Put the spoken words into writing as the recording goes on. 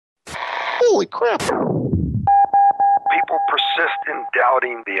Holy crap. People persist in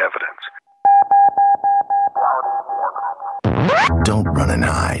doubting the evidence. Don't run and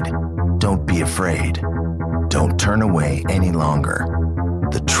hide. Don't be afraid. Don't turn away any longer.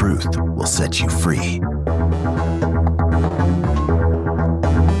 The truth will set you free.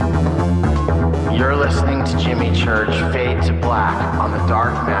 You're listening to Jimmy Church Fade to Black on the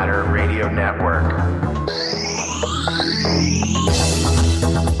Dark Matter Radio Network.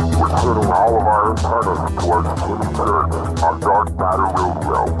 We're turning all of our antennas towards Jimmy Church on Dark Matter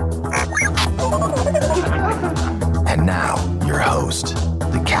Radio. And now, your host,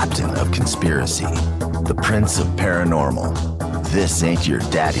 the captain of conspiracy, the prince of paranormal. This ain't your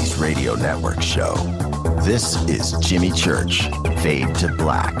daddy's radio network show. This is Jimmy Church, Fade to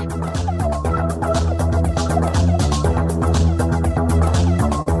Black.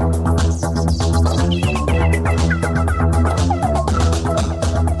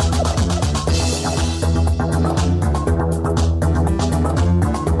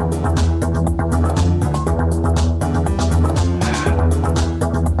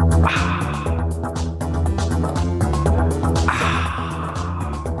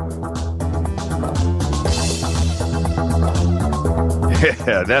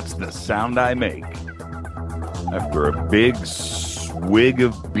 Yeah, that's the sound I make after a big swig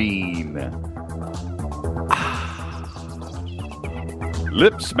of bean.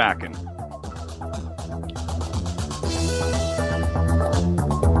 Lip smacking.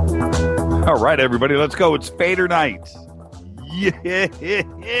 All right, everybody, let's go. It's Fadernight.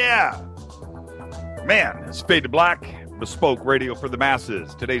 Yeah. Man, it's Fade to Black, bespoke radio for the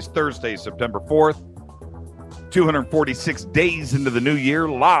masses. Today's Thursday, September 4th. 246 days into the new year,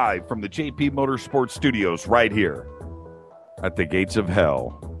 live from the JP Motorsports Studios right here at the gates of hell,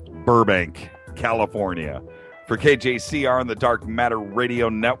 Burbank, California. For KJCR on the Dark Matter Radio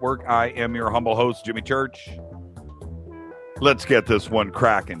Network, I am your humble host, Jimmy Church. Let's get this one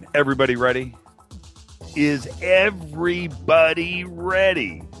cracking. Everybody ready? Is everybody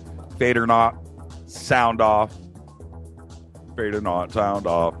ready? Fade or not, sound off. Fade or not, sound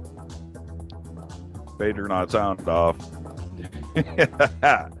off. Fade or not, sound off.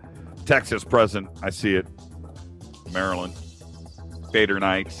 Texas present. I see it. Maryland. Fader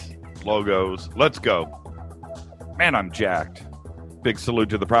nights. Logos. Let's go. Man, I'm jacked. Big salute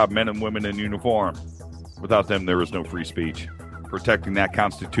to the proud men and women in uniform. Without them, there is no free speech. Protecting that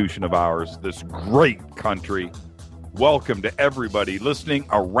Constitution of ours, this great country. Welcome to everybody listening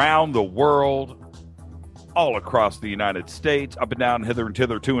around the world. All across the United States, up and down, hither and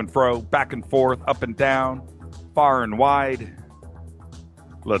thither, to and fro, back and forth, up and down, far and wide.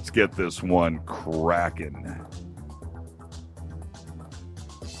 Let's get this one cracking.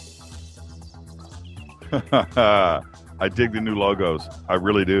 I dig the new logos. I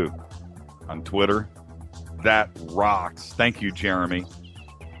really do. On Twitter, that rocks. Thank you, Jeremy.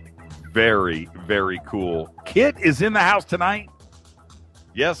 Very, very cool. Kit is in the house tonight.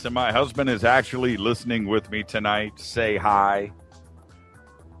 Yes, and my husband is actually listening with me tonight. Say hi.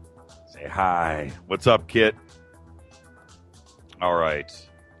 Say hi. What's up, Kit? All right.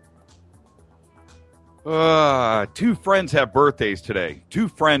 Two friends have birthdays today. Two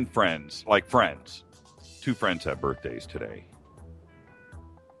friends, like friends. Two friends have birthdays today.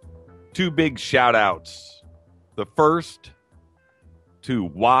 Two big shout-outs. The first to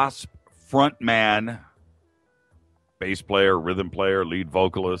Wasp frontman, bass player, rhythm player, lead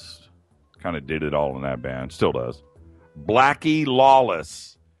vocalist. Kind of did it all in that band. Still does. Blackie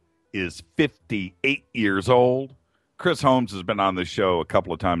Lawless is 58 years old. Chris Holmes has been on this show a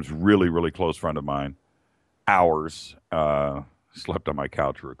couple of times. Really, really close friend of mine. Hours. Slept on my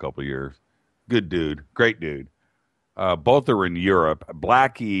couch for a couple of years. Good dude. Great dude. Both are in Europe.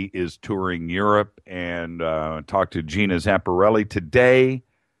 Blackie is touring Europe, and talked to Gina Zamparelli today.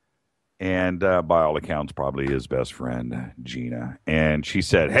 And by all accounts, probably his best friend, Gina. And she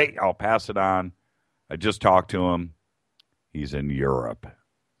said, hey, I'll pass it on. I just talked to him. He's in Europe.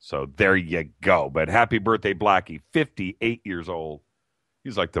 So there you go. But happy birthday, Blackie. 58 years old.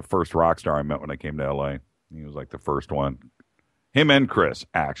 He's like the first rock star I met when I came to L.A. He was like the first one. Him and Chris,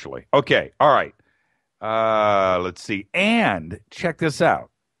 actually. Okay, all right. Let's see. And check this out.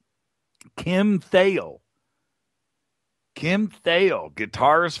 Kim Thale,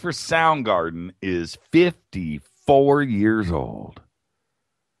 guitarist for Soundgarden, is 54 years old.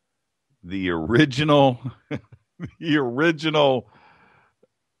 The original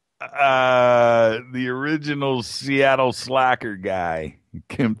Seattle Slacker guy,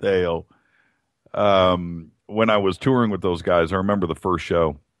 Kim Thale. When I was touring with those guys, I remember the first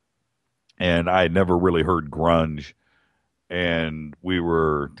show, and I had never really heard grunge and we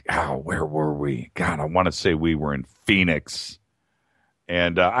were, where were we? God, I want to say we were in Phoenix.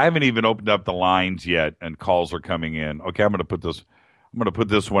 And I haven't even opened up the lines yet, and calls are coming in. Okay, I'm going to put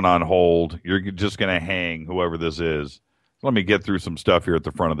this one on hold. You're just going to hang, whoever this is. Let me get through some stuff here at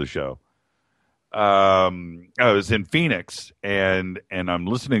the front of the show. I was in Phoenix, and I'm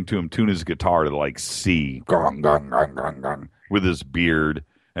listening to him tune his guitar to like C, gong, gong, gong, gong, gong, with his beard.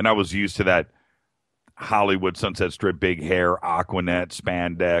 And I was used to that Hollywood Sunset Strip, big hair, Aquanet,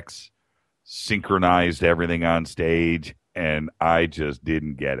 spandex, synchronized everything on stage. And I just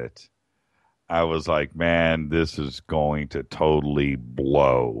didn't get it. I was like, man, this is going to totally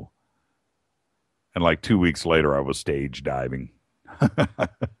blow. And like 2 weeks later, I was stage diving.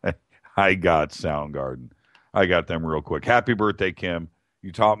 I got Soundgarden. I got them real quick. Happy birthday, Kim.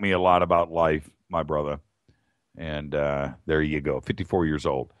 You taught me a lot about life, my brother. And there you go, 54 years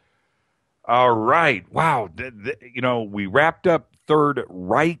old. All right. Wow. We wrapped up Third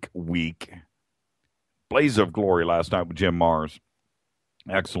Reich week. Blaze of Glory last night with Jim Mars.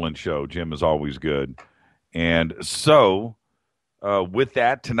 Excellent show. Jim is always good. And so, with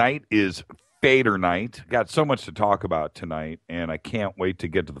that, tonight is Fader Night. Got so much to talk about tonight, and I can't wait to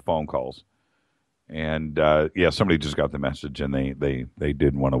get to the phone calls. And, somebody just got the message, and they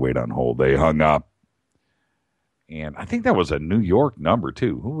didn't want to wait on hold. They hung up. And I think that was a New York number,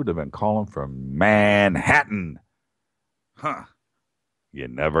 too. Who would have been calling from Manhattan? Huh. You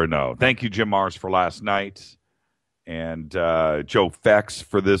never know. Thank you, Jim Mars, for last night. And Joe Fex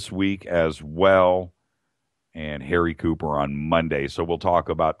for this week as well. And Harry Cooper on Monday. So we'll talk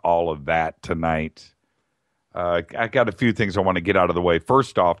about all of that tonight. I got a few things I want to get out of the way.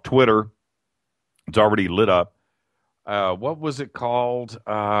 First off, Twitter. It's already lit up. What was it called?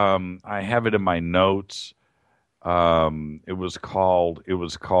 I have it in my notes. It was called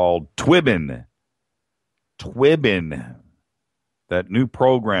Twibbin. Twibbin. That new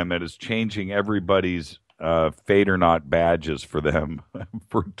program that is changing everybody's FADERNIGHT badges for them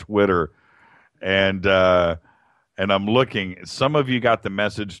for Twitter. And I'm looking. Some of you got the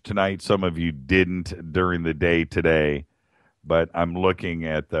message tonight. Some of you didn't during the day today. But I'm looking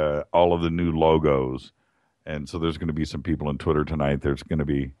at all of the new logos. And so there's going to be some people on Twitter tonight. There's going to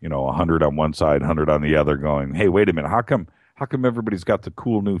be, 100 on one side, 100 on the other going, hey, wait a minute. How come everybody's got the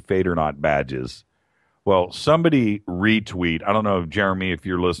cool new FADERNIGHT badges? Well, somebody retweet. I don't know, Jeremy, if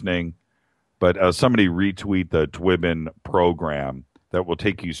you're listening, but somebody retweet the Twibbin program that will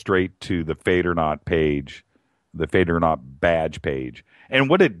take you straight to the FADERNIGHT page, the FADERNIGHT badge page. And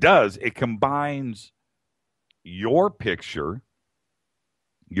what it does, it combines your picture,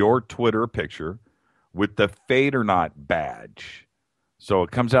 your Twitter picture, with the FADERNIGHT badge. So it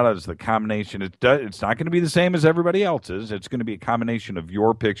comes out as the combination. It's not going to be the same as everybody else's. It's going to be a combination of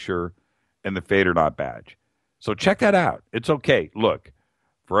your picture and the FADERNIGHT badge. So check that out. It's okay. Look,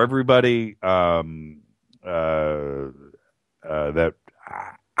 for everybody that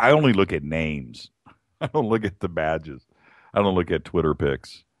I only look at names. I don't look at the badges. I don't look at Twitter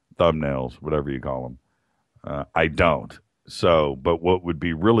pics, thumbnails, whatever you call them. I don't. So, but what would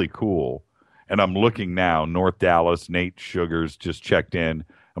be really cool, and I'm looking now, North Dallas, Nate Sugars just checked in.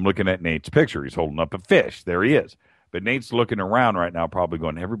 I'm looking at Nate's picture. He's holding up a fish. There he is. But Nate's looking around right now, probably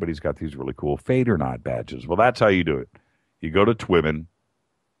going, everybody's got these really cool FADERNIGHT badges. Well, that's how you do it. You go to Twibbin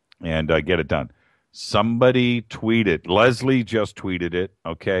and get it done. Somebody tweeted. Leslie just tweeted it.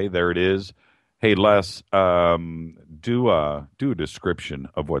 Okay, there it is. Hey, Les, do a description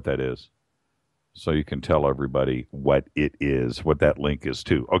of what that is so you can tell everybody what it is, what that link is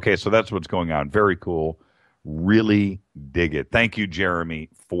to. Okay, so that's what's going on. Very cool. Really dig it. Thank you, Jeremy,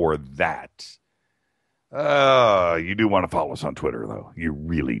 for that. You do want to follow us on Twitter, though. You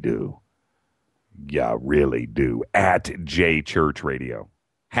really do. You really do. At JChurchRadio.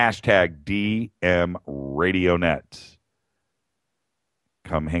 Hashtag DMRadioNet.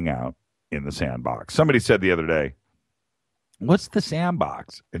 Come hang out in the sandbox. Somebody said the other day, what's the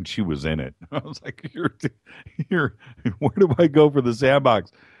sandbox? And she was in it. I was like, you're where do I go for the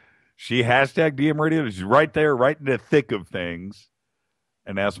sandbox? She hashtag DMRadio. She's right there, right in the thick of things,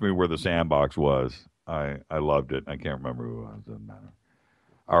 and asked me where the sandbox was. I loved it. I can't remember who it was. Doesn't matter.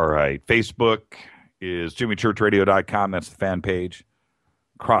 All right. Facebook is JimmyChurchRadio.com. That's the fan page.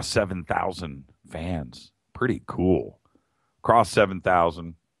 Cross 7,000 fans. Pretty cool. Cross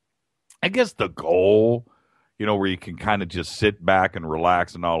 7,000. I guess the goal, where you can kind of just sit back and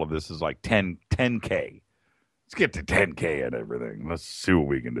relax and all of this is like 10K. Let's get to 10K and everything. Let's see what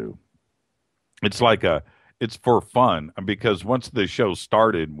we can do. It's for fun because once the show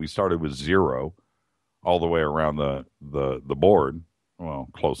started, we started with 0 all the way around the board. Well,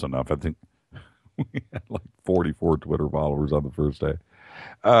 close enough. I think we had like 44 Twitter followers on the first day.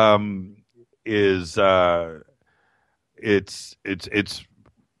 It's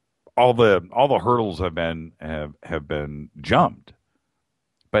all the hurdles have been jumped.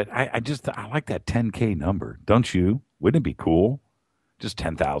 But I like that 10K number, don't you? Wouldn't it be cool? Just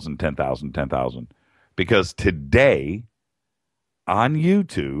 10,000, 10,000, 10,000. Because today on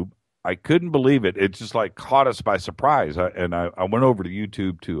YouTube, I couldn't believe it. It just like caught us by surprise. I went over to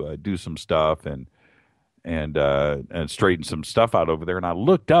YouTube to do some stuff and straighten some stuff out over there. And I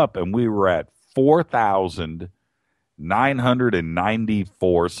looked up, and we were at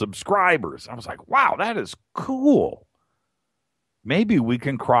 4,994 subscribers. I was like, wow, that is cool. Maybe we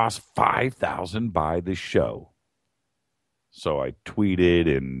can cross 5,000 by the show. So I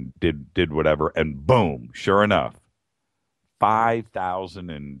tweeted and did whatever, and boom, sure enough, 5,000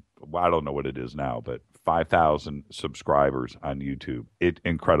 and well, I don't know what it is now, but 5,000 subscribers on YouTube.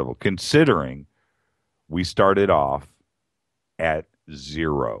 Incredible, considering we started off at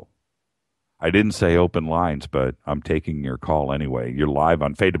 0. I didn't say open lines, but I'm taking your call anyway. You're live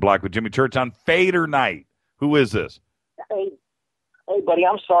on Fade to Black with Jimmy Church on Fader Night. Who is this? Hey, buddy,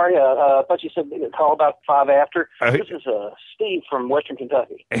 I'm sorry. I thought you said call about 5 after. This is Steve from Western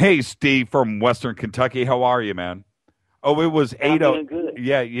Kentucky. Hey, Steve from Western Kentucky. How are you, man? Oh, it was 8:00. Good.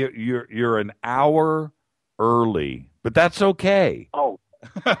 Yeah, you're an hour early, but that's okay. Oh,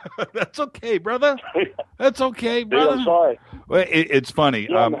 that's okay, brother. That's okay, brother. Dude, I'm sorry. Well, it's funny.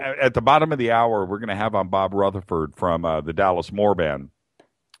 Yeah, at the bottom of the hour, we're going to have on Bob Rutherford from the Dallas Moore Band,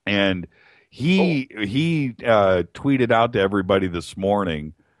 and he tweeted out to everybody this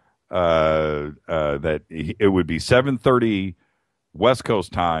morning that it would be 7:30 West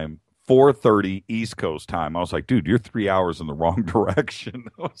Coast time, 4:30 East Coast time. I was like, dude, you're 3 hours in the wrong direction.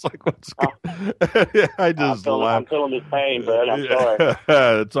 I was like, what's going I just laughed. I'm feeling this pain, but I'm sorry.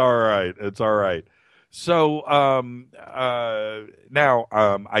 It's all right. It's all right. So now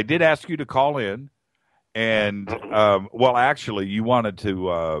I did ask you to call in. And, well, actually, you wanted to,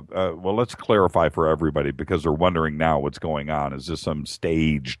 well, let's clarify for everybody because they're wondering now what's going on. Is this some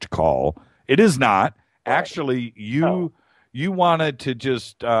staged call? It is not. Actually, you wanted to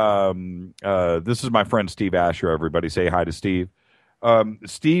just, this is my friend Steve Asher, everybody. Say hi to Steve.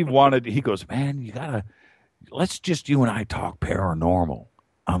 Steve he goes, man, let's just you and I talk paranormal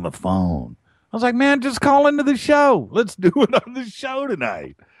on the phone. I was like, man, just call into the show. Let's do it on the show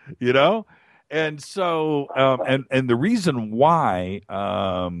tonight, you know? And so, and the reason why,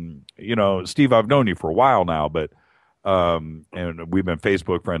 Steve, I've known you for a while now, but, and we've been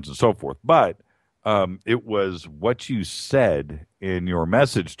Facebook friends and so forth, but, it was what you said in your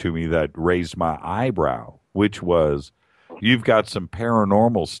message to me that raised my eyebrow, which was you've got some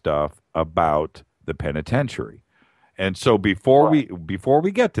paranormal stuff about the penitentiary. And so before we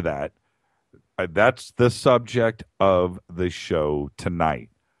get to that, that's the subject of the show tonight.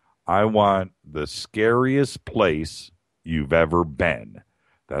 I want the scariest place you've ever been.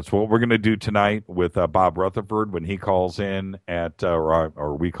 That's what we're going to do tonight with Bob Rutherford when he calls in at,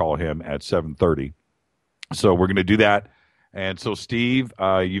 or we call him at 7:30. So we're going to do that. And so, Steve,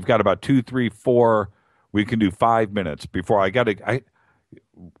 you've got about 2, 3, 4. We can do 5 minutes before I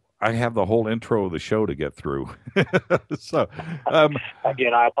have the whole intro of the show to get through. So,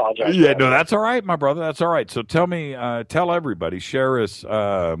 again, I apologize. Yeah, no, that's all right, my brother. That's all right. So tell everybody, share us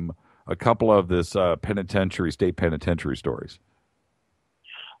a couple of this state penitentiary stories.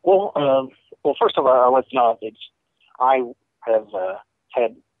 Well, first of all, let's know I have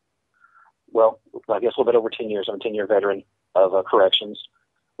had, well, I guess a little bit over 10 years. I'm a 10-year veteran of corrections,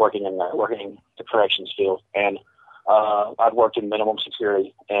 working in the corrections field, and I'd worked in minimum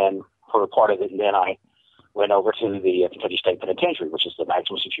security, and for a part of it, and then I went over to the Kentucky State Penitentiary, which is the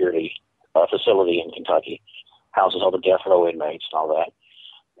maximum security facility in Kentucky, houses all the death row inmates and all that.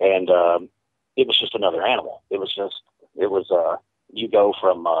 And it was just another animal. It was you go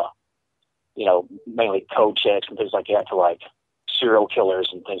from mainly code checks and things like that to like serial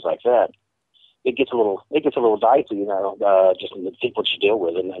killers and things like that. It gets a little dicey, just in the people that you deal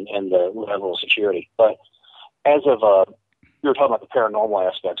with and the level of security. But as of you were talking about the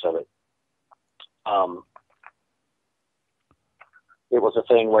paranormal aspects of it, it was a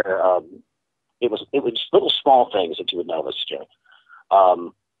thing where it was little small things that you would notice, Jim.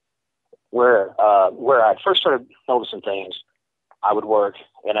 Where I first started noticing things, I would work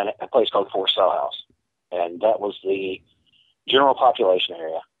in a place called Fort House, and that was the general population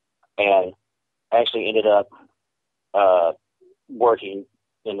area, and I actually ended up working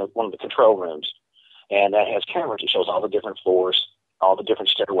in one of the control rooms, and that has cameras. It shows all the different floors, all the different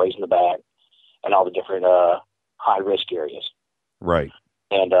stairways in the back, and all the different high-risk areas. Right.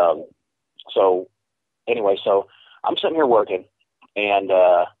 And so anyway, so I'm sitting here working, and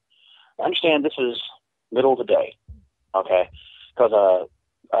I understand this is middle of the day, okay? Because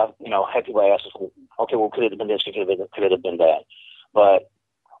had people ask us, okay, well, could it have been this? Could it have been that? But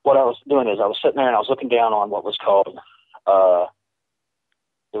what I was doing is I was sitting there and I was looking down on what was called,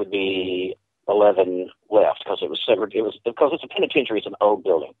 it would be 11 left, because it was severed. It was because it's a penitentiary. It's an old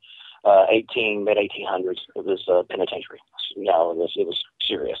building, mid 1800s. It was a penitentiary. No, it was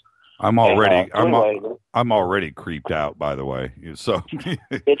serious. I'm already creeped out, by the way. So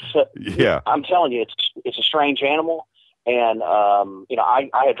it's yeah. I'm telling you, it's a strange animal, and I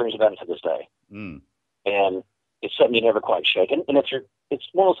had dreams about it to this day, and it's something you never quite shake. And it's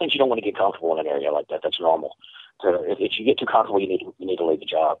one of those things you don't want to get comfortable in an area like that. That's normal. So if you get too comfortable, you need to leave the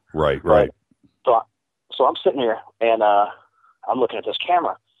job. Right. So I'm sitting here and I'm looking at this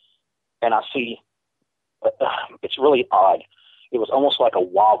camera, and I see it's really odd. It was almost like a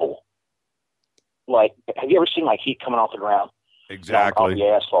wobble. Like, have you ever seen like heat coming off the ground? Exactly. Off the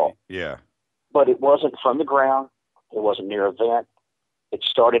asphalt. Yeah. But it wasn't from the ground. It wasn't near a vent. It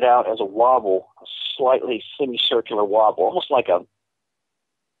started out as a wobble, a slightly semicircular wobble, almost like a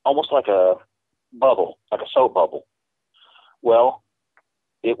bubble, like a soap bubble. Well,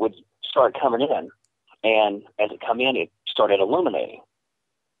 it would start coming in, and as it come in, it started illuminating.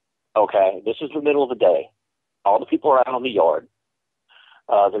 Okay, this is the middle of the day. All the people are out on the yard.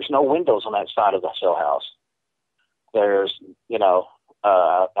 There's no windows on that side of the cell house. There's,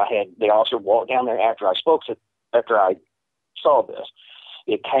 I had the officer walk down there after I saw this.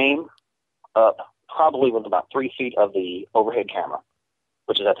 It came up probably with about 3 feet of the overhead camera,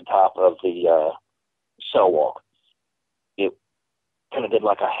 which is at the top of the cell walk. It kind of did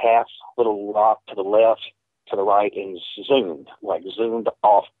like a half little rock to the left, to the right, and zoomed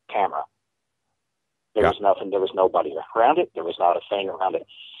off camera. There was nothing. There was nobody around it. There was not a thing around it.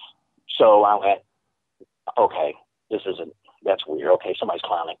 So I went, okay, that's weird. Okay, somebody's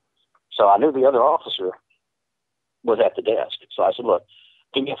clowning. So I knew the other officer was at the desk. So I said, look,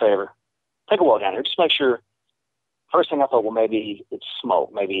 do me a favor. Take a walk down here. Just make sure. First thing I thought, well, maybe it's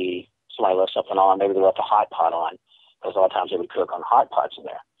smoke. Maybe somebody left something on. Maybe they left a hot pot on, because a lot of times they would cook on hot pots in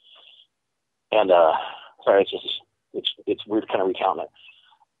there. And sorry, it's weird kind of recounting it.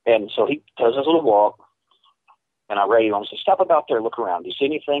 And so he does his little walk, and I radio him and say, stop about there, look around. Do you see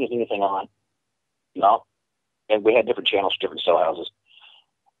anything? Is anything on? No. And we had different channels for different cell houses.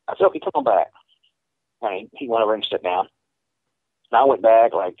 I said, okay, come on back. And he went over and sat down. And I went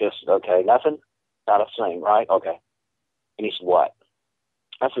back like this. Okay, nothing? Not a thing, right? Okay. And he said, what?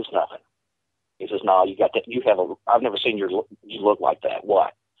 I said, nothing. He says, no, I've never seen you look like that.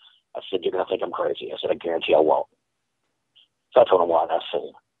 What? I said, you're going to think I'm crazy. I said, I guarantee I won't. So I told him what I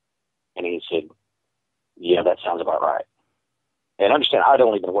seen. And he said, yeah, that sounds about right. And understand, I'd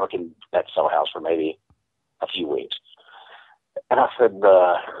only been working at cell house for maybe a few weeks. And I said,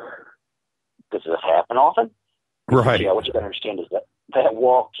 does this happen often? Right. Yeah, what you got to understand is that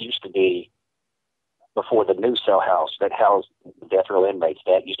walk used to be, before the new cell house that housed death row inmates,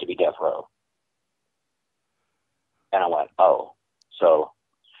 that used to be death row. And I went, oh, so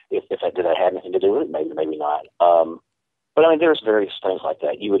if that have anything to do with it, maybe not. But I mean, there's various things like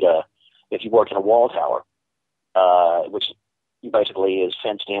that. You would, if you work in a wall tower, which basically is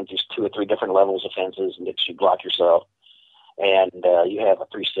fenced in, just 2 or 3 different levels of fences, and you block yourself, and you have a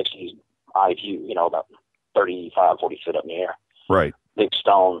 360 eye view, about 35, 40 feet up in the air. Right. Big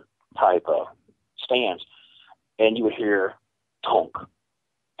stone type of stands, and you would hear tonk,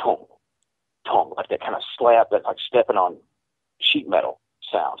 tonk, tonk, like that kind of slap, that like stepping on sheet metal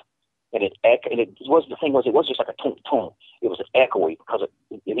sound. And it was just like a tonk, tonk. It was echoey, because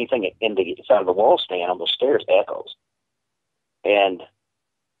anything in the side of the wall stand on those stairs echoes. And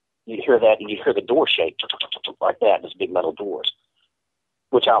you'd hear that, and you'd hear the door shake like that, those big metal doors,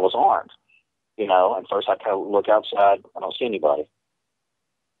 which I was armed, and first I kind of look outside, I don't see anybody.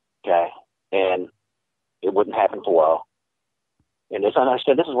 Okay. And it wouldn't happen for a while. And this is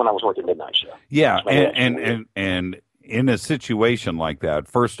when I was working midnight shift. Yeah. And in a situation like that,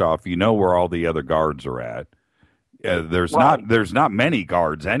 first off, where all the other guards are at. There's not many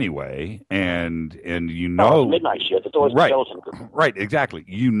guards anyway, and midnight shift. It's always right, skeleton. Right, exactly.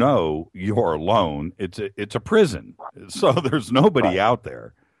 You're alone. It's a prison, so there's nobody out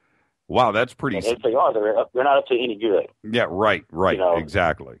there. Wow, that's pretty. And if they are, they're not up to any good. Yeah, right.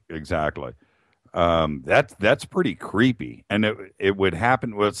 Exactly. That's pretty creepy, and it would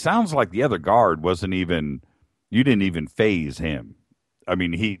happen. Well, it sounds like the other guard wasn't even. You didn't even phase him. I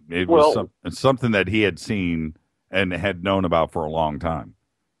mean, was something that he had seen and had known about for a long time.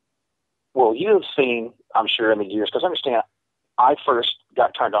 Well, you have seen, I'm sure, in the years, because understand, I first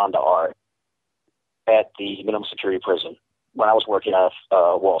got turned on to art at the minimum security prison when I was working at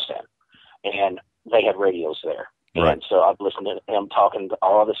wall stand, and they had radios there. Right. And so I'd listen to them talking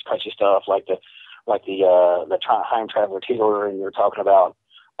all this crazy stuff, like the time traveler tour, and you're talking about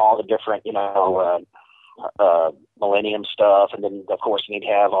all the different, Millennium stuff, and then of course you need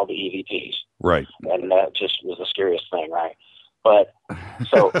to have all the EVPs. Right. And that just was the scariest thing, right? But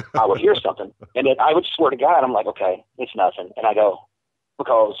so I would hear something, and then I would swear to God, I'm like, okay, it's nothing. And I go,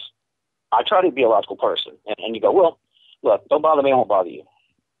 because I try to be a logical person, and you go, well, look, don't bother me, I won't bother you.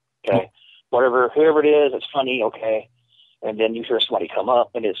 Okay, whoever it is, it's funny, okay. And then you hear somebody come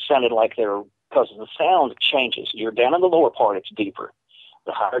up, and it sounded like because the sound changes. You're down in the lower part, it's deeper.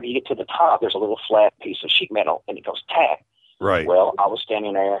 The higher you get to the top, there's a little flat piece of sheet metal, and it goes tack. Right. Well, I was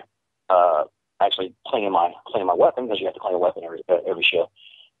standing there, actually cleaning my weapon, because you have to clean a weapon every show.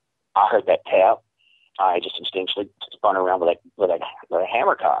 I heard that tap. I just instinctually spun around with a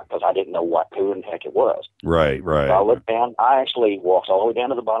hammer cock, because I didn't know who in the heck it was. Right. So I looked down. I actually walked all the way down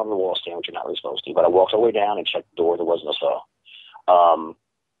to the bottom of the wall stand, which you're not really supposed to, but I walked all the way down and checked the door. There wasn't a saw.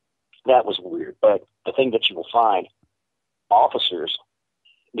 That was weird. But the thing that you will find, officers,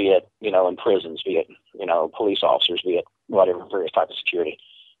 be it, in prisons, be it, police officers, be it whatever, various types of security,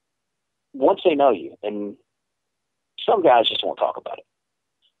 once they know you, and some guys just won't talk about it.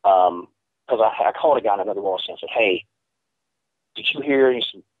 Because I called a guy in another wall stand and said, hey, did you hear? And he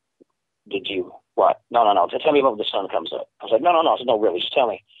said, did you? What? No. Tell me when the sun comes up. I was like, no. I said, no, really, just tell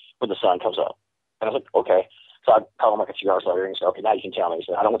me when the sun comes up. And I was like, okay. So I called him like a few hours later, and he said, okay, now you can tell me. He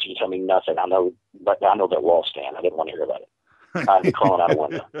said, I don't want you to tell me nothing. I know that wall stand. I didn't want to hear about it. I'd be crawling out a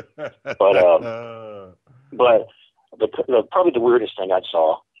window. But probably the weirdest thing I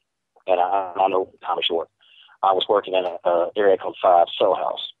saw, and I know time is short, I was working in an area called 5 Cell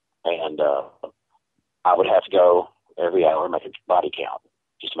House, and I would have to go every hour and make a body count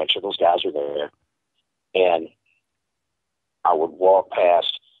just to make sure those guys are there. And I would walk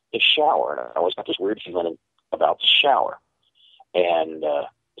past the shower, and I always got this weird feeling about the shower. And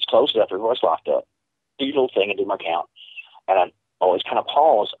it's closed up, everybody's locked up. Do your little thing and do my count. And I always kind of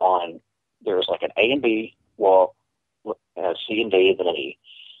pause on, there's like an A and B walk, a C and D, then an E.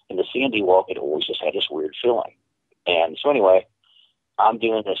 And the C and D walk, it always just had this weird feeling. And so anyway, I'm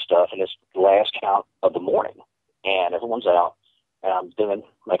doing this stuff, and it's the last count of the morning, and everyone's out, and I'm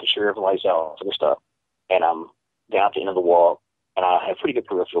making sure everybody's out for their stuff. And I'm down at the end of the walk, and I have pretty good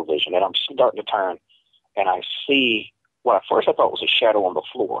peripheral vision, and I'm starting to turn, and I see what at first I thought was a shadow on the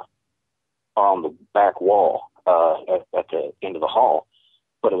floor, on the back wall, at the end of the hall,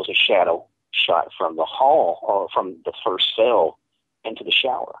 but it was a shadow shot from the hall, or from the first cell into the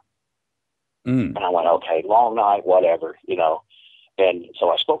shower. And I went, okay, long night, whatever, And so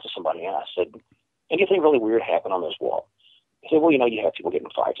I spoke to somebody, and I said, anything really weird happened on this wall? He said, well, you have people getting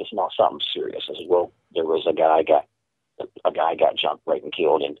fights. It's not something serious. I said, well, there was a guy got jumped, raped, and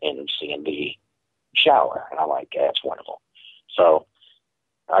killed in C&D shower. And I'm like, yeah, that's wonderful. So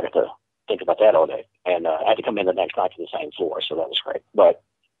I got to think about that all day. And I had to come in the next night to the same floor, so that was great. But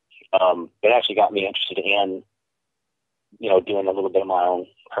it actually got me interested in, doing a little bit of my own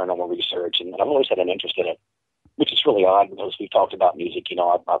paranormal research. And I've always had an interest in it, which is really odd because we've talked about music.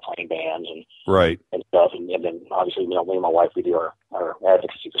 I play in bands and stuff. And then obviously, me and my wife, we do our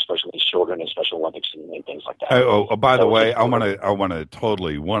advocacy for special needs children and Special Olympics and things like that. By the way, I want to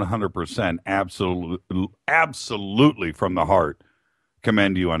totally 100% absolutely from the heart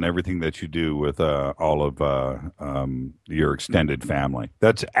commend you on everything that you do with all of your extended family.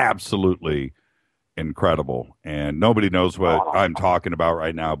 That's absolutely incredible, and nobody knows what I'm talking about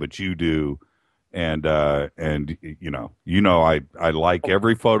right now, but you do. And I like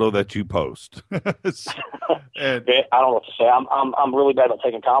every photo that you post. And I don't know what to say. I'm really bad at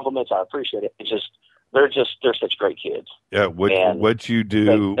taking compliments. I appreciate it. It's just they're such great kids. Yeah, what you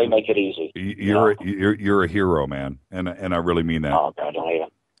do, they make it easy. You're a hero, man, and I really mean that. Oh, God, don't even.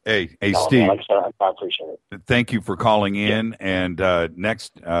 Hey, Steve. Like I said, I appreciate it. Thank you for calling in. And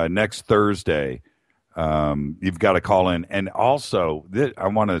next Thursday, you've got to call in. And also, I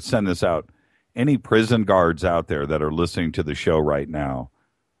want to send this out. Any prison guards out there that are listening to the show right now,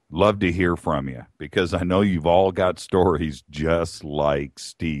 love to hear from you, because I know you've all got stories just like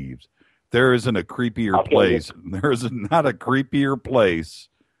Steve's. There isn't a creepier place. There is not a creepier place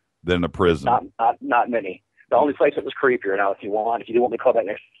than a prison. Not many. The only place that was creepier. Now, if you do want me to call back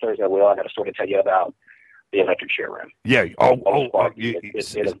next Thursday, I will. I got a story to tell you about the electric chair room. Yeah. God,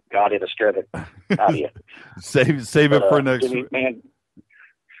 it'll scare the out of you. Save it for next week. Man,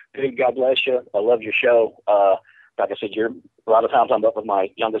 dude, God bless you. I love your show. Like I said, a lot of times I'm up with my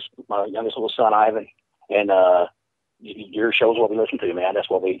youngest little son, Ivan, and your show is what we listen to, man. That's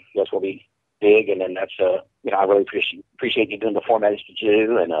what we big. And then that's, I really appreciate you doing the format that you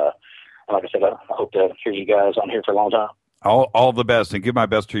do. And like I said, I hope to hear you guys on here for a long time. All the best, and give my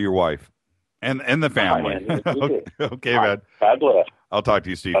best to your wife and the family. Right, man. Okay, man. God bless. I'll talk to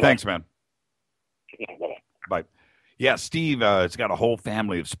you, Steve. Bye-bye. Thanks, man. Bye-bye. Bye. Yeah, Steve has got a whole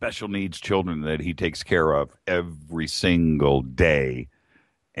family of special needs children that he takes care of every single day,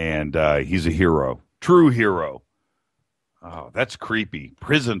 and he's a hero, true hero. Oh, that's creepy.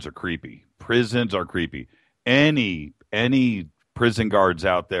 Prisons are creepy. Any prison guards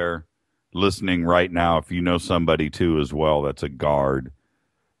out there listening right now, if you know somebody too as well that's a guard,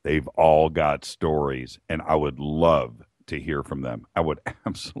 they've all got stories, and I would love to hear from them. I would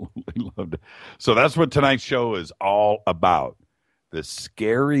absolutely love to. So that's what tonight's show is all about. The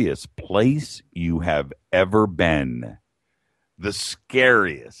scariest place you have ever been. The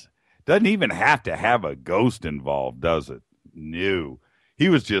scariest. Doesn't even have to have a ghost involved, does it? No. He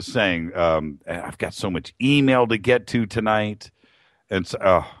was just saying, I've got so much email to get to tonight. And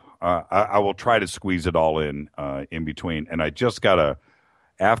so, I will try to squeeze it all in between. And I just got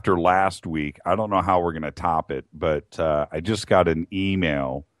after last week, I don't know how we're going to top it, but I just got an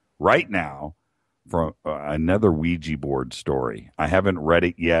email right now from another Ouija board story. I haven't read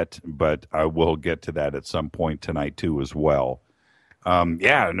it yet, but I will get to that at some point tonight too as well. In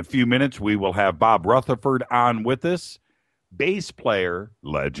a few minutes, we will have Bob Rutherford on with us. Bass player,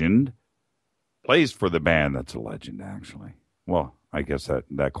 legend, plays for the band that's a legend, actually. Well, I guess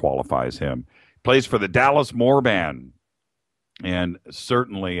that qualifies him. Plays for the Dallas Moore Band, and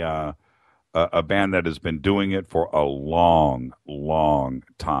certainly a band that has been doing it for a long, long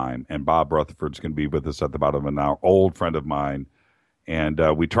time. And Bob Rutherford's going to be with us at the bottom of an hour, old friend of mine. And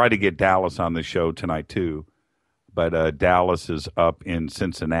we try to get Dallas on the show tonight, too. But Dallas is up in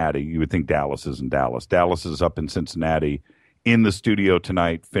Cincinnati. You would think Dallas is in Dallas. Dallas is up in Cincinnati in the studio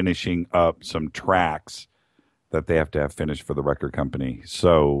tonight, finishing up some tracks that they have to have finished for the record company.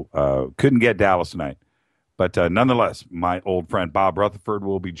 So couldn't get Dallas tonight. But nonetheless, my old friend Bob Rutherford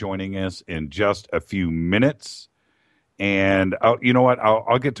will be joining us in just a few minutes. And you know what?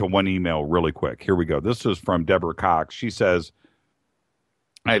 I'll get to one email really quick. Here we go. This is from Deborah Cox. She says,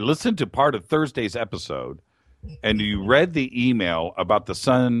 I listened to part of Thursday's episode, and you read the email about the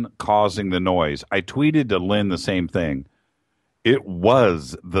sun causing the noise. I tweeted to Lynn the same thing. It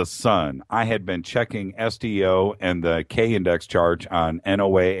was the sun. I had been checking SDO and the K-index charge on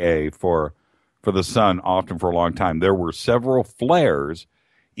NOAA for the sun often for a long time. There were several flares,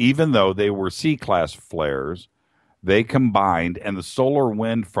 even though they were C-class flares. They combined, and the solar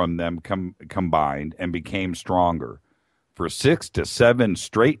wind from them combined and became stronger. For 6 to 7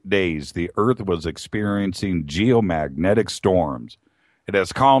 straight days, the Earth was experiencing geomagnetic storms. It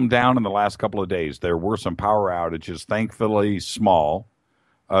has calmed down in the last couple of days. There were some power outages, thankfully small.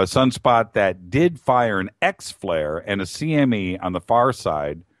 A sunspot that did fire an X flare and a CME on the far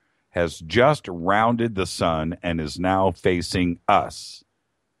side has just rounded the sun and is now facing us.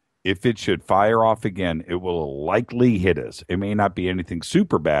 If it should fire off again, it will likely hit us. It may not be anything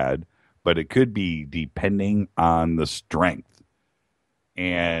super bad, but it could be depending on the strength.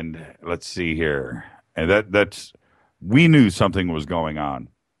 And let's see here. And that's we knew something was going on.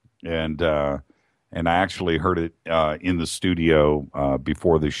 And I actually heard it in the studio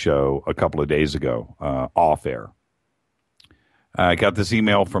before the show a couple of days ago, off air. I got this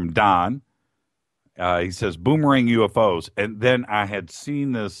email from Don. He says, boomerang UFOs. And then I had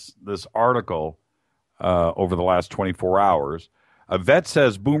seen this article over the last 24 hours. A vet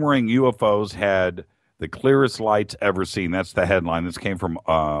says boomerang UFOs had the clearest lights ever seen. That's the headline. This came from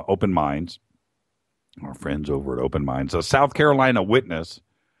Open Minds, our friends over at Open Minds. A South Carolina witness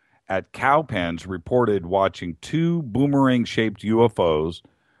at Cowpens reported watching 2 boomerang-shaped UFOs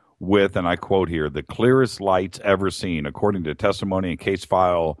with, and I quote here, the clearest lights ever seen, according to testimony in case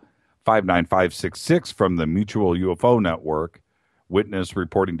file 59566 from the Mutual UFO Network Witness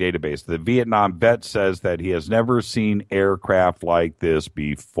Reporting Database. The Vietnam vet says that he has never seen aircraft like this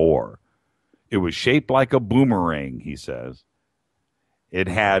before. It was shaped like a boomerang, he says. It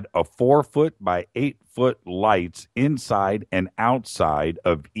had a 4-foot by 8-foot lights inside and outside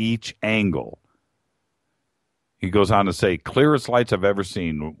of each angle. He goes on to say, clearest lights I've ever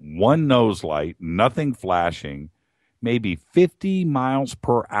seen. One nose light, nothing flashing, maybe 50 miles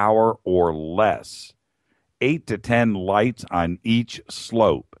per hour or less. 8 to 10 lights on each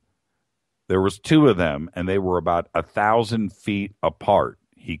slope. There was 2 of them, and they were about 1,000 feet apart.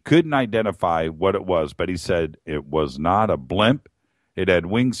 He couldn't identify what it was, but he said it was not a blimp. It had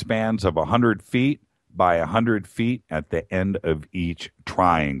wingspans of 100 feet by 100 feet at the end of each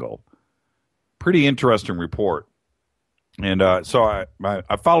triangle. Pretty interesting report. And so I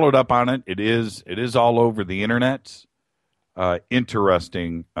followed up on it. It is all over the internet.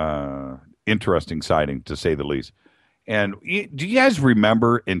 Interesting sighting, to say the least. And do you guys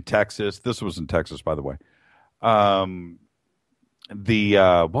remember in Texas? This was in Texas, by the way. What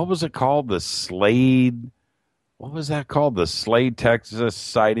was it called? The Slade. What was that called? The Slade, Texas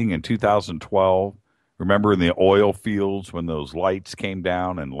sighting in 2012. Remember in the oil fields when those lights came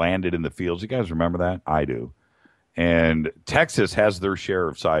down and landed in the fields? You guys remember that? I do. And Texas has their share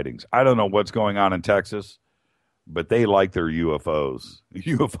of sightings. I don't know what's going on in Texas, but they like their UFOs.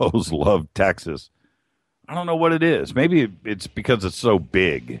 UFOs love Texas. I don't know what it is. Maybe it's because it's so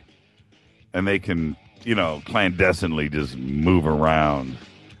big and they can, clandestinely just move around.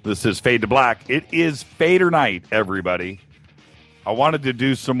 This is Fade to Black. It is Fader Night, everybody. I wanted to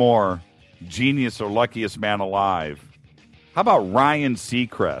do some more Genius or Luckiest Man Alive. How about Ryan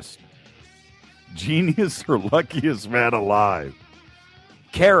Seacrest? Genius or Luckiest Man Alive?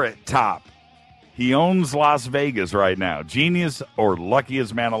 Carrot Top. He owns Las Vegas right now. Genius or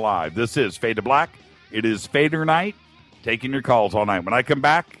Luckiest Man Alive? This is Fade to Black. It is Fader Night. Taking your calls all night. When I come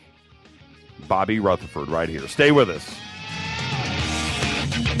back, Bobby Rutherford right here. Stay with us.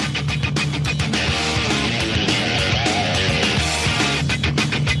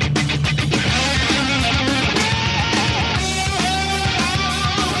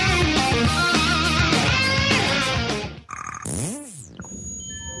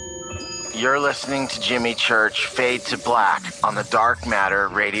 You're listening to Jimmy Church Fade to Black on the Dark Matter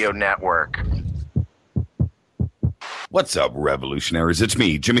Radio Network. What's up, revolutionaries? It's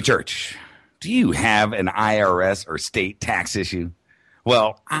me, Jimmy Church. Do you have an IRS or state tax issue?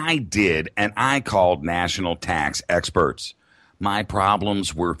 Well, I did, and I called national tax experts. My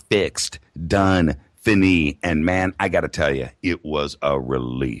problems were fixed, done, fini, and man, I got to tell you, it was a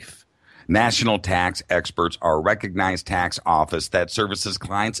relief. National Tax Experts are a recognized tax office that services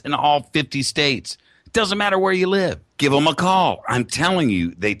clients in all 50 states. It doesn't matter where you live. Give them a call. I'm telling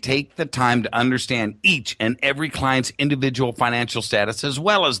you, they take the time to understand each and every client's individual financial status as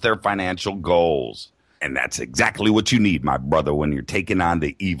well as their financial goals. And that's exactly what you need, my brother, when you're taking on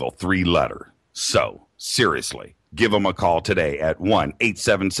the evil 3-letter. So, seriously, give them a call today at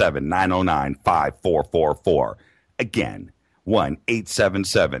 1-877-909-5444. Again,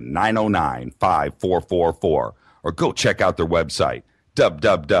 1-877-909-5444, or go check out their website,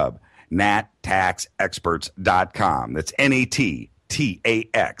 www.nattaxexperts.com. That's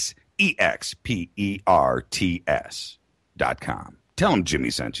NATTAXEXPERTS.com. Tell them Jimmy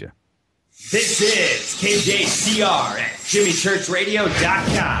sent you. This is KJCR at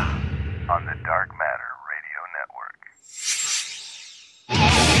JimmyChurchRadio.com. On the Dark Matter Radio Network.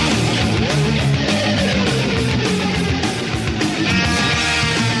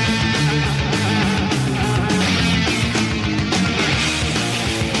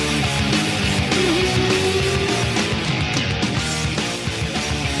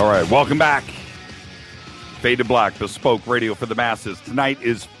 All right, welcome back. Fade to Black, bespoke radio for the masses. Tonight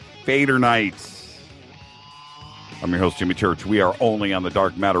is Fader Night. I'm your host, Jimmy Church. We are only on the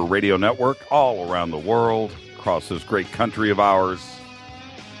Dark Matter Radio Network, all around the world, across this great country of ours.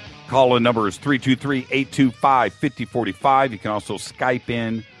 Call-in number is 323-825-5045. You can also Skype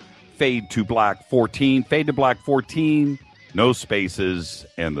in Fade to Black 14. Fade to Black 14, no spaces,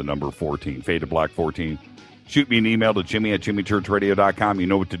 and the number 14. Fade to Black 14. Shoot me an email to Jimmy at JimmyChurchRadio.com. You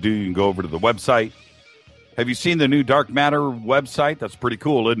know what to do. You can go over to the website. Have you seen the new Dark Matter website? That's pretty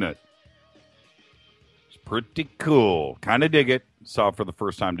cool, isn't it? It's pretty cool. Kind of dig it. Saw it for the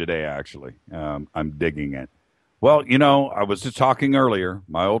first time today, actually. I'm digging it. Well, I was just talking earlier,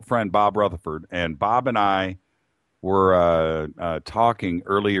 my old friend Bob Rutherford, and Bob and I were talking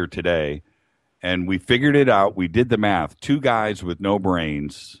earlier today, and we figured it out. We did the math. Two guys with no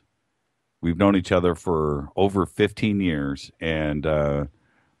brains. We've known each other for over 15 years, and I'm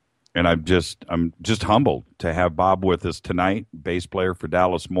just humbled to have Bob with us tonight, bass player for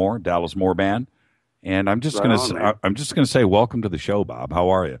Dallas Moore Band, and I'm just gonna say welcome to the show, Bob. How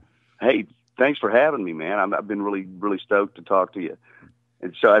are you? Hey, thanks for having me, man. I've been really, really stoked to talk to you.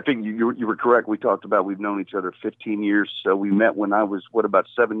 And so I think you were correct. We talked about we've known each other 15 years. So we met when I was about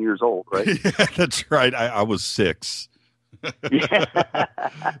 7 years old, right? Yeah, that's right. I was 6. Yeah.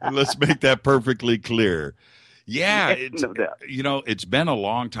 Let's make that perfectly clear. Yeah, no doubt. It's been a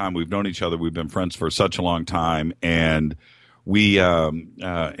long time. We've known each other. We've been friends for such a long time. And we,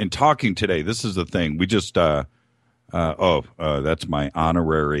 in talking today, this is the thing. We just, that's my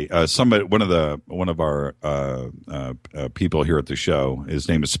honorary. One of our people here at the show. His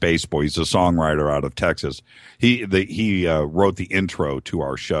name is Space Boy. He's a songwriter out of Texas. He wrote the intro to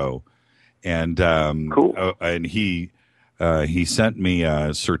our show, and cool. And he he sent me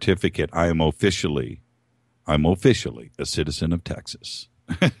a certificate. I'm officially a citizen of Texas.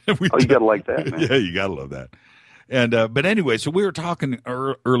 You gotta like that, man. Yeah, you gotta love that. And but anyway, so we were talking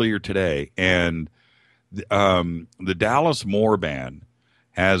earlier today, and the Dallas Moore Band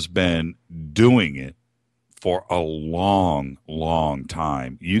has been doing it for a long, long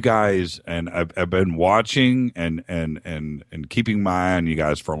time. You guys, and I've been watching and keeping my eye on you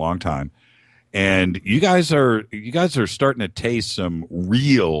guys for a long time. And you guys are starting to taste some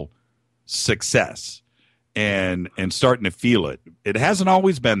real success and starting to feel it. It hasn't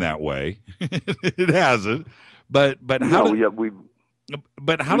always been that way. It hasn't. But how does it?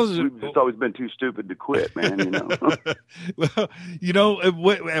 We've just always been too stupid to quit, man. You know. Well, you know,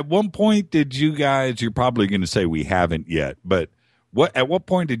 at one point did you guys? You're probably going to say we haven't yet, but at what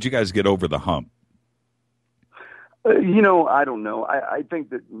point did you guys get over the hump? You know, I don't know. I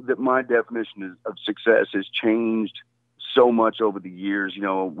think that my definition of success has changed so much over the years. You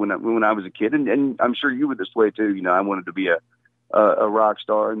know, when I was a kid, and I'm sure you were this way too. You know, I wanted to be a rock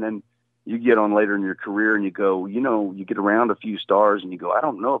star, and then you get on later in your career and you go, you know, you get around a few stars and you go, I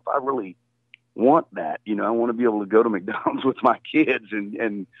don't know if I really want that. You know, I want to be able to go to McDonald's with my kids and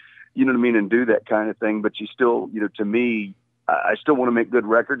you know what I mean, and do that kind of thing. But you still, you know, to me, I still want to make good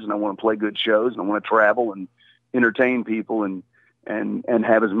records and I want to play good shows and I want to travel and entertain people and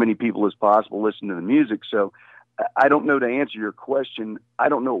have as many people as possible listen to the music. So I don't know, to answer your question, I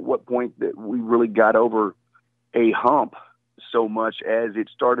don't know at what point that we really got over a hump so much as it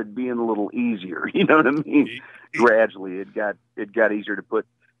started being a little easier. You know what I mean? Gradually it got easier to put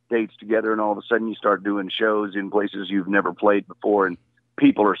dates together, and all of a sudden you start doing shows in places you've never played before, and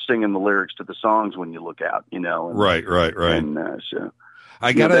people are singing the lyrics to the songs when you look out, you know. And, right. And so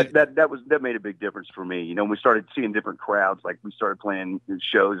I got that made a big difference for me. You know, we started seeing different crowds, like we started playing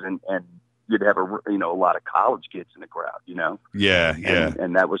shows and you'd have a lot of college kids in the crowd, you know? Yeah.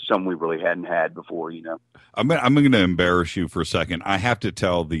 And that was something we really hadn't had before, you know? I'm going to embarrass you for a second. I have to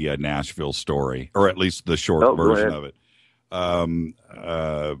tell the Nashville story, or at least the short version of it.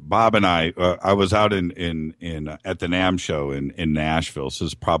 Bob and I was out in at the NAMM show in Nashville. This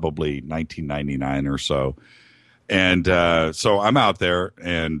is probably 1999 or so. And so I'm out there,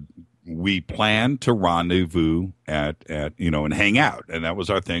 and we planned to rendezvous at and hang out, and that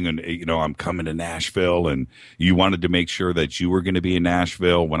was our thing. And I'm coming to Nashville, and you wanted to make sure that you were going to be in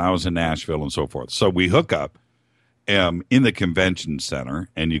Nashville when I was in Nashville, and so forth. So we hook up in the convention center,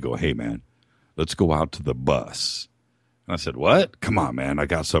 and you go, "Hey man, let's go out to the bus." And I said, "What? Come on, man, I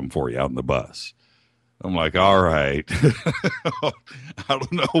got something for you out in the bus." I'm like, all right. I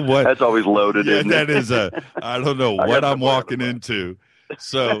don't know what. That's always loaded. Yeah, isn't that it? is I don't know what I'm walking into.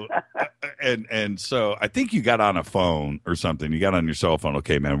 So, and so I think you got on a phone or something. You got on your cell phone.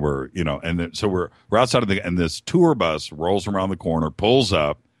 Okay, man, so we're outside of and this tour bus rolls around the corner, pulls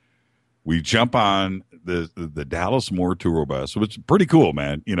up. We jump on the Dallas Moore tour bus, which is pretty cool,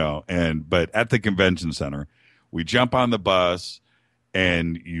 man, but at the convention center, we jump on the bus.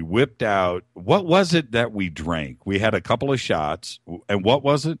 And you whipped out, what was it that we drank? We had a couple of shots, and what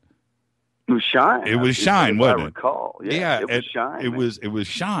was it? It was Shine. It was Shine, wasn't it? I recall. Yeah, it was Shine. It was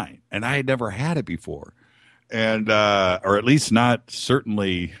Shine, and I had never had it before, and or at least not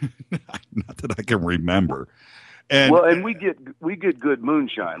certainly, not that I can remember. And we get good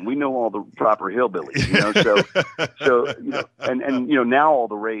moonshine. We know all the proper hillbillies, So and now all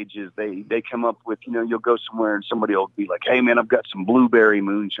the rage is they come up with, you'll go somewhere and somebody will be like, "Hey man, I've got some blueberry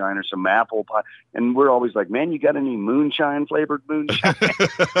moonshine or some apple pie," and we're always like, "Man, you got any moonshine flavored moonshine?"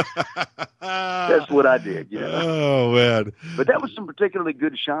 That's what I did. Oh man! But that was some particularly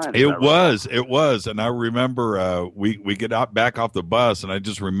good Shine. It was, and I remember we get back off the bus, and I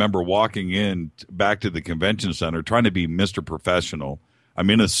just remember walking in back to the convention center, trying to be Mr. Professional. I'm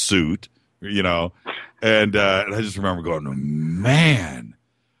in a suit, and I just remember going, "Man,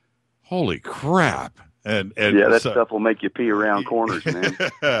 holy crap!" And that stuff will make you pee around corners, man.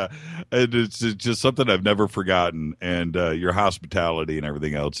 And it's just something I've never forgotten. And your hospitality and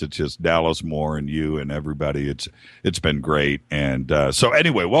everything else, it's just Dallas Moore and you and everybody. It's been great. And so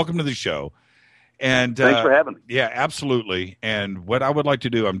anyway, welcome to the show. And thanks for having me. Yeah, absolutely. And what I would like to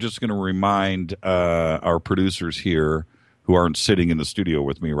do, I'm just going to remind our producers here who aren't sitting in the studio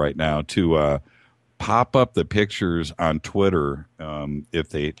with me right now to pop up the pictures on Twitter if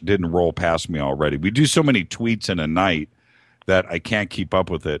they didn't roll past me already. We do so many tweets in a night that I can't keep up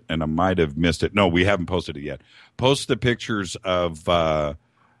with it, and I might have missed it. No, we haven't posted it yet. Post the pictures of Bob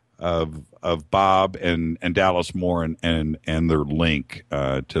and Dallas Moore and their link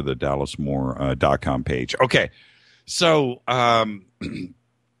to the DallasMoore.com page. Okay, so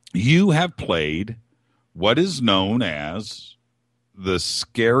you have played what is known as the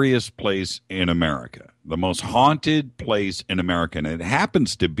scariest place in America, the most haunted place in America. And it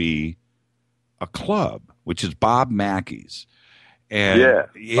happens to be a club, which is Bob Mackey's. And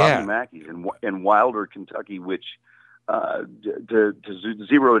Bobby Mackey's in Wilder, Kentucky, which to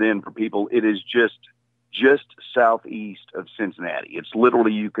zero it in for people, it is just southeast of Cincinnati. It's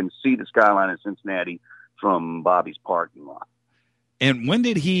literally, you can see the skyline of Cincinnati from Bobby's parking lot. And when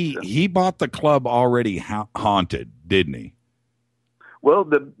did he bought the club already haunted, didn't he? Well,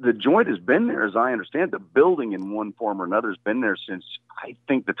 the joint has been there, as I understand. The building in one form or another has been there since, I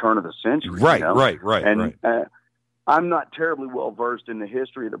think, the turn of the century. Right. I'm not terribly well versed in the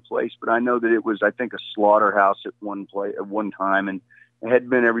history of the place, but I know that it was, I think, a slaughterhouse at one time, and it had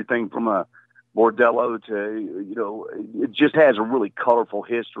been everything from a bordello to, it just has a really colorful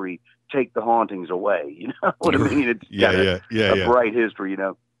history. Take the hauntings away, you know what I mean? It's a bright history,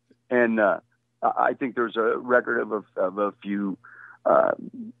 and I think there's a record of a few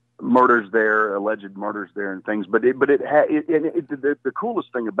murders there, alleged murders there, and things. But the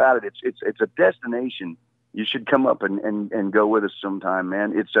coolest thing about it, it's a destination. You should come up and go with us sometime,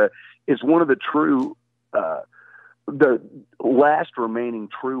 man. It's one of the true, the last remaining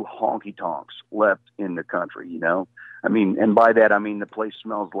true honky tonks left in the country. I mean, and by that I mean the place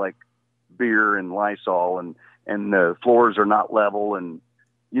smells like beer and Lysol, and the floors are not level, and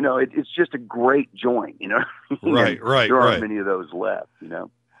it's just a great joint. Right. There aren't many of those left.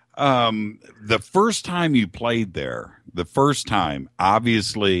 The first time you played there,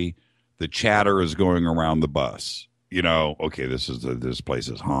 obviously the chatter is going around the bus. Okay, this place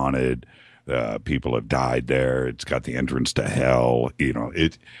is haunted. People have died there. It's got the entrance to hell.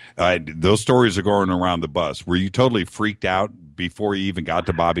 Those stories are going around the bus. Were you totally freaked out before you even got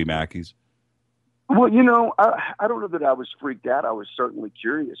to Bobby Mackey's? Well, I don't know that I was freaked out. I was certainly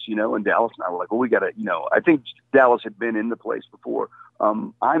curious, and Dallas and I were like, well, we got to, I think Dallas had been in the place before.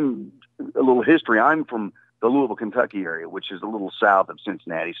 I'm a little history. I'm from the Louisville, Kentucky area, which is a little south of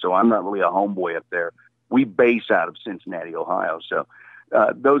Cincinnati. So I'm not really a homeboy up there. We base out of Cincinnati, Ohio. So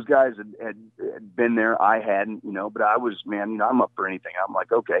those guys had been there. I hadn't, but I was, man, I'm up for anything. I'm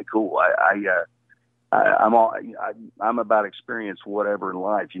like, okay, cool. I'm about experience, whatever in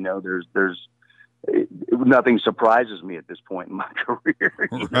life, there's nothing surprises me at this point in my career.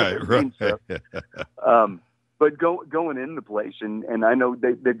 Right. So, but going in the place, and I know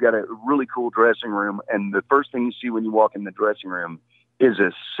they've got a really cool dressing room, and the first thing you see when you walk in the dressing room is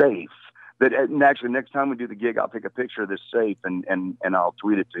a safe. And actually, next time we do the gig, I'll take a picture of this safe and I'll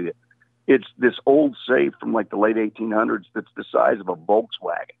tweet it to you. It's this old safe from like the late 1800s that's the size of a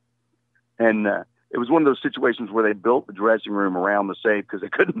Volkswagen, and it was one of those situations where they built the dressing room around the safe because they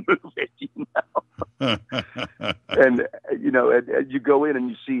couldn't move it, And, you go in and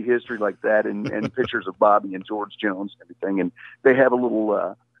you see history like that and pictures of Bobby and George Jones and everything. And they have a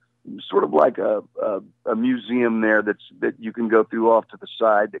little, sort of like a museum there that you can go through off to the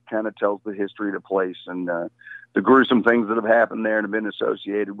side that kind of tells the history of the place and the gruesome things that have happened there and have been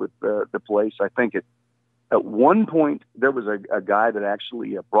associated with the place. I think at one point, there was a guy that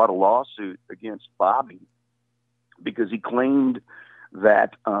actually brought a lawsuit against Bobby because he claimed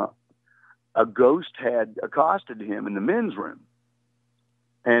that a ghost had accosted him in the men's room.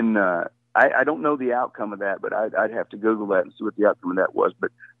 And I don't know the outcome of that, but I'd have to Google that and see what the outcome of that was.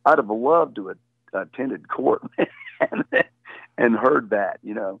 But I'd have loved to have attended court and heard that,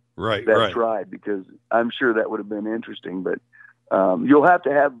 right. tried, because I'm sure that would have been interesting. But you'll have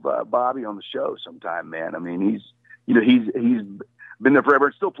to have Bobby on the show sometime, man. I mean, he's been there forever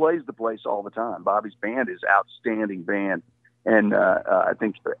and still plays the place all the time. Bobby's band is outstanding band, and I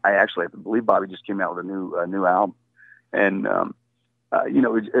believe Bobby just came out with a new album, and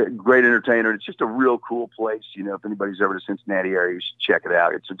he's a great entertainer. It's just a real cool place. If anybody's ever to Cincinnati area, you should check it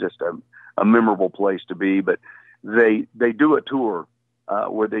out. It's just a memorable place to be. But they do a tour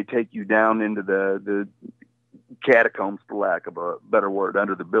where they take you down into the catacombs, for lack of a better word,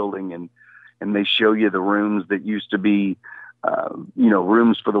 under the building, and they show you the rooms that used to be,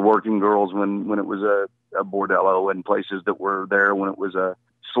 rooms for the working girls when it was a bordello, and places that were there when it was a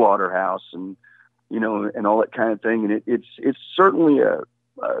slaughterhouse, and all that kind of thing. And it's certainly a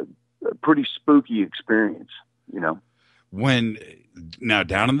pretty spooky experience, When now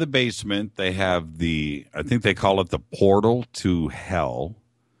down in the basement, they have I think they call it the portal to hell.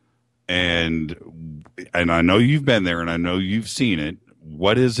 And I know you've been there, and I know you've seen it.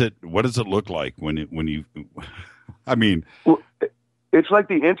 What does it look like when you? I mean, well, it's like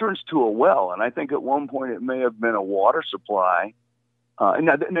the entrance to a well, and I think at one point it may have been a water supply.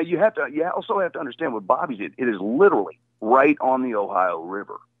 Now you also have to understand what Bobby's did. It is literally right on the Ohio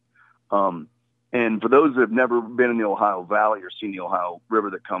River. And for those that have never been in the Ohio Valley or seen the Ohio River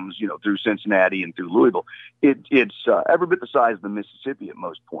that comes, through Cincinnati and through Louisville, it's every bit the size of the Mississippi at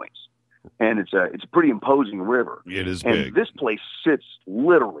most points. And it's a pretty imposing river. It is and big. This place sits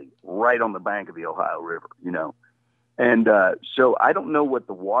literally right on the bank of the Ohio River, And so I don't know what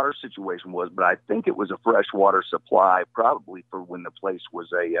the water situation was, but I think it was a freshwater supply, probably for when the place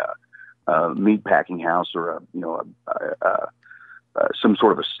was a meat packing house or some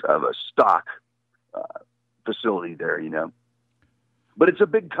sort of a stock facility there, But it's a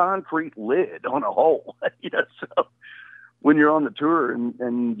big concrete lid on a hole, So when you're on the tour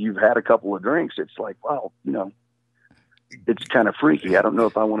and you've had a couple of drinks, it's like, wow, it's kind of freaky. I don't know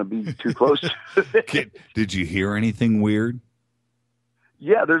if I want to be too close to it. Did you hear anything weird?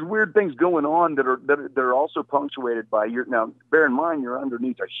 Yeah, there's weird things going on that are also punctuated by now, bear in mind, you're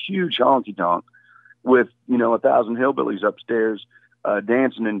underneath a huge honky tonk with, 1,000 hillbillies upstairs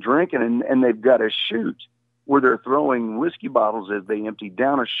dancing and drinking, and they've got a chute where they're throwing whiskey bottles as they empty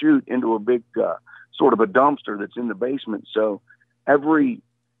down a chute into a big sort of a dumpster that's in the basement. So every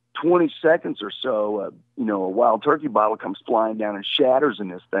 20 seconds or so, a wild turkey bottle comes flying down and shatters in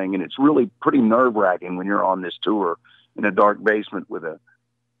this thing. And it's really pretty nerve-wracking when you're on this tour in a dark basement with a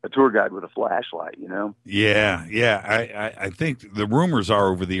tour guide with a flashlight, Yeah. I think the rumors are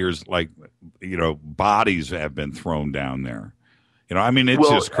over the years, like, bodies have been thrown down there. It's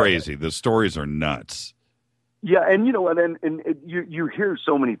just crazy. The stories are nuts. Yeah, and you hear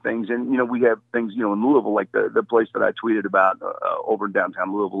so many things, and we have things in Louisville, like the place that I tweeted about over in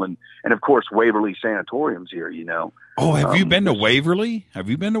downtown Louisville, and of course Waverly Sanatorium's here. Oh, have you been to Waverly? Have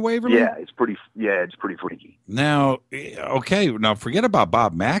you been to Waverly? Yeah, it's pretty freaky. Now, okay, now forget about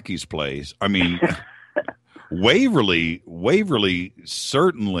Bob Mackey's place. Waverly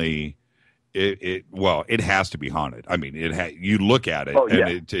certainly. It has to be haunted. You look at it,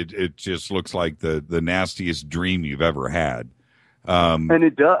 and it just looks like the nastiest dream you've ever had. And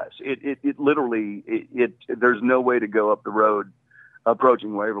it does. It literally, there's no way to go up the road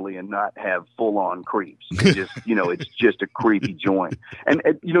approaching Waverly and not have full on creeps. It's just a creepy joint. And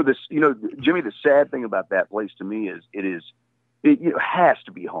Jimmy, the sad thing about that place to me is it has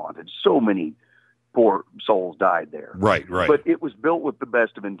to be haunted. So many poor souls died there. Right. But it was built with the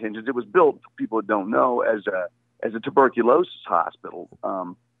best of intentions. It was built, for people that don't know, as a tuberculosis hospital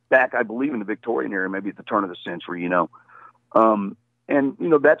back, I believe, in the Victorian era, maybe at the turn of the century, And,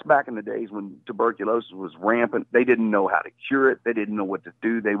 that's back in the days when tuberculosis was rampant. They didn't know how to cure it. They didn't know what to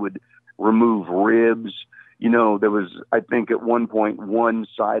do. They would remove ribs. There was, I think at one point, one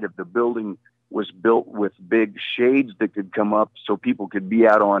side of the building was built with big shades that could come up so people could be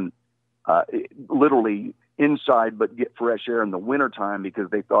out on literally inside, but get fresh air in the wintertime because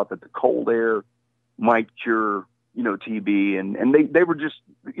they thought that the cold air might cure, TB. And they were just,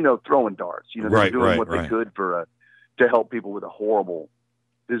 throwing darts, they were doing what they could to help people with a horrible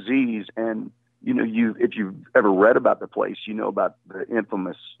disease. And, if you've ever read about the place, about the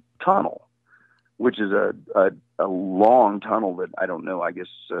infamous tunnel, which is a long tunnel that I don't know. I guess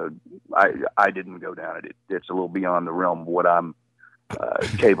I didn't go down it. It's a little beyond the realm of what I'm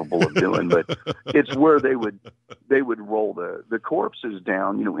capable of doing, but it's where they would roll the corpses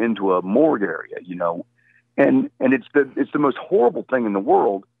down, into a morgue area, and it's the most horrible thing in the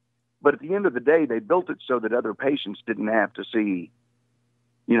world. But at the end of the day, they built it so that other patients didn't have to see,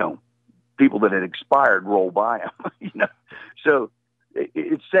 people that had expired roll by them, So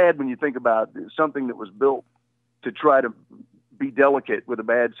it's sad when you think about something that was built to try to be delicate with a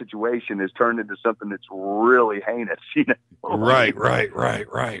bad situation has turned into something that's really heinous. Right.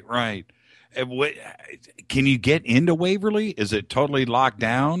 Can you get into Waverly? Is it totally locked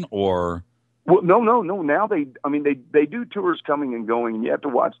down, or? Well, no. Now they do tours coming and going, and you have to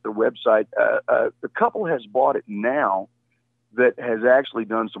watch their website. The couple has bought it now that has actually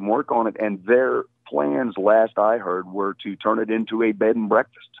done some work on it, and their plans, last I heard, were to turn it into a bed and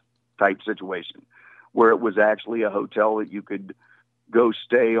breakfast type situation, where it was actually a hotel that you could go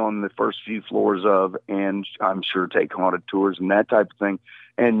stay on the first few floors of, and I'm sure take haunted tours and that type of thing,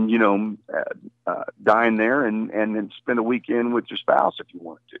 and dine there and then spend a weekend with your spouse if you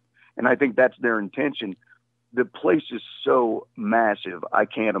wanted to. And I think that's their intention. The place is so massive, I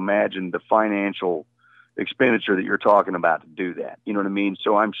can't imagine the financial expenditure that you're talking about to do that. You know what I mean?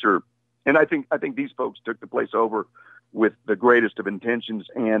 So I'm sure, and I think these folks took the place over with the greatest of intentions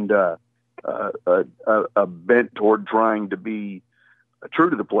and a bent toward trying to be true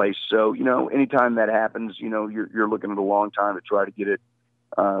to the place. So, anytime that happens, you're looking at a long time to try to get it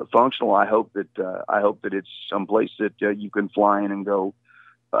functional. I hope that it's someplace that you can fly in and go,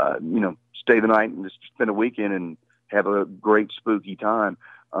 stay the night and just spend a weekend and have a great spooky time.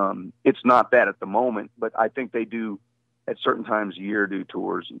 It's not that at the moment, but I think they do at certain times a year do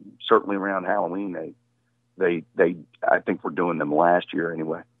tours, and certainly around Halloween. They I think we're doing them last year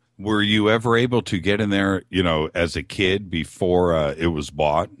anyway. Were you ever able to get in there, as a kid before it was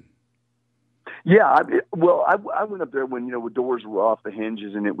bought? Yeah, I went up there when the doors were off the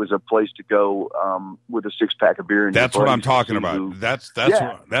hinges, and it was a place to go with a 6-pack of beer. And that's what I'm talking about. That's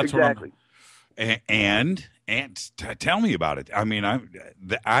exactly. And tell me about it. I mean,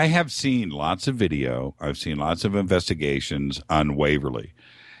 I have seen lots of video. I've seen lots of investigations on Waverly.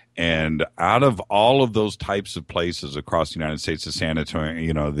 And out of all of those types of places across the United States, the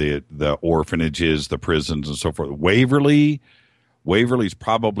sanatorium, the orphanages, the prisons, and so forth, Waverly's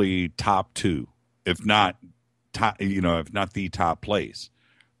probably top 2, if not the top place.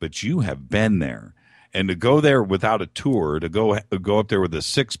 But you have been there, and to go there without a tour, to go up there with a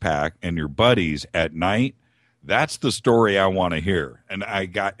 6-pack and your buddies at night, that's the story I want to hear. And I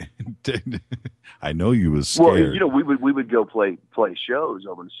know you was scared. Well, we would go play shows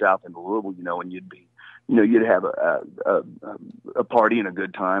over in the South end of Louisville, and you'd have a party and a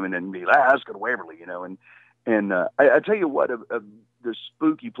good time, and then be like, let's go to Waverly, and I tell you what, of the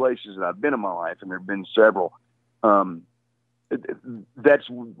spooky places that I've been in my life, and there've been several, that's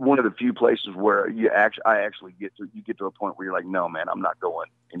one of the few places where I actually get to a point where you're like, no, man, I'm not going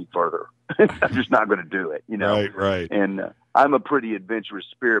any further. I'm just not going to do it, Right. And I'm a pretty adventurous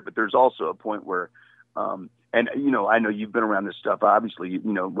spirit, but there's also a point where, and I know you've been around this stuff. Obviously,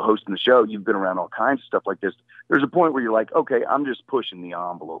 hosting the show, you've been around all kinds of stuff like this. There's a point where you're like, okay, I'm just pushing the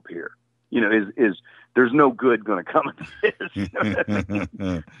envelope here. Is there's no good going to come of this.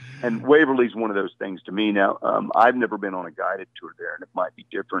 And Waverly's one of those things to me. Now, I've never been on a guided tour there, and it might be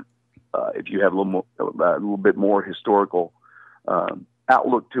different if you have a little bit more historical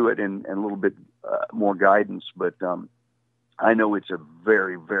outlook to it and a little bit more guidance. But I know it's a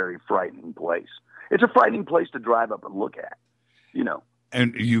very, very frightening place. It's a frightening place to drive up and look at,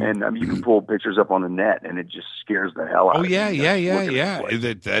 And you can pull pictures up on the net, and it just scares the hell out of you. Oh yeah.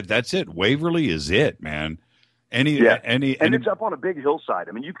 That's it. Waverly is it, man. And it's up on a big hillside.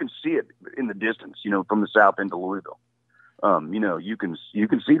 I mean, you can see it in the distance, from the south end of Louisville. You can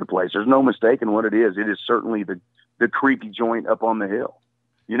see the place. There's no mistaking what it is. It is certainly the creepy joint up on the hill.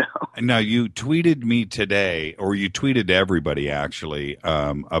 Now, you tweeted me today, or you tweeted everybody actually,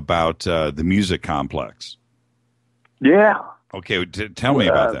 about the music complex. Yeah. Okay, tell me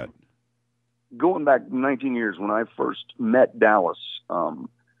about that. Going back 19 years, when I first met Dallas,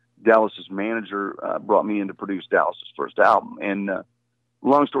 Dallas's manager brought me in to produce Dallas's first album. And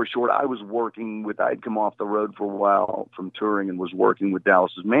long story short, I'd come off the road for a while from touring and was working with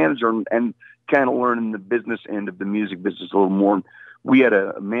Dallas's manager and kind of learning the business end of the music business a little more. We had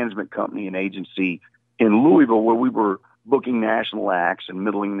a management company and agency in Louisville where we were booking national acts and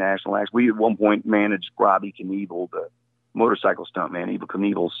middling national acts. We at one point managed Robbie Knievel, the motorcycle stuntman, Evel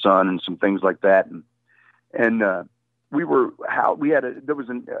Knievel's son, and some things like that. And there was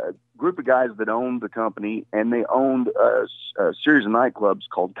a group of guys that owned the company, and they owned a series of nightclubs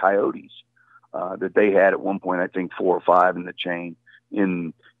called Coyotes that they had at one point, I think 4 or 5 in the chain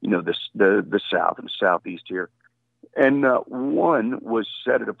in the South and Southeast here. And one was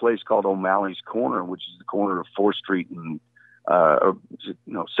set at a place called O'Malley's Corner, which is the corner of 4th Street and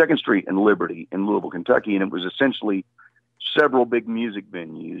 2nd Street and Liberty in Louisville, Kentucky. And it was essentially several big music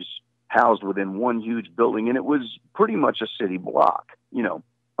venues housed within one huge building. And it was pretty much a city block,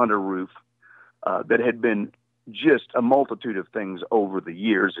 under roof, that had been just a multitude of things over the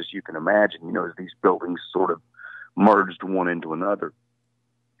years, as you can imagine, as these buildings sort of merged one into another.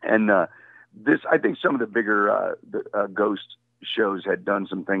 And I think some of the bigger ghost shows had done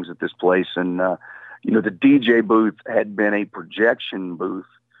some things at this place. And, the DJ booth had been a projection booth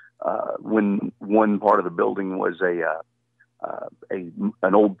when one part of the building was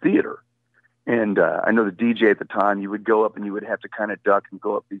an old theater. And I know the DJ at the time, you would go up and you would have to kind of duck and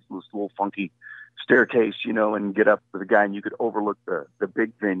go up this little funky staircase, and get up with a guy, and you could overlook the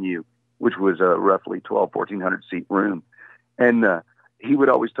big venue, which was a roughly 1,100 seat room. And he would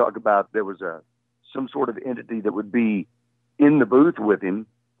always talk about there was some sort of entity that would be in the booth with him,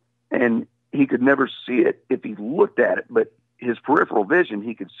 and he could never see it if he looked at it, but his peripheral vision,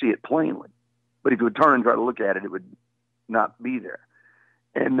 he could see it plainly. But if he would turn and try to look at it, it would not be there.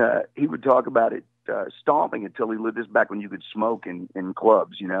 And he would talk about it stomping until he lit this back when you could smoke in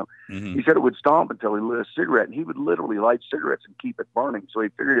clubs, Mm-hmm. He said it would stomp until he lit a cigarette, and he would literally light cigarettes and keep it burning. So he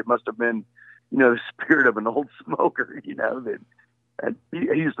figured it must have been, the spirit of an old smoker, And he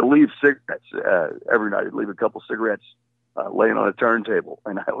used to leave cigarettes every night. He'd leave a couple cigarettes laying on a turntable,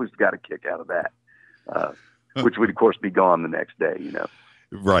 and I always got a kick out of that, which would, of course, be gone the next day,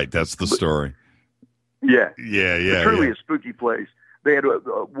 Right, that's the story. Yeah. Yeah. Truly a spooky place. They had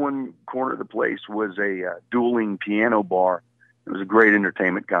one corner of the place was a dueling piano bar. It was a great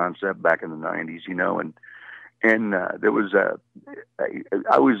entertainment concept back in the 90s, and there was I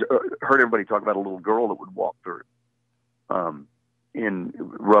always heard everybody talk about a little girl that would walk through, in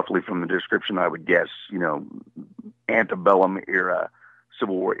roughly from the description, I would guess, antebellum era,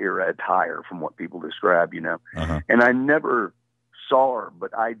 Civil War era attire from what people describe, and I never saw her,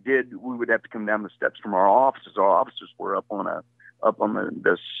 but I did. We would have to come down the steps from our offices. Our offices were up on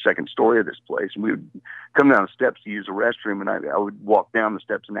the second story of this place, and we would come down the steps to use the restroom, and I would walk down the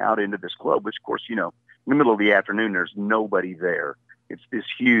steps and out into this club, which of course, in the middle of the afternoon, there's nobody there. It's this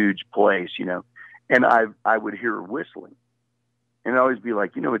huge place, and I would hear her whistling, and I'd always be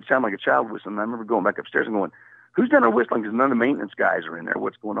like, it'd sound like a child whistling. And I remember going back upstairs and going, who's done her whistling? Because none of the maintenance guys are in there.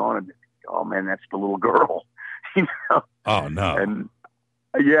 What's going on? And, oh man, that's the little girl, Oh no. And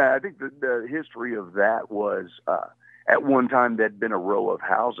yeah, I think the history of that was, at one time there'd been a row of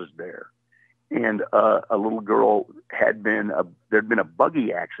houses there, and a little girl there'd been a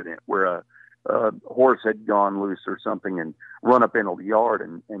buggy accident where a horse had gone loose or something and run up in a yard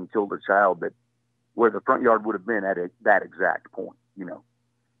and killed a child where the front yard would have been at that exact point,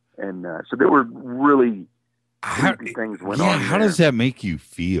 and so there were really creepy things went on. How does that make you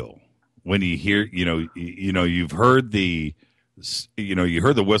feel when you hear, you've heard you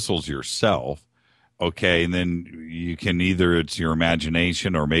heard the whistles yourself? Okay, and then you can either it's your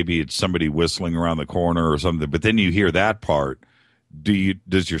imagination or maybe it's somebody whistling around the corner or something. But then you hear that part.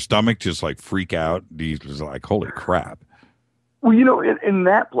 Does your stomach just like freak out? Do you just like, holy crap? Well, in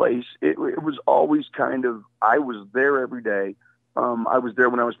that place, it was always kind of. I was there every day. I was there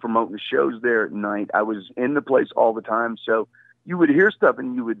when I was promoting the shows there at night. I was in the place all the time, so you would hear stuff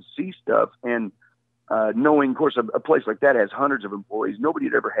and you would see stuff and. Knowing, of course, a place like that has hundreds of employees, nobody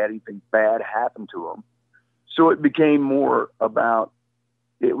had ever had anything bad happen to them. So it became more about,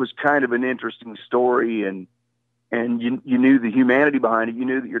 it was kind of an interesting story, and you knew the humanity behind it. You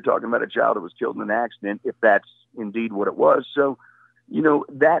knew that you're talking about a child that was killed in an accident, if that's indeed what it was. So,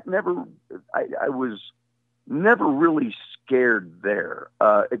 that I was never really scared there,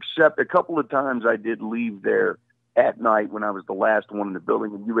 except a couple of times I did leave there at night when I was the last one in the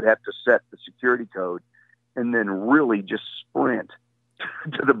building, and you would have to set the security code and then really just sprint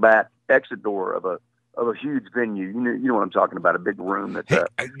to the back exit door of a huge venue. You know what I'm talking about, a big room that's a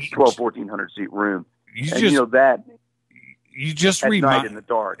 1,200-1,400 seat room. You just night in the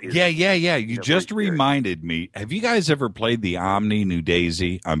dark. Yeah. You just reminded me. Have you guys ever played the Omni New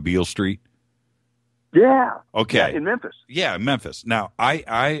Daisy on Beale Street? Yeah. Okay. Yeah, in Memphis. Yeah, Memphis. Now,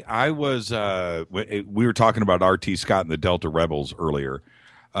 I was we were talking about R.T. Scott and the Delta Rebels earlier.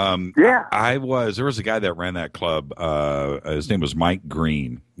 Yeah. There was a guy that ran that club. His name was Mike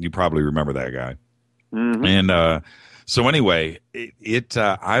Green. You probably remember that guy. Mm-hmm. And so anyway,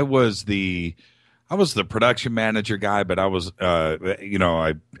 I was the production manager guy, but I was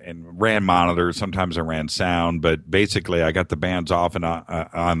I ran monitors. Sometimes I ran sound, but basically I got the bands off and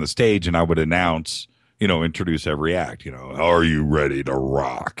on the stage, and I would announce. Introduce every act, are you ready to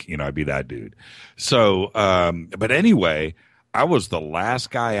rock? I'd be that dude. So, but anyway, I was the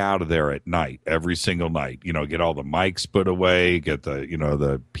last guy out of there at night, every single night, get all the mics put away, get the,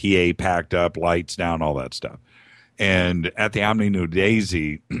 the PA packed up, lights down, all that stuff. And at the Omni New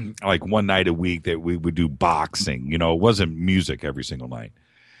Daisy, like one night a week that we would do boxing, it wasn't music every single night.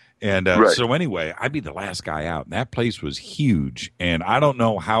 And So anyway, I'd be the last guy out. And that place was huge. And I don't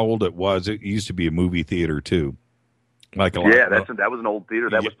know how old it was. It used to be a movie theater, too. That was an old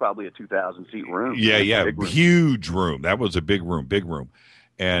theater. That was probably a 2,000-seat room. Yeah. Huge room. That was a big room.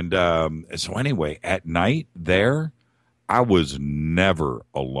 And so anyway, at night there, I was never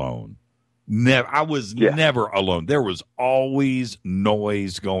alone. Never alone. There was always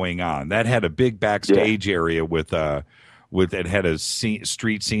noise going on. That had a big backstage area with it had a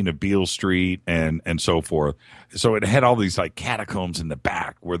street scene of Beale Street and so forth. So it had all these like catacombs in the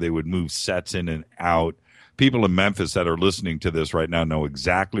back where they would move sets in and out. People in Memphis that are listening to this right now know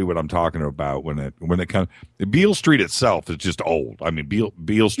exactly what I'm talking about when it comes. Beale Street itself is just old. I mean,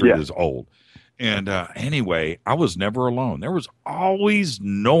 Beale Street is old. And anyway, I was never alone. There was always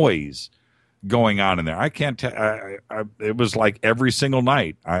noise going on in there. I can't tell. It was like every single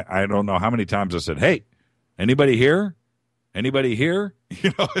night. I don't know how many times I said, "Hey, anybody here? Anybody here?"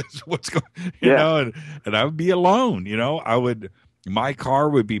 What's going, and I would be alone, my car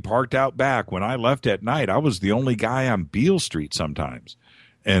would be parked out back. When I left at night, I was the only guy on Beale Street sometimes.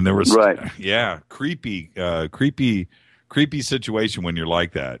 And there was, creepy situation when you're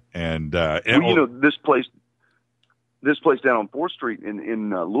like that. And this place, this place down on 4th Street in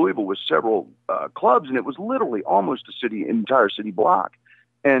Louisville with several clubs, and it was literally almost entire city block.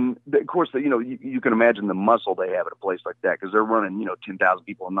 And of course, you can imagine the muscle they have at a place like that because they're running 10,000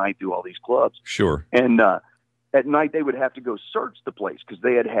 people a night through all these clubs. Sure. And at night they would have to go search the place because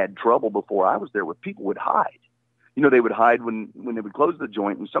they had trouble before I was there where people would hide. They would hide when they would close the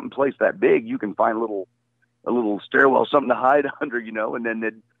joint, and some place that big you can find a little stairwell, something to hide under, and then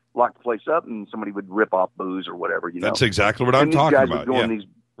they'd lock the place up and somebody would rip off booze or whatever. That's exactly what I'm talking about.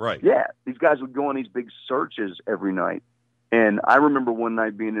 Right. Yeah, these guys would go on these big searches every night. And I remember one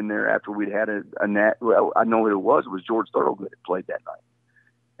night being in there after we'd had I know who it was. It was George Thorogood that played that night.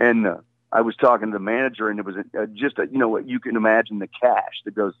 And I was talking to the manager, and it was what you can imagine the cash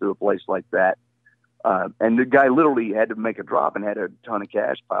that goes through a place like that. And the guy literally had to make a drop and had a ton of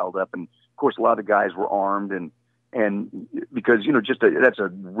cash piled up. And of course, a lot of the guys were armed, and because that's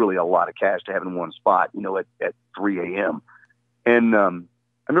really a lot of cash to have in one spot, at 3 a.m. And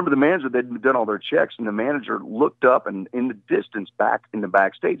I remember the manager, they'd done all their checks, and the manager looked up, and in the distance back in the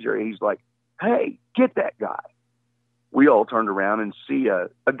backstage area, he's like, "Hey, get that guy." We all turned around and see a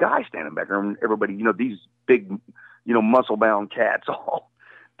guy standing back there, and everybody, these big, muscle-bound cats all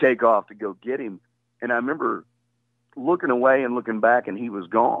take off to go get him. And I remember looking away and looking back, and he was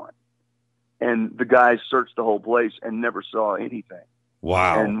gone. And the guys searched the whole place and never saw anything.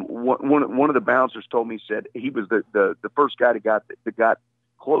 Wow. And one of the bouncers told me, said he was the first guy that got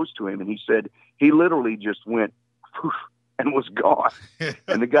close to him, and he said he literally just went poof, and was gone.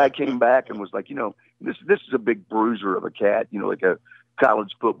 And the guy came back and was like, this is a big bruiser of a cat, like a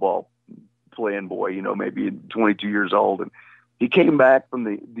college football playing boy, maybe 22 years old. And he came back from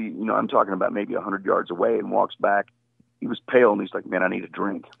the I'm talking about maybe 100 yards away, and walks back. He was pale, and he's like, "Man, I need a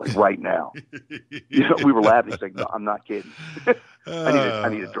drink, like right now." We were laughing. He's like, "No, I'm not kidding. I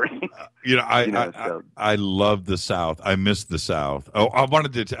need a drink." I love the South. I miss the South. Oh, I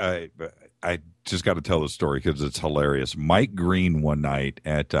wanted to. I just got to tell the story because it's hilarious. Mike Green one night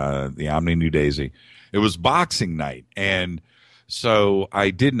at the Omni New Daisy. It was boxing night, and so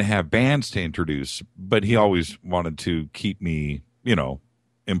I didn't have bands to introduce, but he always wanted to keep me,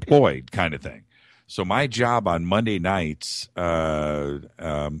 employed, kind of thing. So my job on Monday nights at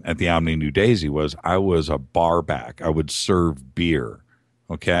the Omni New Daisy was I was a bar back. I would serve beer.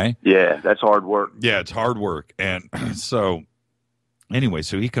 Okay. Yeah, that's hard work. Yeah, it's hard work. And so anyway,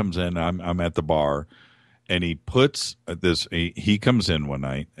 so he comes in. I'm at the bar, and he puts this. He comes in one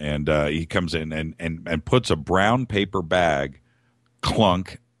night, and he comes in and puts a brown paper bag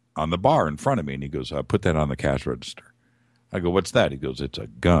clunk on the bar in front of me, and he goes, "Put that on the cash register." I go, "What's that?" He goes, "It's a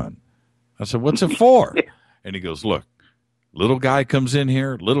gun." I said, "What's it for?" And he goes, "Look, little guy comes in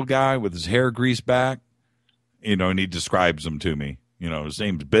here, little guy with his hair greased back, and he describes him to me. His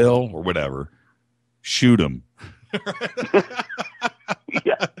name's Bill or whatever. Shoot him."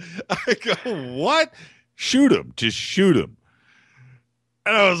 Yeah. I go, "What? Shoot him. Just shoot him."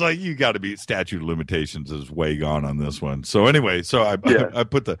 And I was like, you got to be, statute of limitations is way gone on this one. So anyway, so I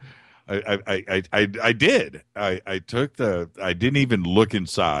put the, I did. I took I didn't even look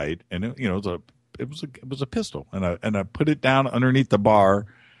inside, and it was a pistol, and I put it down underneath the bar,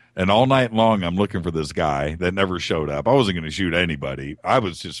 and all night long I'm looking for this guy that never showed up. I wasn't going to shoot anybody. I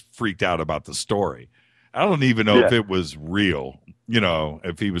was just freaked out about the story. I don't even know if it was real,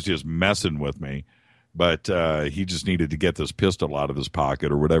 if he was just messing with me, but he just needed to get this pistol out of his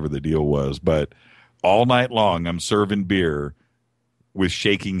pocket or whatever the deal was. But all night long I'm serving beer with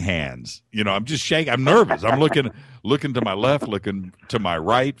shaking hands. I'm just shaking. I'm nervous. I'm looking to my left, looking to my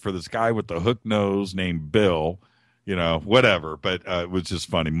right for this guy with the hook nose named Bill, whatever. But it was just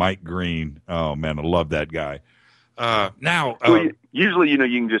funny. Mike Green. Oh man, I love that guy. Usually, you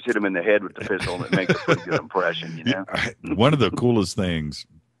can just hit him in the head with the pistol and it makes a pretty good impression, One of the coolest things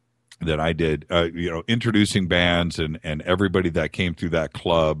that I did, introducing bands and everybody that came through that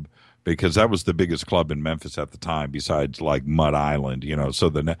club, because that was the biggest club in Memphis at the time, besides like Mud Island,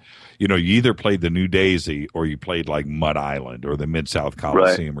 so you either played the New Daisy or you played like Mud Island or the Mid-South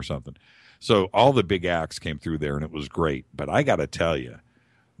Coliseum or something. So all the big acts came through there, and it was great. But I got to tell you,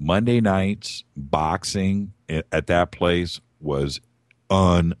 Monday nights boxing at that place was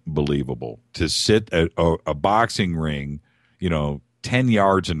unbelievable. To sit at a boxing ring, 10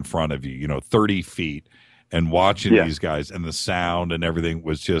 yards in front of you, 30 feet, and watching these guys, and the sound and everything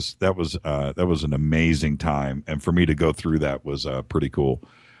was just, that was an amazing time. And for me to go through that was pretty cool.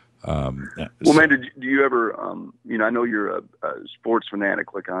 Man, do you ever, I know you're a sports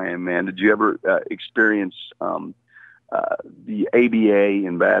fanatic like I am, man. Did you ever experience the ABA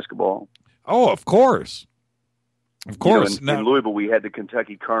in basketball? Oh, of course. Of course. In Louisville, we had the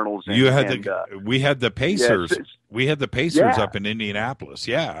Kentucky Colonels. We had the Pacers. We had the Pacers up in Indianapolis.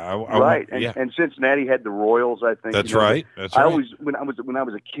 Yeah. And Cincinnati had the Royals, I think. That's right. That's right. I always, when I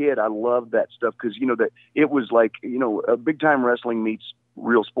was a kid, I loved that stuff because, that it was like, big time wrestling meets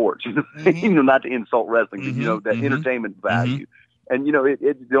real sports, not to insult wrestling, but, that entertainment value. And,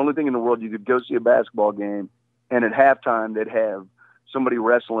 it's the only thing in the world you could go see a basketball game and at halftime they'd have somebody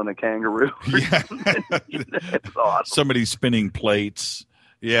wrestling a kangaroo. Yeah. It's awesome. Somebody spinning plates.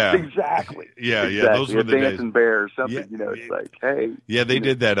 Yeah. Exactly. Yeah. Those were the dancing days. Bear or something. It's like, hey. Yeah, they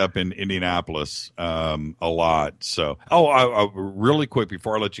did that up in Indianapolis a lot. So, really quick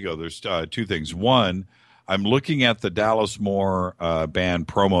before I let you go, there's two things. One, I'm looking at the Dallas Moore band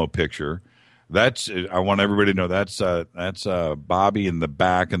promo picture. I want everybody to know that's Bobby in the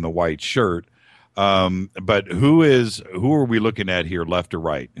back in the white shirt. But who are we looking at here, left or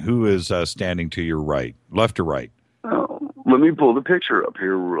right? Who is standing to your right, left or right? Oh, let me pull the picture up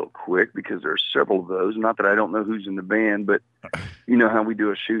here real quick because there are several of those. Not that I don't know who's in the band, but you know how we do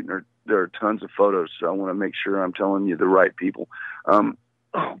a shoot and there are tons of photos. So I want to make sure I'm telling you the right people. Oh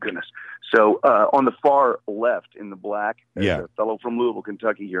goodness. So, on the far left in the black, there's a fellow from Louisville,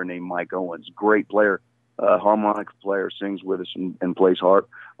 Kentucky here named Mike Owens. Great player. Harmonica player, sings with us and plays harp.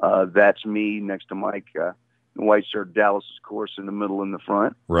 That's me next to Mike, in white shirt. Dallas, of course, in the middle in the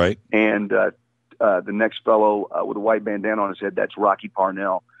front. Right. And the next fellow with a white bandana on his head, that's Rocky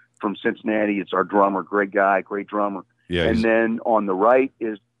Parnell from Cincinnati. It's our drummer. Great guy, great drummer. Yeah, and then on the right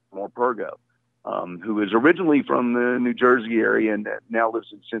is Morpurgo, who is originally from the New Jersey area and now lives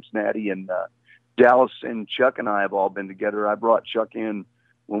in Cincinnati. And Dallas and Chuck and I have all been together. I brought Chuck in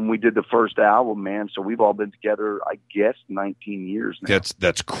when we did the first album, man. So we've all been together, I guess, 19 years now.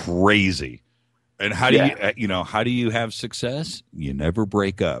 That's crazy. And how do you have success? You never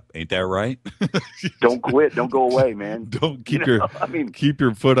break up. Ain't that right? Don't quit. Don't go away, man. Don't keep keep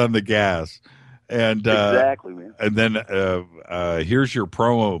your foot on the gas. And exactly, man. And then here's your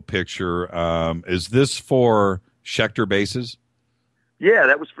promo picture. Is this for Schecter basses? Yeah,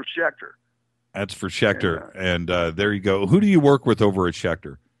 that was for Schecter. That's for Schecter, and there you go. Who do you work with over at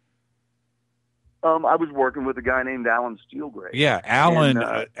Schecter? I was working with a guy named Alan Steelgrave. Yeah, Alan.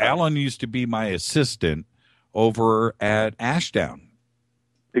 Alan used to be my assistant over at Ashdown.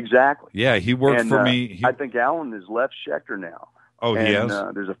 Exactly. Yeah, he worked for me. I think Alan has left Schecter now. Oh, he has.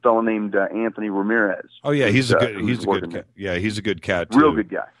 There's a fellow named Anthony Ramirez. Oh yeah, he's a good cat. Yeah, he's a good cat too. Real good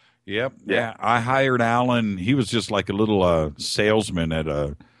guy. Yep. Yeah. I hired Alan. He was just like a little salesman at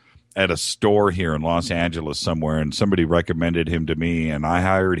a store here in Los Angeles somewhere, and somebody recommended him to me, and I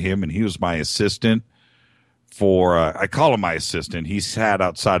hired him, and he was my assistant for, I call him my assistant. He sat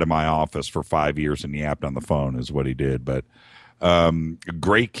outside of my office for 5 years and yapped on the phone is what he did. But a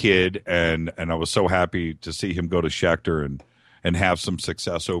great kid, and I was so happy to see him go to Schecter and have some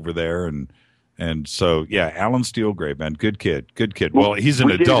success over there. And so, yeah, Alan Steelgrave, man, good kid. Well, he's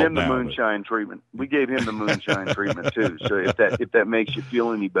an adult now. We gave him the moonshine treatment too. So if that makes you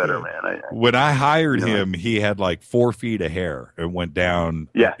feel any better, man. When I hired him, he had like 4 feet of hair and went down.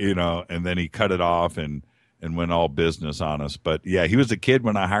 Yeah. And then he cut it off and went all business on us. But yeah, he was a kid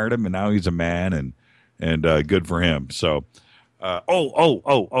when I hired him, and now he's a man, and good for him. So,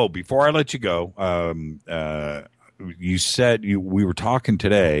 before I let you go, you said we were talking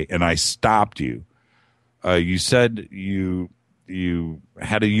today, and I stopped you. You said you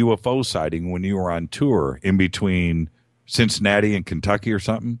had a UFO sighting when you were on tour in between Cincinnati and Kentucky or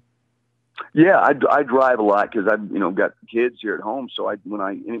something. Yeah, I drive a lot because I've got kids here at home. So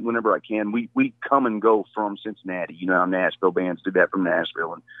whenever I can, we come and go from Cincinnati. You know how Nashville bands do that from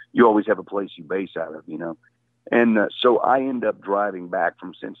Nashville, and you always have a place you base out of. And so I end up driving back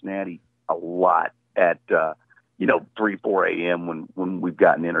from Cincinnati a lot at 3, 4 a.m. when we've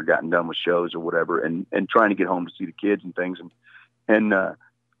gotten in or gotten done with shows or whatever, and trying to get home to see the kids and things. And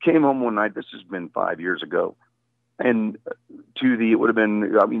came home one night, this has been 5 years ago, and it would have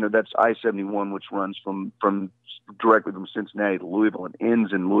been, that's I-71, which runs from directly from Cincinnati to Louisville and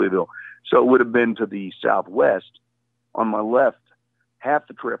ends in Louisville. So it would have been to the southwest. On my left, half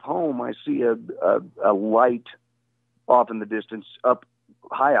the trip home, I see a light off in the distance up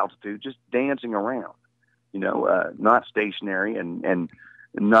high altitude, just dancing around. Not stationary and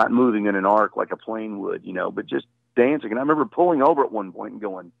not moving in an arc like a plane would, but just dancing. And I remember pulling over at one point and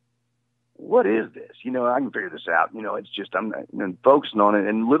going, what is this? I can figure this out. It's just, I'm focusing on it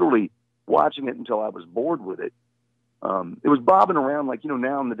and literally watching it until I was bored with it. It was bobbing around like,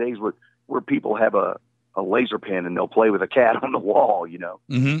 now in the days where people have a laser pen and they'll play with a cat on the wall,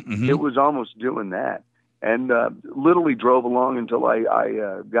 Mm-hmm, mm-hmm. It was almost doing that. And literally drove along until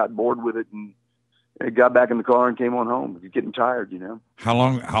I got bored with it and I got back in the car and came on home. You're getting tired, you know. How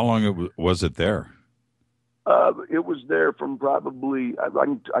long was it there? It was there from probably,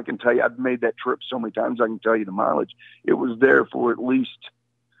 I can tell you, I've made that trip so many times, I can tell you the mileage. It was there for at least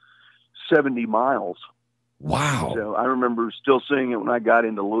 70 miles. Wow. So I remember still seeing it when I got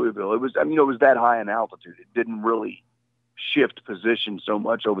into Louisville. It was, I mean, it was that high in altitude. It didn't really shift position so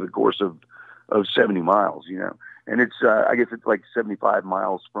much over the course of 70 miles, you know. And it's, I guess it's like 75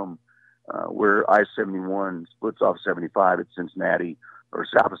 miles from where I-71 splits off 75 at Cincinnati, or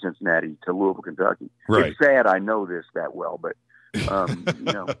south of Cincinnati, to Louisville, Kentucky. Right. It's sad I know this that well, but, you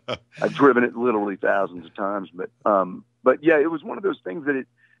know, I've driven it literally thousands of times. But yeah, it was one of those things that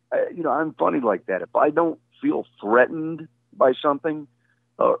you know, I'm funny like that. If I don't feel threatened by something,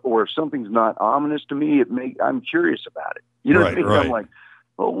 or if something's not ominous to me, I'm curious about it. You know what I mean? Right. I'm like,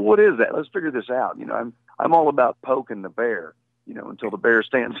 well, what is that? Let's figure this out. You know, I'm all about poking the bear, you know, until the bear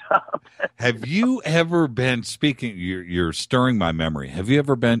stands up. Have you ever been, speaking, you're stirring my memory. Have you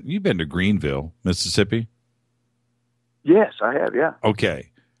ever been, you've been to Greenville, Mississippi? Yes, I have. Yeah.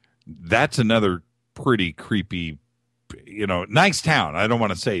 Okay. That's another pretty creepy, you know, nice town. I don't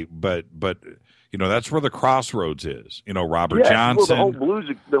want to say, but you know, that's where the Crossroads is. You know, Robert Johnson. Well,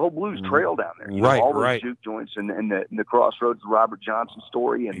 the whole blues trail down there. You Right, know, all those right. juke joints and the Crossroads, the Robert Johnson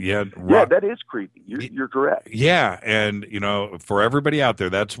story, and Yeah, that is creepy. You're correct. Yeah, and you know, for everybody out there,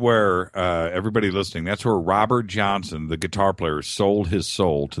 that's where everybody listening, that's where Robert Johnson, the guitar player, sold his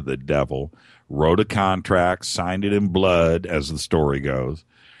soul to the devil, wrote a contract, signed it in blood, as the story goes,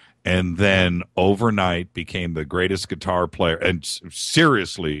 and then overnight became the greatest guitar player. And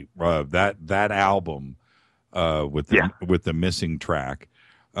seriously, that album with the missing track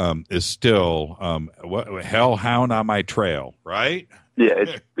is still Hellhound on My Trail, right? Yeah,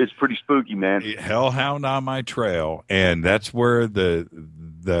 it's pretty spooky, man. Hellhound on My Trail, and that's where the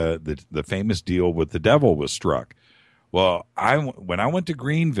famous deal with the devil was struck. Well, when I went to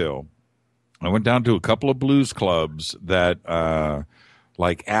Greenville, I went down to a couple of blues clubs that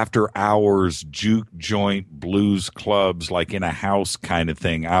like after hours juke joint blues clubs, like in a house kind of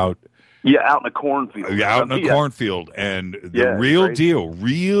thing out. Yeah, out in a cornfield. Yeah, out in a cornfield, and the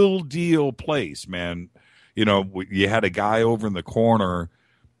real deal place, man. You know, you had a guy over in the corner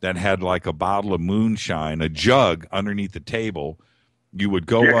that had like a bottle of moonshine, a jug underneath the table. You would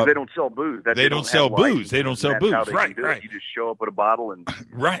go up. They don't sell booze. They don't sell booze. They don't sell booze. Right. You just show up with a bottle and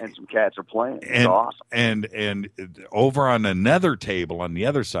and some cats are playing. It's awesome. And over on another table on the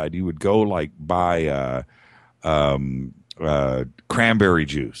other side, you would go like buy cranberry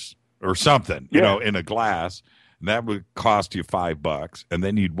juice or something, you know, in a glass. And that would cost you $5. And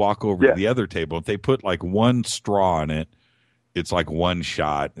then you'd walk over to the other table. If they put like one straw in it, it's like one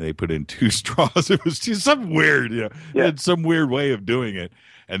shot. They put in 2 straws. It was just something weird. You know, It had some weird way of doing it.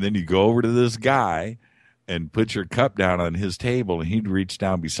 And then you go over to this guy and put your cup down on his table, and he'd reach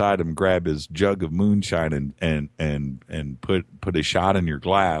down beside him, grab his jug of moonshine, and put a shot in your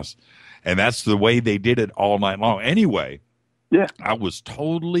glass. And that's the way they did it all night long. Anyway, I was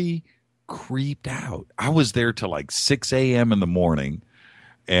totally creeped out. I was there till like 6 a.m. in the morning.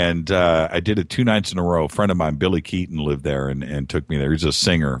 And I did it 2 nights in a row. A friend of mine, Billy Keaton, lived there and took me there. He's a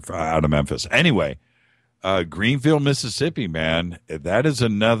singer out of Memphis. Anyway, Greenville, Mississippi, man, that is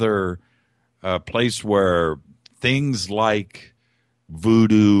another place where things like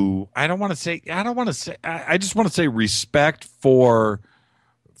voodoo, I just want to say respect for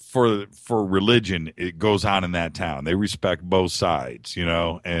religion, it goes on in that town. They respect both sides, you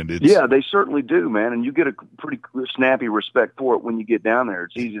know, and it's they certainly do, man. And you get a pretty snappy respect for it when you get down there.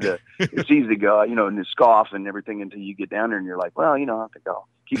 It's easy to go, you know, and to scoff and everything until you get down there and you're like, well, you know, I think I'll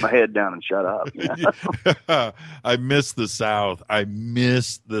keep my head down and shut up. You know? I miss the South. I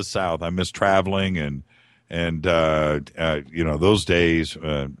miss traveling and you know, those days,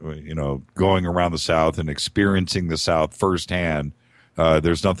 you know, going around the South and experiencing the South firsthand.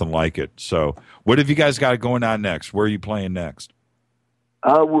 There's nothing like it. So what have you guys got going on next? Where are you playing next?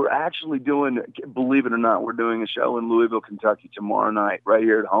 We're actually doing, believe it or not, we're doing a show in Louisville, Kentucky tomorrow night, right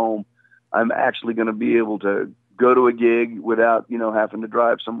here at home. I'm actually going to be able to go to a gig without, you know, having to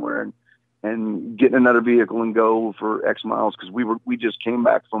drive somewhere and get in another vehicle and go for X miles. Cause we just came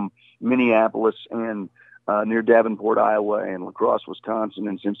back from Minneapolis and, near Davenport, Iowa, and La Crosse, Wisconsin,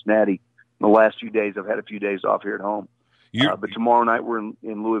 and Cincinnati. The last few days, I've had a few days off here at home. But tomorrow night we're in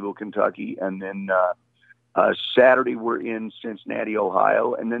Louisville, Kentucky, and then Saturday we're in Cincinnati,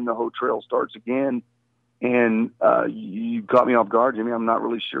 Ohio, and then the whole trail starts again. And you caught me off guard, Jimmy. I'm not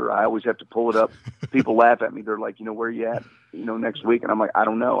really sure. I always have to pull it up. People laugh at me. They're like, you know, where are you at, you know, next week? And I'm like, I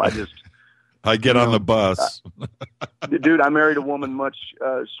don't know. I get on the bus. Dude, I married a woman much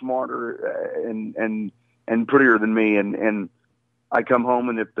smarter and prettier than me, and I come home,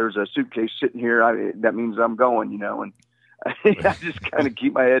 and if there's a suitcase sitting here, that means I'm going, and I just kind of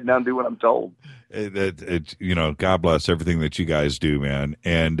keep my head down, do what I'm told. God bless everything that you guys do, man.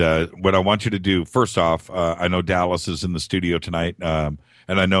 And what I want you to do, first off, I know Dallas is in the studio tonight, and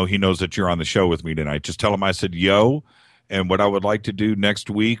I know he knows that you're on the show with me tonight. Just tell him I said, yo. And what I would like to do next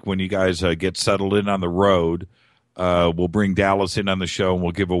week when you guys get settled in on the road, we'll bring Dallas in on the show, and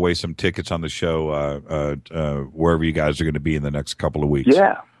we'll give away some tickets on the show wherever you guys are going to be in the next couple of weeks.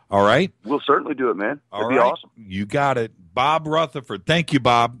 Yeah. All right? We'll certainly do it, man. That'd be right. awesome. You got it. Bob Rutherford. Thank you,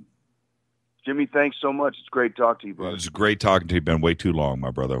 Bob. Jimmy, thanks so much. It's great talking to you, brother. It's great talking to you. Been way too long,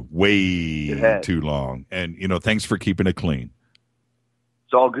 my brother. Way too long. And, thanks for keeping it clean.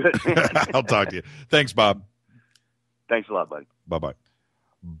 It's all good. I'll talk to you. Thanks, Bob. Thanks a lot, buddy. Bye-bye.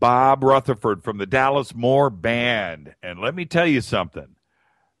 Bob Rutherford from the Dallas Moore Band. And let me tell you something.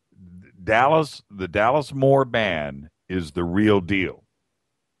 The Dallas Moore Band is the real deal.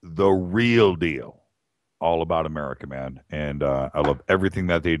 The real deal. All about America, man. And I love everything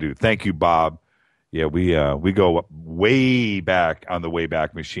that they do. Thank you, Bob. Yeah, we go way back on the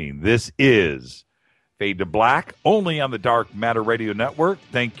Wayback Machine. This is Fade to Black, only on the Dark Matter Radio Network.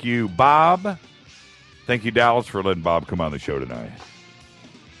 Thank you, Bob. Thank you, Dallas, for letting Bob come on the show tonight.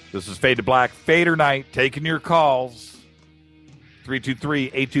 This is Fade to Black, FADERNIGHT, taking your calls.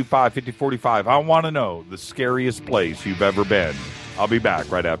 323-825-5045. I want to know the scariest place you've ever been. I'll be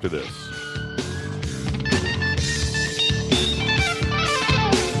back right after this.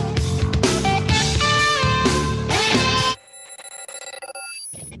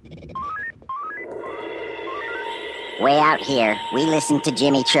 Way out here, we listen to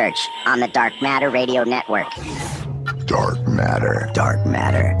Jimmy Church on the Dark Matter Radio Network. Dark Matter. Dark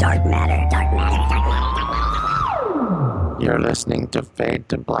Matter. Dark Matter. Dark Matter. Dark Matter. You're listening to Fade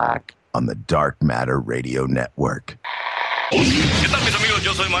to Black on the Dark Matter Radio Network. ¿Qué tal, mis amigos?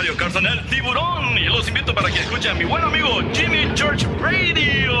 Yo soy Mario Carson, el tiburón, y los invito para que escuchen a mi buen amigo Jimmy Church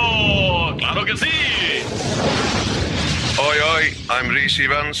Radio. ¡Claro que sí! Oi, oi, I'm Reese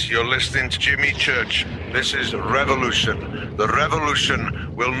Evans. You're listening to Jimmy Church. This is Revolution. The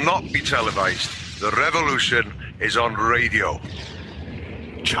revolution will not be televised. The revolution is on radio.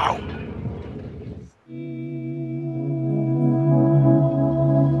 Ciao.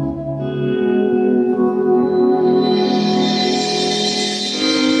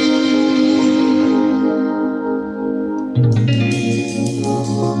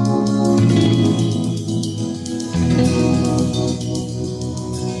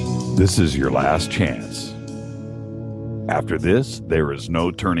 This is your last chance. After this, there is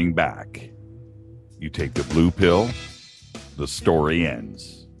no turning back. You take the blue pill, the story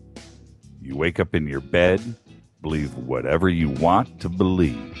ends. You wake up in your bed, believe whatever you want to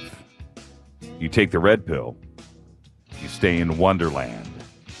believe. You take the red pill, you stay in Wonderland,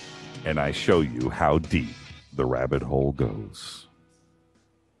 and I show you how deep the rabbit hole goes.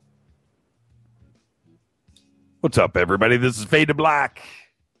 What's up, everybody? This is Fade to Black.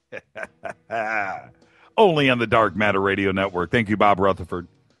 Only on the Dark Matter Radio Network. Thank you, Bob Rutherford.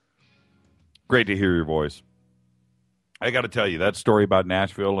 Great to hear your voice. I got to tell you, that story about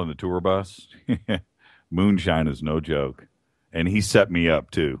Nashville and the tour bus, moonshine is no joke. And he set me up,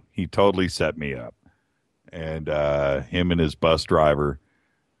 too. He totally set me up. And him and his bus driver,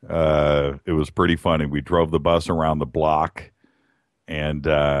 it was pretty funny. We drove the bus around the block, and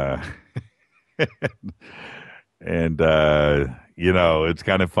it's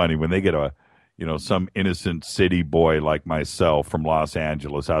kind of funny when they get some innocent city boy like myself from Los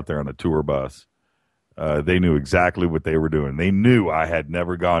Angeles out there on a tour bus. They knew exactly what they were doing. They knew I had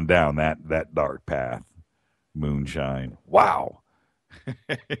never gone down that dark path. Moonshine. Wow.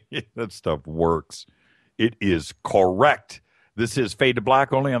 That stuff works. It is correct. This is Fade to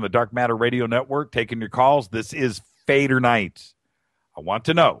Black, only on the Dark Matter Radio Network. Taking your calls. This is FADERNIGHT. I want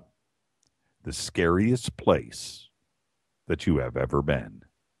to know the scariest place that you have ever been.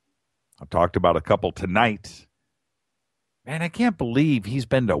 I've talked about a couple tonight. Man, I can't believe he's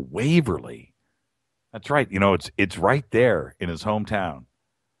been to Waverly. That's right. It's right there in his hometown.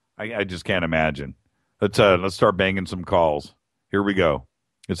 I just can't imagine. Let's start banging some calls. Here we go.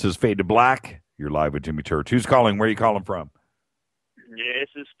 This is Fade to Black. You're live with Jimmy Church. Who's calling? Where are you calling from? Yeah, this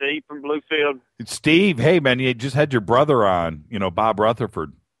is Steve from Bluefield. It's Steve. Hey, man, you just had your brother on, Bob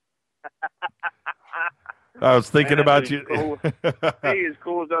Rutherford. I was thinking about you. Cool. He is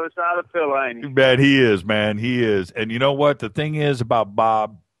cool as the other side of the pillow, ain't he? Man, he is, man. He is. And you know what? The thing is about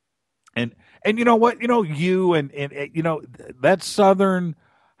Bob, and you know what? You and that Southern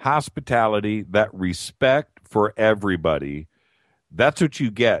hospitality, that respect for everybody. That's what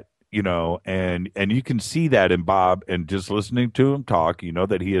you get, you know, and you can see that in Bob, and just listening to him talk, you know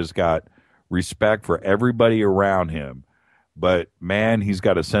that he has got respect for everybody around him. But man, he's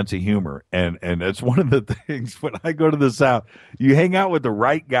got a sense of humor, and it's one of the things when I go to the South, you hang out with the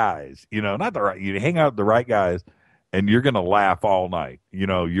right guys, you know, not the right, you hang out with the right guys, and you're going to laugh all night. You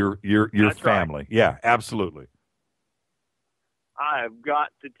know, your That's family. Right. Yeah, absolutely. I have got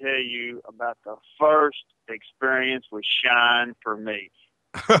to tell you about the first experience with Shine for me.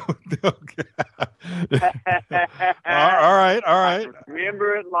 Okay. all right. I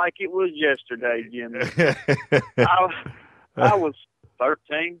remember it like it was yesterday, Jimmy. I was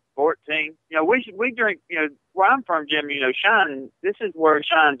 13, 14. You know, we drink, you know, where I'm from, Jimmy, you know, Shine, this is where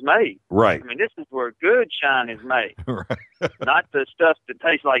Shine's made. Right. I mean, this is where good Shine is made. Right. Not the stuff that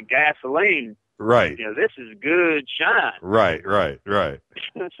tastes like gasoline. Right. You know, this is good Shine. Right.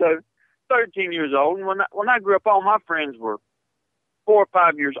 So, 13 years old, and when I grew up, all my friends were 4 or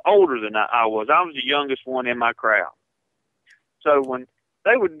 5 years older than I was. I was the youngest one in my crowd. So when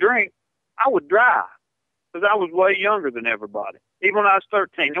they would drink, I would drive because I was way younger than everybody. Even when I was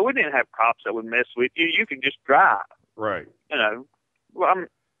 13, you know, we didn't have cops that would mess with you. You could just drive. Right. You know, well,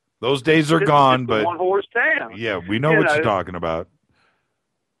 those days are gone, but one horse town. Yeah, we know what you're talking about.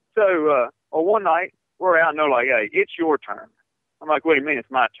 So, one night we're out and they're like, "Hey, it's your turn." I'm like, "What do you mean it's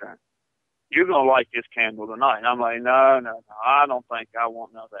my turn? You're going to light this candle tonight." And I'm like, no, I don't think I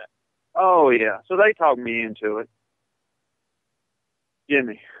want none of that. Oh, yeah. So they talked me into it.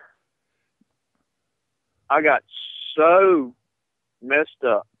 Jimmy, I got so messed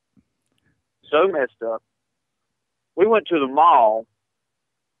up. We went to the mall,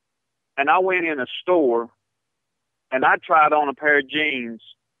 and I went in a store, and I tried on a pair of jeans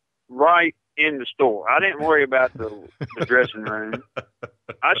right in the store. I didn't worry about the dressing room.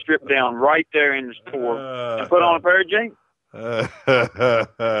 I stripped down right there in the store and put on a pair of jeans.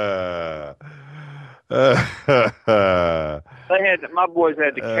 My boys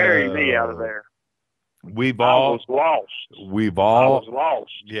had to carry me out of there. I was lost.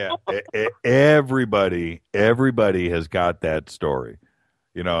 Yeah, everybody has got that story.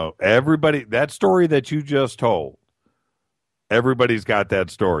 You know, that story that you just told. Everybody's got that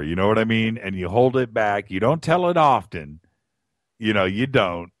story. You know what I mean? And you hold it back. You don't tell it often. You know, you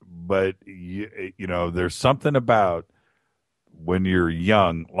don't. But, you know, there's something about when you're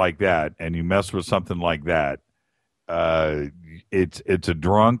young like that and you mess with something like that, it's a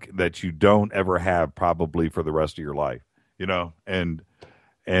drunk that you don't ever have probably for the rest of your life, you know, and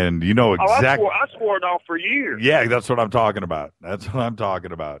you know exactly. I swore it off for years. Yeah, that's what I'm talking about.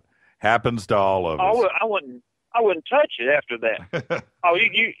 Happens to all of us. I wouldn't touch it after that. Oh,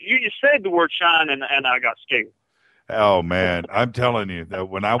 you just said the word Shine and I got scared. Oh man, I'm telling you that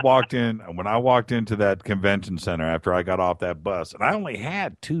when I walked into that convention center after I got off that bus, and I only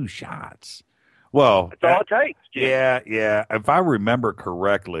had 2 shots. Well, that's all it takes. Yeah. If I remember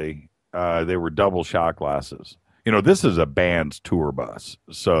correctly, they were double shot glasses. You know, this is a band's tour bus,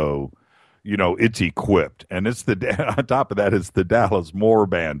 so you know it's equipped, and it's on top of that, it's the Dallas Moore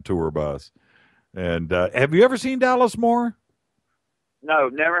Band tour bus. And have you ever seen Dallas Moore? No,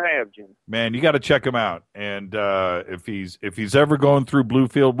 never have, Jim. Man, you got to check him out. And if he's ever going through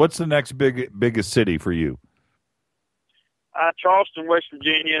Bluefield, what's the next biggest city for you? Charleston, West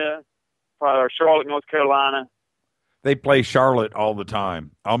Virginia, Charlotte, North Carolina. They play Charlotte all the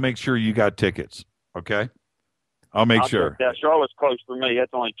time. I'll make sure you got tickets. Okay, I'll make sure. Yeah, Charlotte's close for me.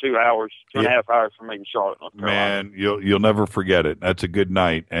 That's only 2 hours, 2.5 hours for me in Charlotte, North Carolina. Man, you'll never forget it. That's a good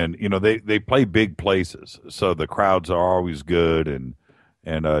night, and you know they play big places, so the crowds are always good.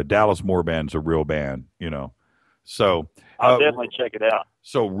 And Dallas Moore Band's a real band, you know. So I'll definitely check it out.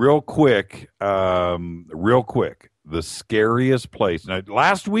 So real quick, the scariest place. Now,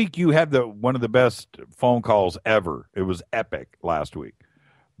 last week you had one of the best phone calls ever. It was epic last week.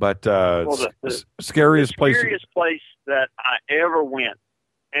 But the scariest place that I ever went,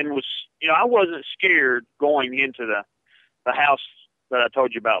 and was, you know, I wasn't scared going into the house that I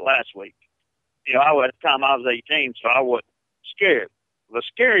told you about last week. You know, at the time I was 18, so I wasn't scared. The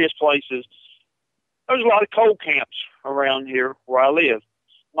scariest places, there's a lot of coal camps around here where I live.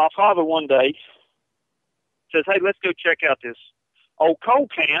 My father one day says, "Hey, let's go check out this old coal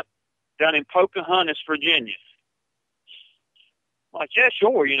camp down in Pocahontas, Virginia." I'm like, yeah,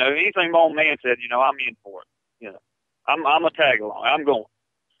 sure. You know, anything my old man said, you know, I'm in for it. You know, I'm a tag along. I'm going.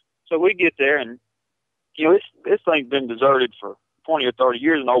 So we get there, and you know, this thing's been deserted for 20 or 30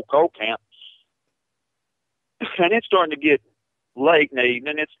 years, an old coal camp, and it's starting to get late in the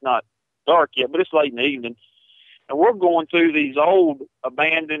evening. It's not dark yet, but it's late in the evening. and we're going through these old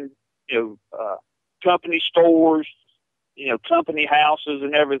abandoned, company stores, company houses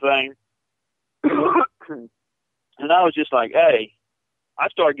and everything. And I was just like, hey, I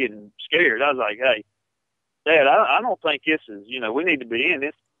started getting scared. I was like, hey, Dad, I don't think this is, we need to be in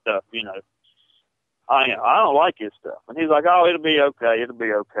this stuff, I don't like this stuff. And he's like, oh, it'll be okay. It'll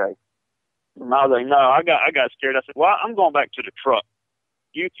be okay. And I was like, no, I got scared. I said, well, I'm going back to the truck.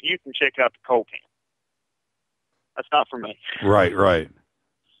 You can check out the coal can. That's not for me. Right.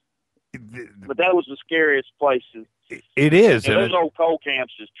 But that was the scariest place. It is. Those old coal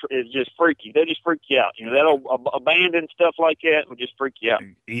camps is just freaky. They just freak you out. That old abandoned stuff like that would just freak you out.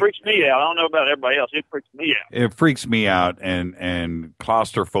 It freaks me out. I don't know about everybody else. It freaks me out. It freaks me out, and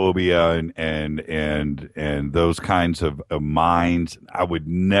claustrophobia and those kinds of mines. I would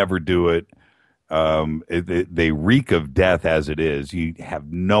never do it. They reek of death as it is. You have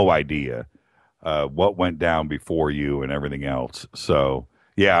no idea what went down before you and everything else. So.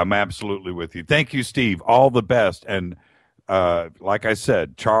 Yeah, I'm absolutely with you. Thank you, Steve. All the best. And like I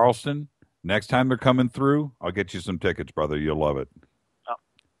said, Charleston, next time they're coming through, I'll get you some tickets, brother. You'll love it.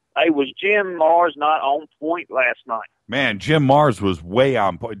 Hey, was Jim Mars not on point last night? Man, Jim Mars was way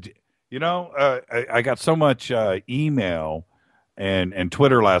on point. I got so much email and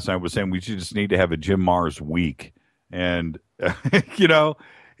Twitter last night was saying we should just need to have a Jim Mars week. And,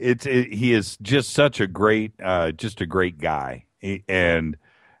 he is just such a great guy. And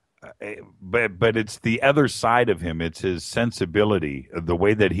but it's the other side of him. It's his sensibility, the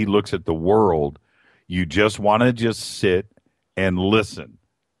way that he looks at the world. You just want to just sit and listen.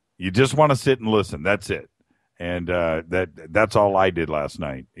 You just want to sit and listen. That's it. And that's all I did last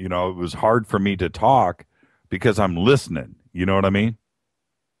night. It was hard for me to talk because I'm listening. You know what I mean?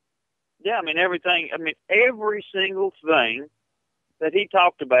 Yeah, everything. Every single thing that he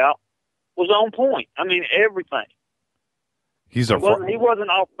talked about was on point. Everything. He wasn't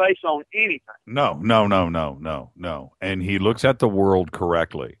off base on anything. No. And he looks at the world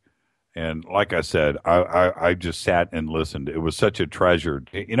correctly. And like I said, I just sat and listened. It was such a treasure.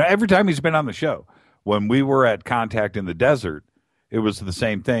 Every time he's been on the show, when we were at Contact in the Desert, it was the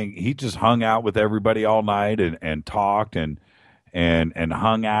same thing. He just hung out with everybody all night and talked and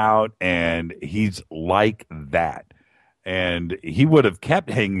hung out. And he's like that. And he would have kept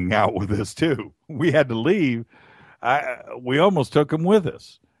hanging out with us too. We had to leave. We almost took him with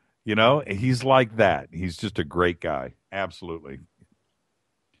us. He's like that. He's just a great guy. Absolutely.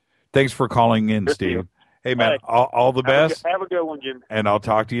 Thanks for calling in, good Steve. Hey, man, all the best. Have a good one, Jim. And I'll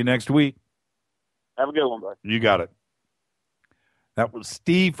talk to you next week. Have a good one, bud. You got it. That was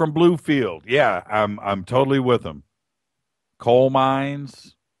Steve from Bluefield. Yeah, I'm totally with him. Coal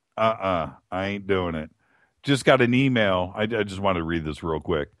mines, I ain't doing it. Just got an email. I just want to read this real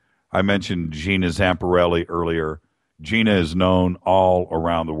quick. I mentioned Gina Zamparelli earlier. Gina is known all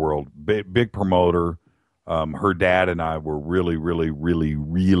around the world. Big promoter. Her dad and I were really, really, really,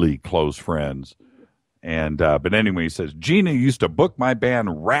 really close friends. And but anyway, he says, Gina used to book my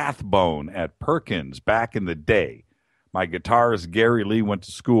band Wrathbone at Perkins back in the day. My guitarist Gary Lee went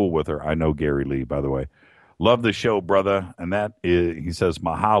to school with her. I know Gary Lee, by the way. Love the show, brother. And that is, he says,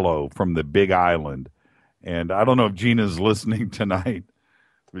 mahalo from the Big Island. And I don't know if Gina's listening tonight,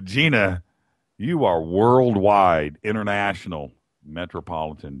 but Gina, you are worldwide, international,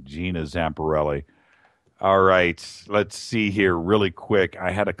 metropolitan, Gina Zamparelli. All right, let's see here really quick.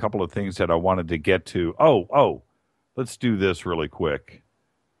 I had a couple of things that I wanted to get to. Oh, let's do this really quick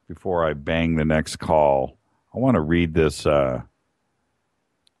before I bang the next call. I want to read this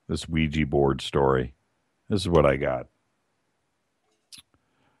this Ouija board story. This is what I got.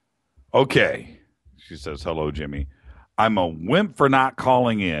 Okay, she says, hello, Jimmy. I'm a wimp for not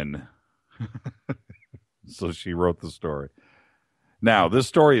calling in. So she wrote the story. Now, this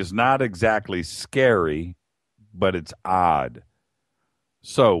story is not exactly scary, but it's odd.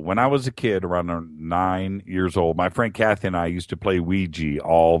 So, when I was a kid, around 9 years old, my friend Kathy and I used to play Ouija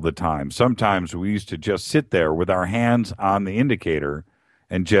all the time. Sometimes we used to just sit there with our hands on the indicator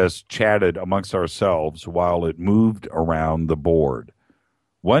and just chatted amongst ourselves while it moved around the board.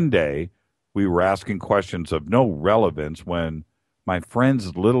 One day, we were asking questions of no relevance when my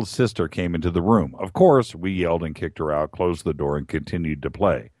friend's little sister came into the room. Of course, we yelled and kicked her out, closed the door, and continued to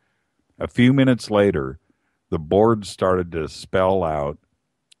play. A few minutes later, the board started to spell out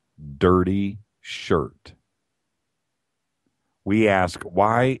dirty shirt. We asked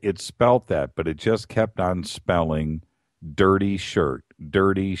why it spelt that, but it just kept on spelling dirty shirt,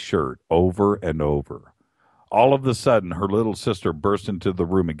 over and over. All of a sudden, her little sister burst into the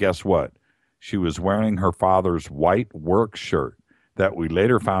room, and guess what? She was wearing her father's white work shirt that we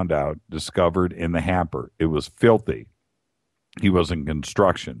later found out discovered in the hamper. It was filthy. He was in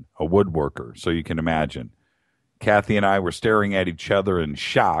construction, a woodworker, so you can imagine. Kathy and I were staring at each other in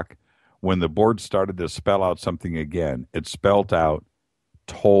shock when the board started to spell out something again. It spelled out,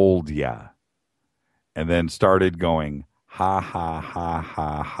 told ya, and then started going, ha, ha, ha,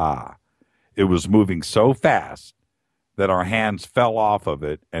 ha, ha. It was moving so fast that our hands fell off of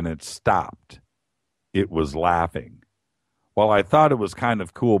it and it stopped. It was laughing. While I thought it was kind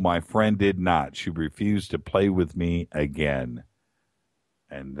of cool, my friend did not. She refused to play with me again.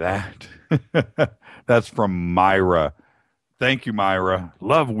 And that's from Myra. Thank you, Myra.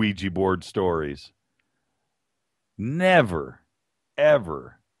 Love Ouija board stories. Never,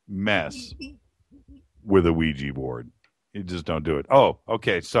 ever mess with a Ouija board. You just don't do it. Oh,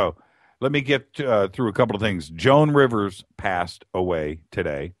 okay. So let me get through a couple of things. Joan Rivers passed away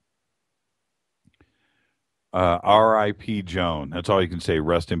today. R.I.P. Joan. That's all you can say.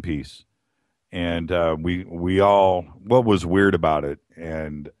 Rest in peace. And we all, what was weird about it,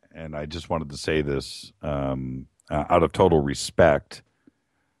 and I just wanted to say this out of total respect,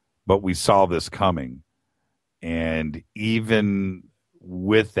 but we saw this coming. And even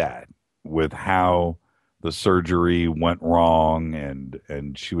with that, with how the surgery went wrong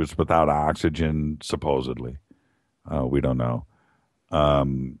and she was without oxygen, supposedly. We don't know.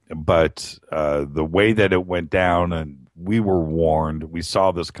 But the way that it went down, and we were warned, we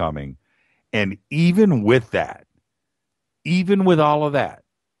saw this coming. And even with that, even with all of that,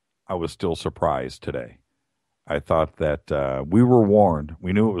 I was still surprised today. I thought that we were warned.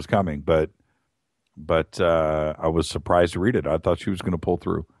 We knew it was coming, but I was surprised to read it. I thought she was going to pull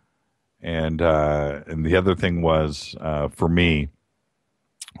through. And the other thing was, for me,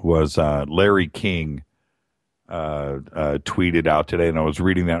 was Larry King tweeted out today, and I was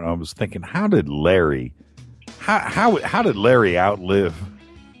reading that, and I was thinking, how did Larry outlive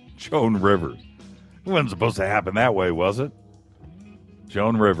Joan Rivers? It wasn't supposed to happen that way, was it?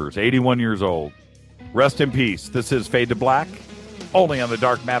 Joan Rivers, 81 years old. Rest in peace. This is Fade to Black, only on the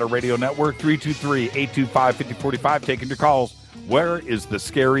Dark Matter Radio Network, 323-825-5045. Taking your calls. Where is the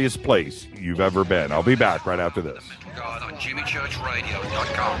scariest place you've ever been? I'll be back right after this. God on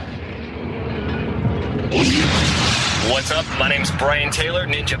JimmyChurchRadio.com. What's up? My name's Brian Taylor,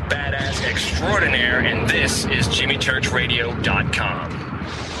 Ninja Badass Extraordinaire, and this is JimmyChurchRadio.com.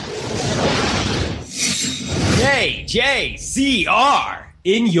 JJCR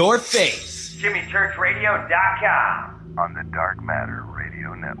in your face. JimmyChurchRadio.com on the Dark Matter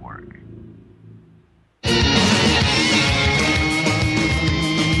Radio Network.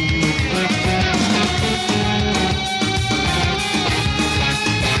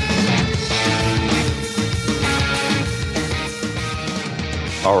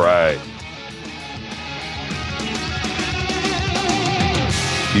 All right.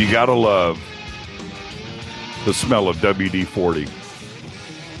 You gotta love the smell of WD-40.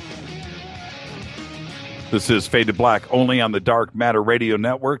 This is Fade to Black, only on the Dark Matter Radio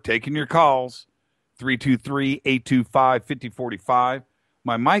Network. Taking your calls, 323-825-5045.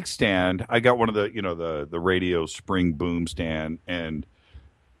 My mic stand, I got one of the radio spring boom stand, and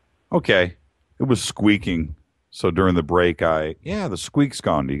okay, it was squeaking. So during the break, the squeak's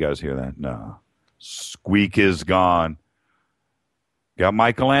gone. Do you guys hear that? No. Squeak is gone. Got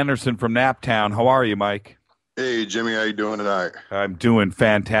Michael Anderson from Naptown. How are you, Mike? Hey, Jimmy. How you doing tonight? I'm doing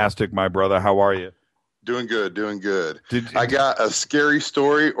fantastic, my brother. How are you? Doing good, doing good. I got a scary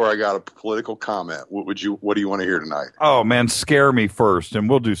story or I got a political comment. What do you want to hear tonight? Oh, man, scare me first, and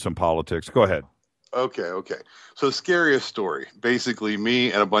we'll do some politics. Go ahead. Okay. So scariest story, basically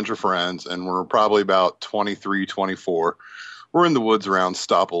me and a bunch of friends, and we're probably about 23, 24. We're in the woods around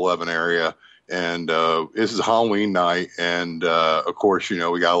Stop 11 area, and this is Halloween night. And, of course, we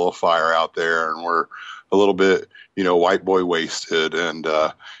got a little fire out there, and we're a little bit, white boy wasted. And,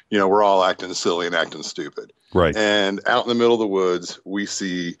 we're all acting silly and acting stupid. Right. And out in the middle of the woods, we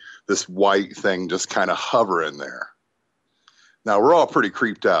see this white thing just kind of hovering there. Now, we're all pretty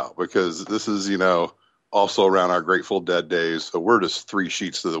creeped out because this is, also around our Grateful Dead days. So we're just three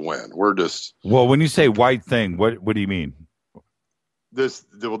sheets to the wind. We're just. Well, when you say white thing, what do you mean? That's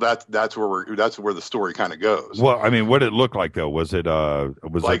where the story kind of goes. Well, I mean, what did it look like though? Was it a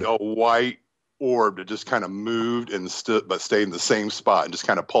white orb that just kind of moved and stood, but stayed in the same spot and just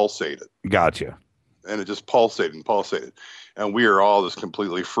kind of pulsated. Gotcha. And it just pulsated and pulsated. And we are all just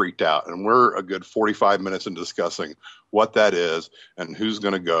completely freaked out. And we're a good 45 minutes in discussing what that is and who's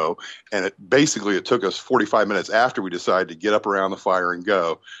going to go. And it took us 45 minutes after we decided to get up around the fire and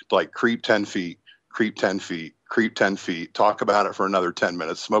go to creep 10 feet, creep 10 feet, creep 10 feet, talk about it for another 10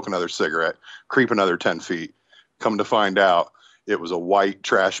 minutes, smoke another cigarette, creep another 10 feet. Come to find out, it was a white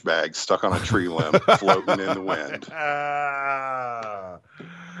trash bag stuck on a tree limb floating in the wind.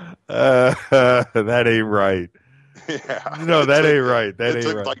 That ain't right. Yeah. No, that ain't right. That it ain't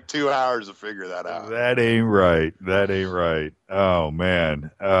took right. like 2 hours to figure that out. That ain't right. That ain't right. Oh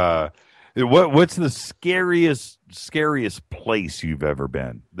man. What's the scariest place you've ever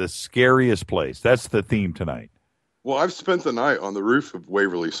been? The scariest place. That's the theme tonight. Well, I've spent the night on the roof of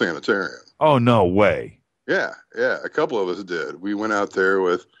Waverly Sanatorium. Oh, no way. Yeah. A couple of us did. We went out there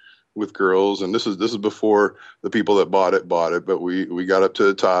with girls, and this is before the people that bought it, but we got up to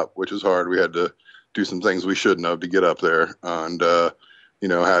the top, which is hard. We had to do some things we shouldn't have to get up there, and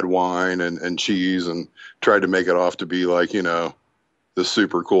had wine and cheese and tried to make it off to be like, this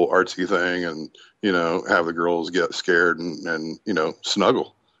super cool artsy thing, and have the girls get scared and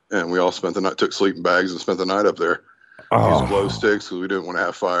snuggle. And we all spent the night, took sleeping bags and spent the night up there. Used glow sticks because we didn't want to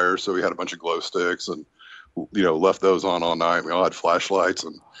have fire, so we had a bunch of glow sticks and left those on all night. We all had flashlights,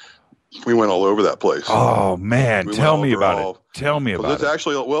 and we went all over that place. Oh man, tell me about it. Tell me about it. It's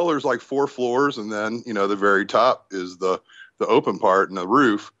actually, there's like 4 floors, and then the very top is the open part, and the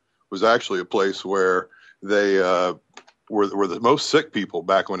roof was actually a place where they were the most sick people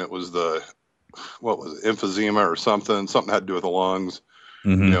back when it was emphysema or something had to do with the lungs.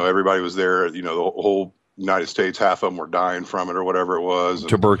 Mm-hmm. Everybody was there. The whole United States, half of them were dying from it or whatever it was.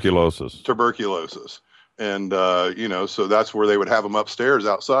 Tuberculosis. And, so that's where they would have them upstairs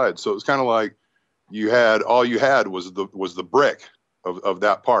outside. So it was kind of like all you had was the brick of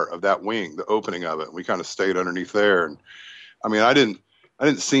that part of that wing, the opening of it. We kind of stayed underneath there. And I mean, I didn't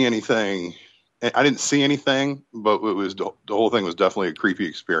see anything. I didn't see anything, but the whole thing was definitely a creepy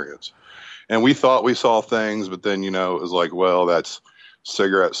experience. And we thought we saw things, but then, it was like, well, that's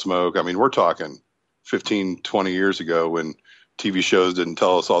cigarette smoke. I mean, we're talking 15, 20 years ago when TV shows didn't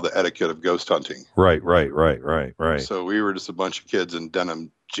tell us all the etiquette of ghost hunting. Right. So we were just a bunch of kids in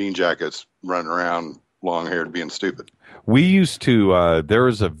denim jean jackets running around, long haired, being stupid. We used to, there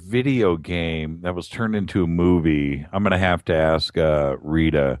was a video game that was turned into a movie. I'm going to have to ask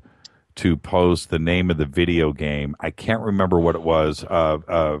Rita to post the name of the video game. I can't remember what it was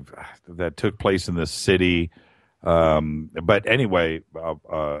that took place in the city. But anyway,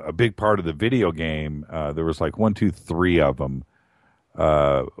 a big part of the video game, there was like 1, 2, 3 of them,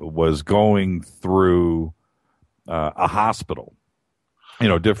 was going through a hospital,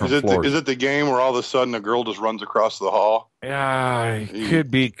 different floors. Is it the game where all of a sudden a girl just runs across the hall? Yeah, could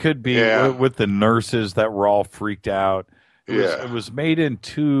be Yeah. with the nurses that were all freaked out. It was made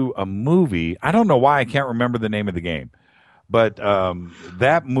into a movie. I don't know why I can't remember the name of the game. But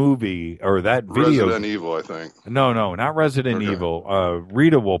that movie or that video, Resident Evil, I think. No, not Resident Evil.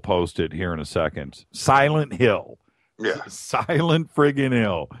 Rita will post it here in a second. Silent Hill. Yeah. Silent friggin'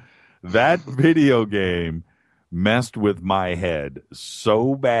 Hill. That video game messed with my head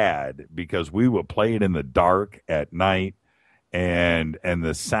so bad because we would play it in the dark at night, and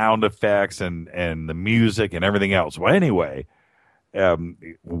the sound effects and the music and everything else. Well, anyway,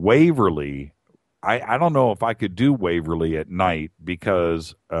 Waverly. I don't know if I could do Waverly at night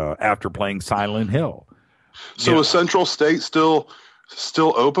because after playing Silent Hill. So was Central State still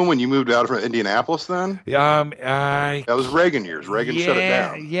open when you moved out from Indianapolis then? That was Reagan years. Reagan shut it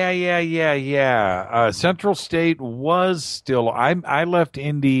down. Yeah. Central State was still. I left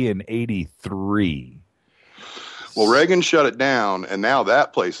Indy in '83. Well, Reagan shut it down, and now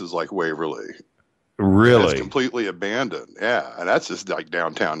that place is like Waverly. Really? It's completely abandoned. Yeah, and that's just like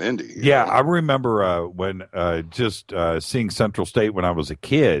downtown Indy. Yeah, I remember when just seeing Central State when I was a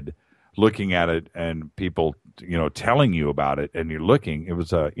kid, looking at it and people, telling you about it, and you're looking. It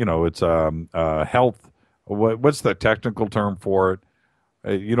was it's health. What's the technical term for it?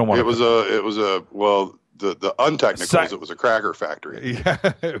 You don't want. It was the untechnical is it was a cracker factory. Yeah.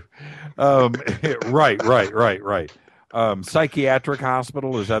 Right. Psychiatric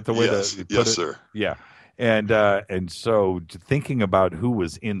hospital, is that the way to put it? Yes, sir. Yeah. And so thinking about who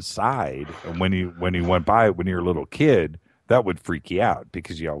was inside when you went by when you're a little kid, that would freak you out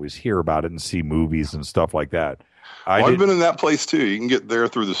because you always hear about it and see movies and stuff like that. I've been in that place too. You can get there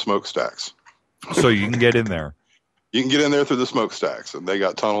through the smokestacks. So you can get in there. You can get in there through the smokestacks, and they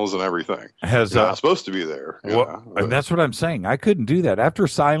got tunnels and everything. You're not supposed to be there. And that's what I'm saying. I couldn't do that. After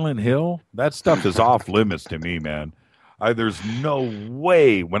Silent Hill, that stuff is off limits to me, man. There's no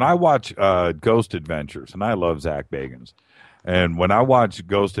way. When I watch Ghost Adventures, and I love Zach Bagans, and when I watch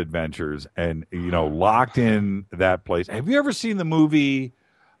Ghost Adventures and, locked in that place. Have you ever seen the movie?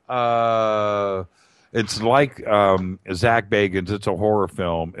 It's like Zach Bagans. It's a horror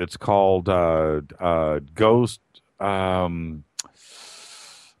film. It's called Ghost.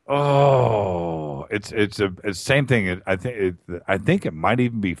 Oh, it's a same thing. I think it might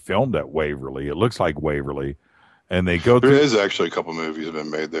even be filmed at Waverly. It looks like Waverly, and they go through. There is actually a couple movies that have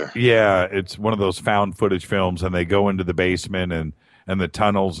been made there. Yeah, it's one of those found footage films, and they go into the basement, and the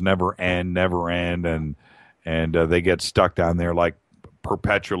tunnels never end, and they get stuck down there like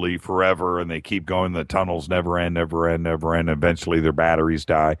perpetually forever, and they keep going. The tunnels never end. Eventually, their batteries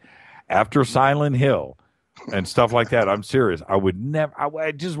die. After Silent Hill and stuff like that, I'm serious. I would never.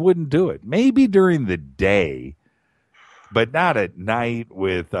 I just wouldn't do it. Maybe during the day, but not at night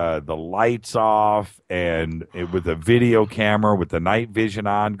with the lights off and with a video camera with the night vision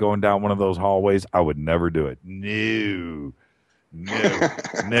on going down one of those hallways. I would never do it. No.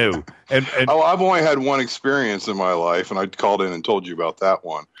 And I've only had one experience in my life, and I called in and told you about that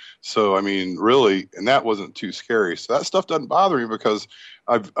one. So, I mean, really, and that wasn't too scary. So that stuff doesn't bother me because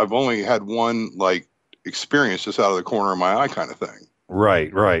I've only had one like experience just out of the corner of my eye kind of thing.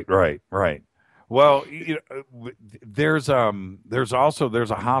 Right. Well, there's a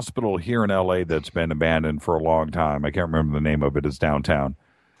hospital here in LA that's been abandoned for a long time. I can't remember the name of it. It's downtown,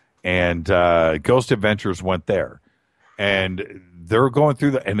 and Ghost Adventures went there, and they're going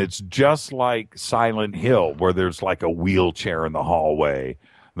through and it's just like Silent Hill, where there's like a wheelchair in the hallway.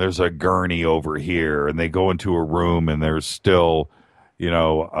 There's a gurney over here, and they go into a room, and there's still,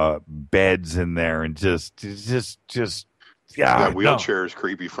 beds in there, and just. Yeah, that wheelchair is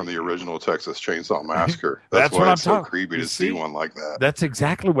creepy from the original Texas Chainsaw Massacre. That's why what it's so creepy to see one like that. That's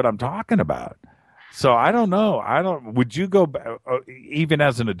exactly what I'm talking about. So I don't know. Would you go even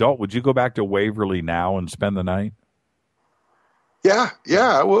as an adult? Would you go back to Waverly now and spend the night? Yeah,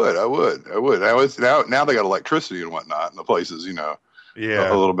 I would. Now they got electricity and whatnot, and the place is a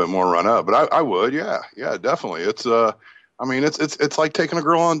little bit more run up. But I would, yeah, definitely. It's it's like taking a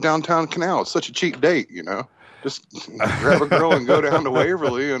girl on downtown Canal. It's such a cheap date, Just grab a girl and go down to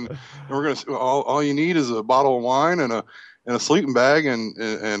Waverly, and we're gonna. All you need is a bottle of wine and a sleeping bag and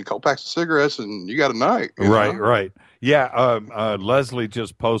a couple packs of cigarettes, and you got a night. Right. Yeah. Leslie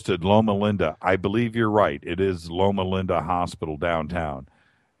just posted Loma Linda. I believe you're right. It is Loma Linda Hospital downtown,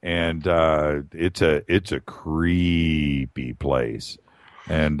 and it's a creepy place.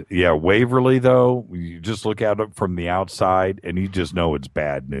 And yeah, Waverly though, you just look at it from the outside, and you just know it's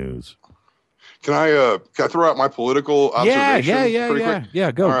bad news. Can I throw out my political observation?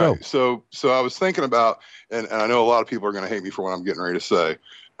 Yeah. Go. So I was thinking about, and I know a lot of people are going to hate me for what I'm getting ready to say,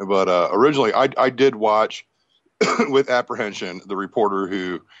 but originally I did watch with apprehension the reporter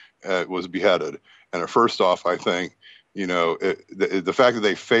who was beheaded. And first off, I think the fact that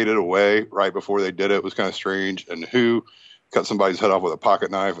they faded away right before they did it was kind of strange. And who cut somebody's head off with a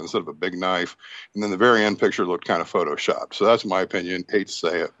pocket knife instead of a big knife. And then the very end picture looked kind of photoshopped. So that's my opinion. Hate to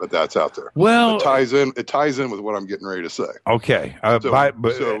say it, but that's out there. Well, it ties in with what I'm getting ready to say. Okay.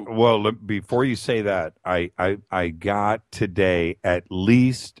 Before you say that, I got today at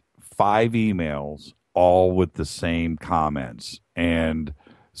least 5 emails, all with the same comments. And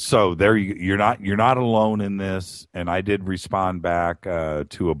so there you're not alone in this. And I did respond back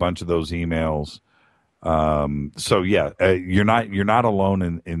to a bunch of those emails. You're not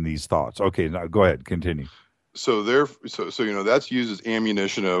alone in these thoughts. Okay, now go ahead, continue. So that's used as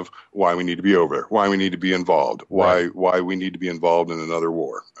ammunition of why we need to be over there, why we need to be involved, why we need to be involved in another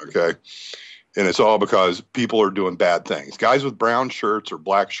war. Okay. And it's all because people are doing bad things. Guys with brown shirts or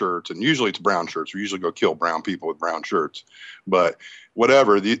black shirts, and usually it's brown shirts. We usually go kill brown people with brown shirts. But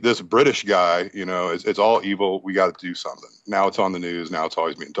whatever, this British guy, it's all evil. We got to do something. Now it's on the news. Now it's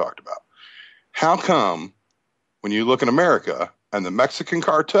always being talked about. How come when you look in America and the Mexican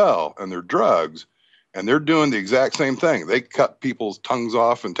cartel and their drugs, and they're doing the exact same thing? They cut people's tongues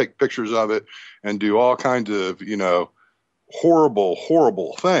off and take pictures of it and do all kinds of, horrible,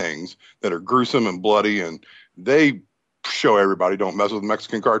 horrible things that are gruesome and bloody. And they show everybody don't mess with the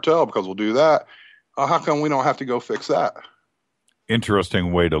Mexican cartel because we'll do that. How come we don't have to go fix that?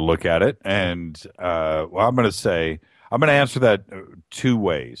 Interesting way to look at it. And I'm going to answer that 2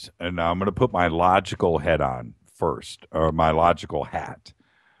 ways, and I'm going to put my logical head on first, or my logical hat.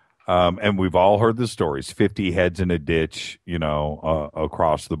 And we've all heard the stories: 50 heads in a ditch,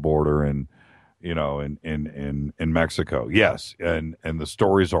 across the border, and in Mexico. Yes, and the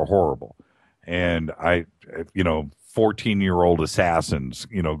stories are horrible. And 14-year-old assassins,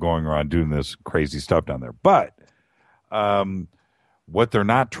 going around doing this crazy stuff down there. But what they're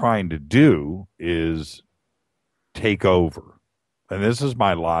not trying to do is take over. And this is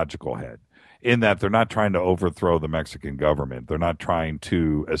my logical head, in that they're not trying to overthrow the Mexican government. They're not trying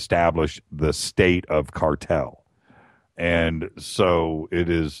to establish the state of cartel. And so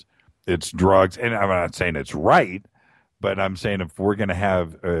it's drugs. And I'm not saying it's right, But I'm saying if we're going to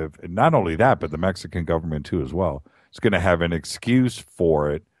have not only that, but the Mexican government too as well, it's going to have an excuse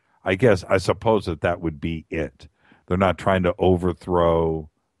for it. I suppose that would be it. They're not trying to overthrow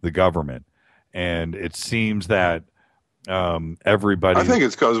the government. And it seems that everybody... I think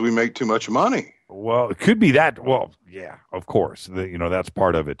it's because we make too much money. Well, it could be that. Well, yeah, of course. That's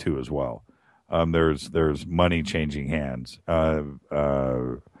part of it too as well. There's money changing hands. That's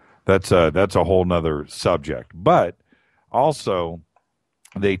a whole nother subject. But also,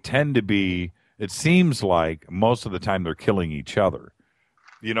 they tend to be... It seems like most of the time they're killing each other.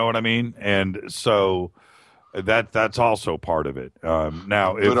 You know what I mean? And so that's also part of it.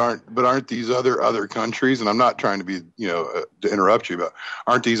 Now, but aren't these other countries? And I'm not trying to be to interrupt you, but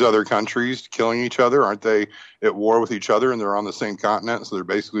aren't these other countries killing each other? Aren't they at war with each other? And they're on the same continent, so they're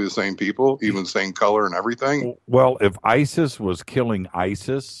basically the same people, even the same color and everything. Well, if ISIS was killing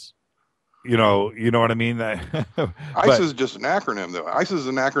ISIS. You know what I mean? ISIS is just an acronym, though. ISIS is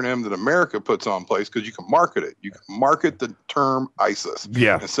an acronym that America puts on place because you can market it. You can market the term ISIS.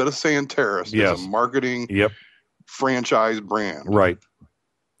 Yeah. Instead of saying terrorist, it's a marketing franchise brand. Right.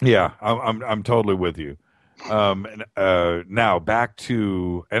 Yeah, I'm totally with you. Now back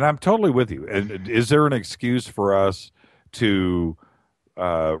to, and I'm totally with you. And is there an excuse for us to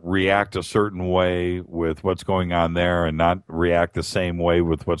react a certain way with what's going on there and not react the same way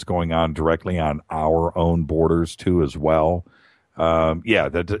with what's going on directly on our own borders too as well?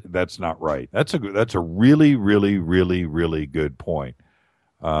 That's not right. That's a really, really, really, really good point.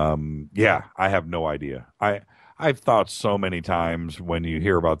 I have no idea. I've thought so many times when you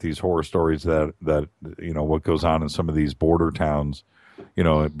hear about these horror stories that what goes on in some of these border towns,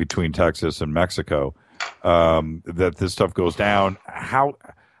 between Texas and Mexico, that this stuff goes down.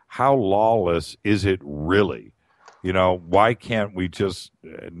 How lawless is it really? Why can't we just,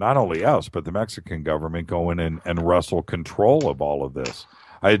 not only us, but the Mexican government go in and wrestle control of all of this?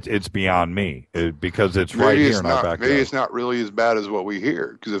 It's beyond me because it's right here in our backyard. Maybe it's not really as bad as what we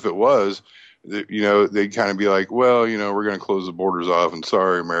hear, because if it was, they'd kind of be like, well, we're going to close the borders off, and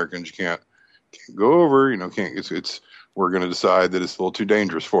sorry, Americans, you can't go over, we're going to decide that it's a little too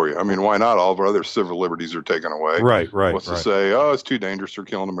dangerous for you. I mean, why not? All of our other civil liberties are taken away. Right. What's to say, it's too dangerous, they're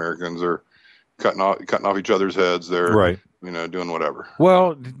killing Americans, they're cutting off each other's heads, they're doing whatever.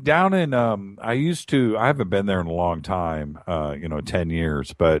 Well, down in I haven't been there in a long time, 10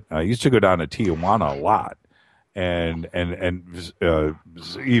 years, but I used to go down to Tijuana a lot. And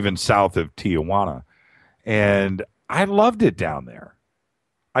even south of Tijuana, and I loved it down there.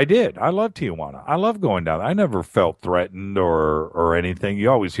 I did. I love Tijuana. I love going down. I never felt threatened or anything. You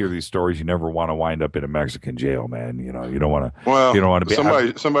always hear these stories. You never want to wind up in a Mexican jail, man. You don't want to. Well, you don't want to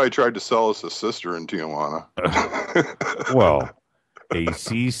be. Somebody tried to sell us a sister in Tijuana. A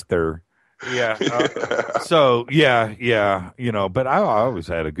sister. Yeah. But I always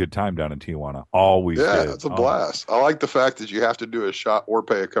had a good time down in Tijuana. Always. Yeah, did. It's a blast. I like the fact that you have to do a shot or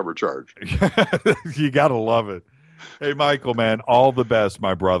pay a cover charge. You got to love it. Hey, Michael, man, all the best,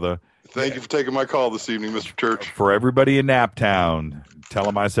 my brother. Thank you for taking my call this evening, Mr. Church. For everybody in Naptown, tell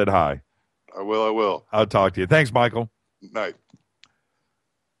them I said hi. I will. I'll talk to you. Thanks, Michael. Night.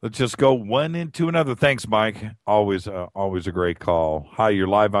 Let's just go one into another. Thanks, Mike. Always a great call. Hi, you're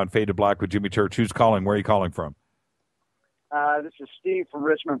live on Fade to Black with Jimmy Church. Who's calling? Where are you calling from? This is Steve from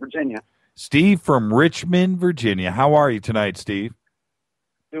Richmond, Virginia. Steve from Richmond, Virginia. How are you tonight, Steve?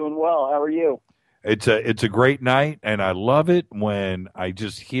 Doing well. How are you? It's a great night, and I love it when I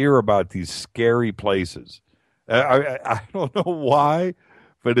just hear about these scary places. I don't know why,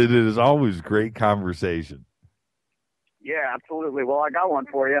 but it is always great conversation. Yeah, absolutely. Well, I got one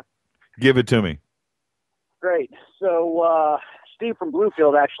for you. Give it to me. Great. So Steve from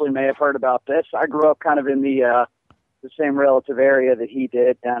Bluefield actually may have heard about this. I grew up kind of in the same relative area that he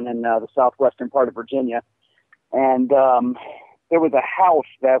did down in the southwestern part of Virginia. And there was a house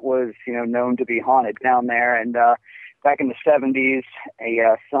that was, known to be haunted down there. And back in the 70s,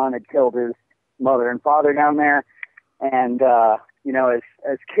 a son had killed his mother and father down there. And,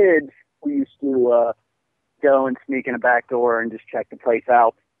 as kids, we used to go and sneak in a back door and just check the place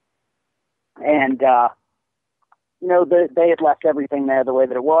out. And, they had left everything there the way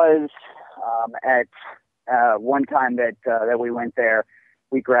that it was. At one time that we went there,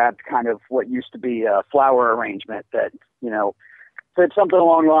 we grabbed kind of what used to be a flower arrangement that, said something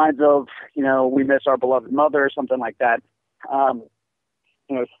along the lines of, we miss our beloved mother or something like that.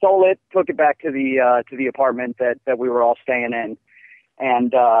 Stole it, took it back to the apartment that we were all staying in.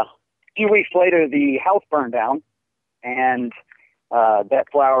 And a few weeks later, the house burned down, and that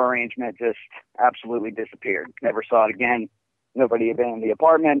flower arrangement just absolutely disappeared. Never saw it again. Nobody had been in the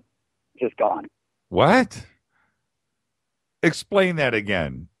apartment, just gone. What? Explain that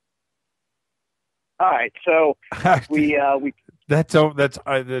again. All right, so we That's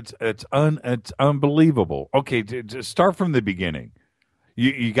unbelievable. Okay, just start from the beginning.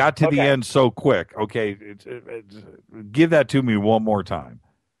 You got to the end so quick. Okay, give that to me one more time.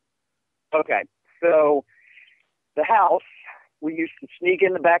 Okay, so the house, we used to sneak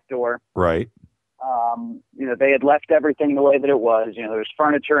in the back door. Right. They had left everything the way that it was. There's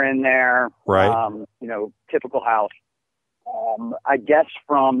furniture in there. Right. Typical house. I guess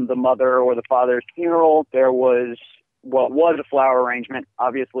from the mother or the father's funeral, there was what was a flower arrangement.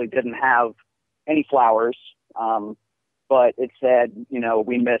 Obviously didn't have any flowers, but it said,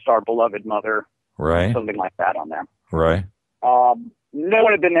 we miss our beloved mother. Right. Something like that on there. Right. No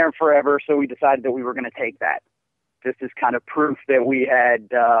one had been there forever, so we decided that we were going to take that. This is kind of proof that we had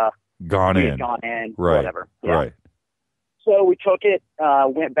gone in, right. Whatever. Yeah. Right. So we took it,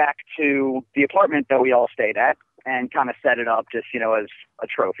 went back to the apartment that we all stayed at, and kind of set it up just, as a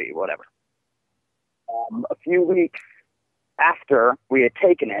trophy, whatever. A few weeks after we had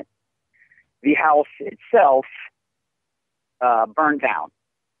taken it, the house itself burned down.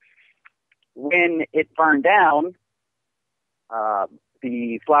 When it burned down,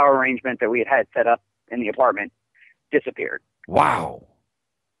 the flower arrangement that we had set up in the apartment disappeared. Wow.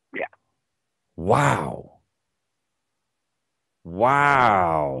 Yeah. Wow.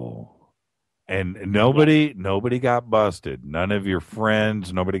 And nobody got busted. None of your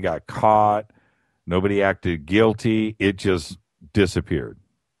friends, nobody got caught. Nobody acted guilty. It just disappeared.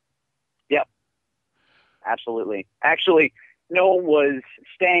 Yep. Absolutely. Actually, no one was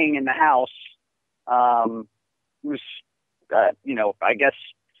staying in the house. It was, I guess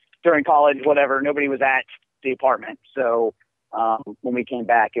during college, whatever, nobody was at the apartment. So when we came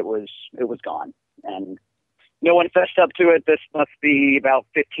back, it was gone. And no one fessed up to it. This must be about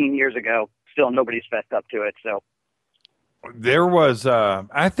 15 years ago. Still, nobody's fessed up to it. So there was,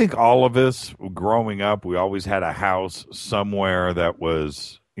 I think all of us growing up, we always had a house somewhere that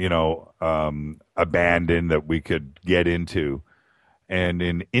was, abandoned that we could get into. And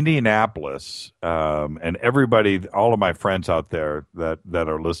in Indianapolis, and everybody, all of my friends out there that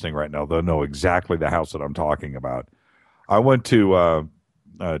are listening right now, they'll know exactly the house that I'm talking about. I went to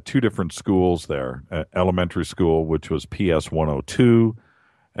two different schools there, elementary school, which was PS 102,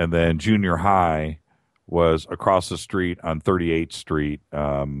 and then junior high was across the street on 38th Street,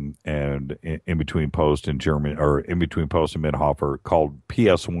 and in between Post and German, or in between Post and Midhofer, called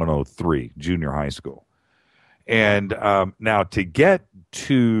PS 103 junior high school. And now to get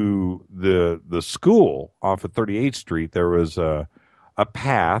to the school off of 38th Street, there was a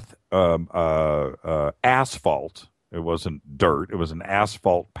path, asphalt. It wasn't dirt. It was an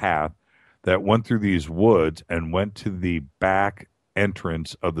asphalt path that went through these woods and went to the back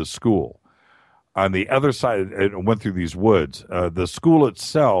entrance of the school. On the other side, it went through these woods. The school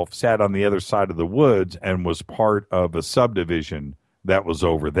itself sat on the other side of the woods and was part of a subdivision that was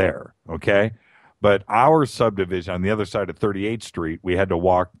over there, okay? But our subdivision on the other side of 38th Street, we had to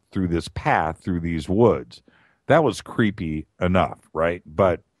walk through this path through these woods. That was creepy enough, right?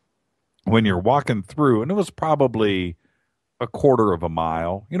 But when you're walking through, and it was probably a quarter of a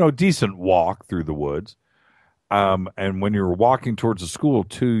mile, decent walk through the woods. And when you were walking towards the school,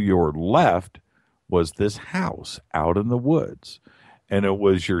 to your left was this house out in the woods. And it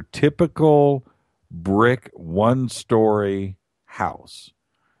was your typical brick one-story house.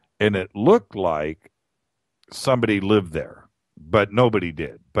 And it looked like somebody lived there, but nobody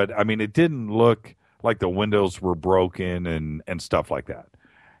did. But, it didn't look like the windows were broken and stuff like that.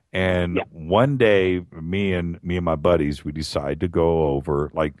 And one day, me and my buddies, we decided to go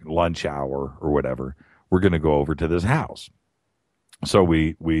over, like lunch hour or whatever. We're going to go over to this house. So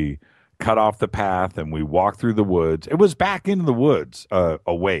we cut off the path and we walked through the woods. It was back into the woods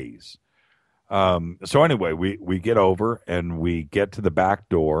a ways. So anyway, we get over and we get to the back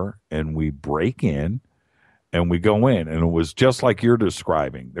door and we break in and we go in. And it was just like you're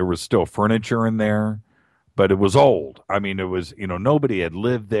describing. There was still furniture in there, but it was old. It was, nobody had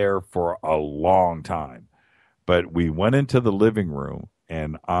lived there for a long time. But we went into the living room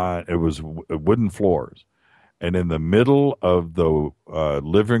and it was wooden floors. And in the middle of the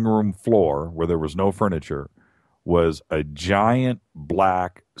living room floor, where there was no furniture, was a giant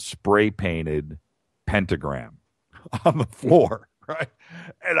black spray-painted pentagram on the floor, right?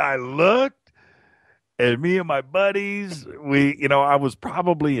 And I looked, and me and my buddies, I was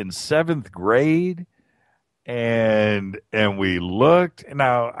probably in 7th grade, and we looked.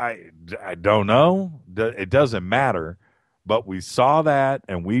 Now, I don't know. It doesn't matter. But we saw that,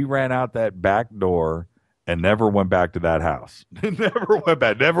 and we ran out that back door, and never went back to that house.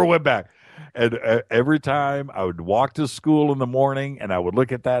 Never went back. And every time I would walk to school in the morning and I would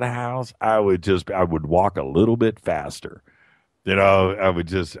look at that house, I would walk a little bit faster. You know,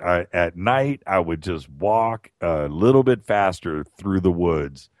 at night, I would just walk a little bit faster through the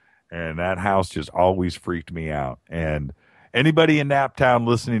woods. And that house just always freaked me out. And anybody in Naptown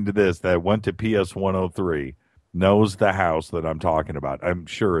listening to this that went to PS 103 knows the house that I'm talking about. I'm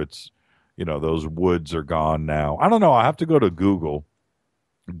sure it's, you know, those woods are gone now. I don't know. I have to go to Google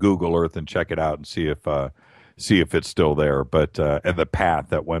Earth and check it out and see if it's still there. But and the path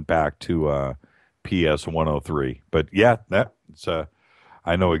that went back to PS 103. But yeah, that's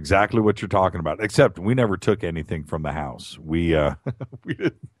I know exactly what you're talking about. Except we never took anything from the house. We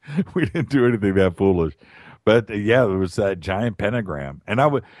we didn't do anything that foolish. But yeah, there was that giant pentagram, and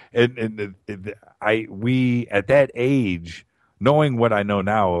we at that age, knowing what I know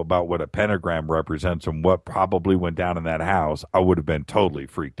now about what a pentagram represents and what probably went down in that house, I would have been totally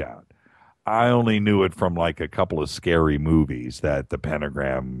freaked out. I only knew it from like a couple of scary movies that the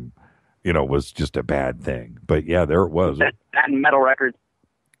pentagram, you know, was just a bad thing. But yeah, there it was. That and metal records.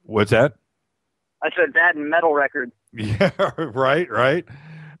 What's that? I said that and metal records. Yeah, right.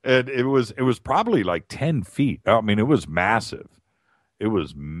 And it was probably like 10 feet. I mean, it was massive.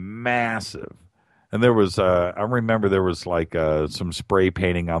 And there was, I remember there was like some spray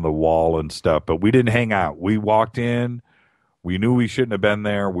painting on the wall and stuff, but we didn't hang out. We walked in. We knew we shouldn't have been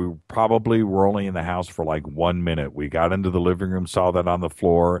there. We probably were only in the house for like 1 minute. We got into the living room, saw that on the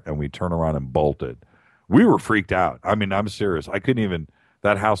floor, and we turned around and bolted. We were freaked out. I mean, I'm serious. I couldn't even,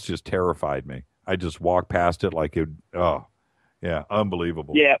 that house just terrified me. I just walked past it like it, oh, yeah,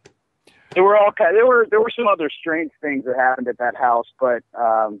 unbelievable. Yeah. There were some other strange things that happened at that house, but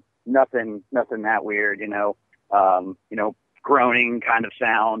nothing that weird, you know, groaning kind of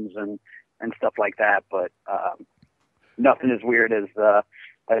sounds and stuff like that, but nothing as weird as the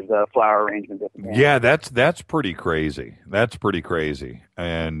flower arrangement. Yeah, that's pretty crazy.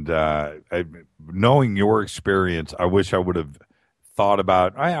 And knowing your experience, I wish I would have thought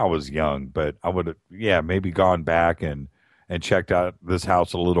about, I was young, but I would have, maybe gone back and checked out this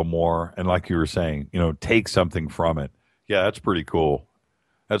house a little more. And like you were saying, you know, take something from it. Yeah, that's pretty cool.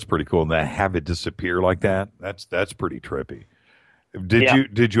 And then have it disappear like that, that's pretty trippy.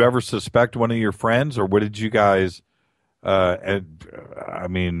 Did you ever suspect one of your friends, or what did you guys, I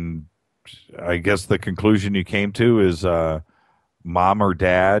mean, I guess the conclusion you came to is mom or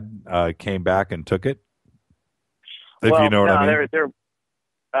dad came back and took it? If you know what I mean.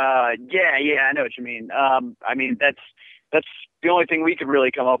 Yeah, I know what you mean. I mean, that's the only thing we could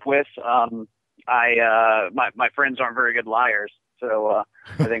really come up with. My friends aren't very good liars, so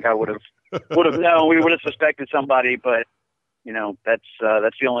I think I would have known. We would have suspected somebody, but you know, that's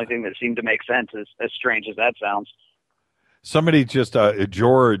the only thing that seemed to make sense. As strange as that sounds. Somebody just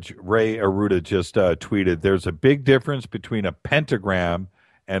George Ray Aruda just tweeted, "There's a big difference between a pentagram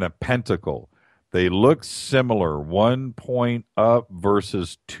and a pentacle. They look similar, 1 point up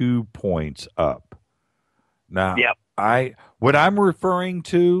versus 2 points up." Now, yep. What I'm referring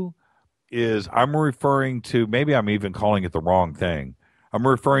to, maybe I'm even calling it the wrong thing. I'm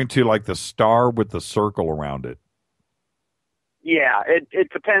referring to like the star with the circle around it. Yeah, it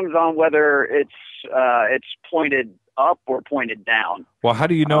depends on whether it's pointed up or pointed down. Well, how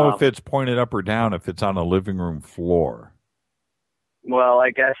do you know if it's pointed up or down if it's on a living room floor? Well, I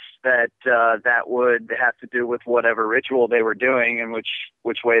guess that would have to do with whatever ritual they were doing and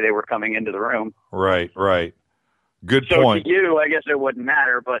which way they were coming into the room. Right. Good point. So to you, I guess it wouldn't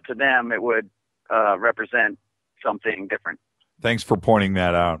matter, but to them, it would represent something different. Thanks for pointing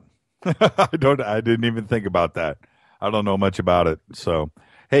that out. I didn't even think about that. I don't know much about it. So,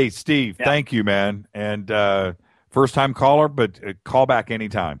 hey, Steve, Thank you, man. And first time caller, but call back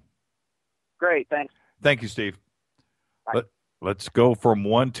anytime. Great, thanks. Thank you, Steve. Let's go from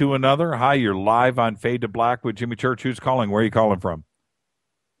one to another. Hi, you're live on Fade to Black with Jimmy Church. Who's calling? Where are you calling from?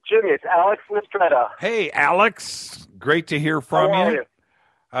 Jimmy, it's Alex Mistretta. Hey, Alex. Great to hear from you.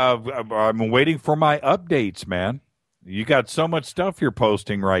 I'm waiting for my updates, man. You got so much stuff you're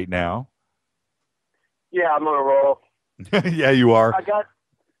posting right now. Yeah, I'm on a roll. Yeah, you are. I got.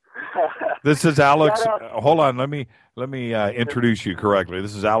 This is Alex. Hold on. Let me introduce you correctly.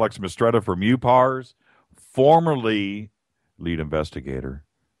 This is Alex Mistretta from UPARS, formerly lead investigator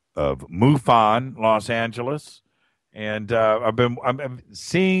of MUFON, Los Angeles. And I'm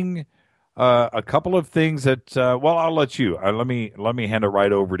seeing a couple of things that, I'll let you. Let me hand it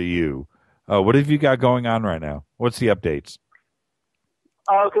right over to you. What have you got going on right now? What's the updates?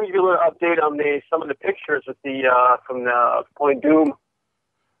 I was going to give you a little update on some of the pictures from the Point Doom.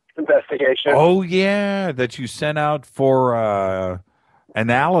 investigation. Oh, yeah, that you sent out for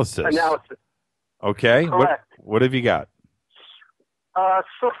analysis. Okay. Correct. What have you got?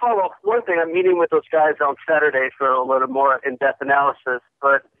 So far, well, one thing, I'm meeting with those guys on Saturday for a little more in-depth analysis,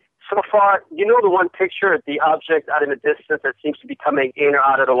 but so far, you know the one picture of the object out in the distance that seems to be coming in or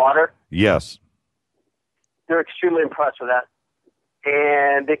out of the water? Yes. They're extremely impressed with that.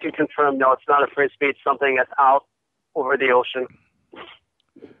 And they can confirm, no, it's not a frisbee, it's something that's out over the ocean.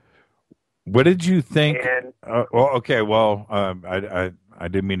 What did you think? And, I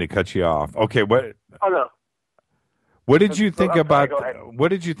didn't mean to cut you off. Okay, what? Oh, no. What did you think about? Go ahead. What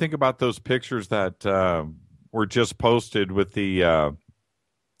did you think about those pictures that were just posted with the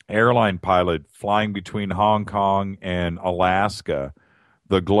airline pilot flying between Hong Kong and Alaska,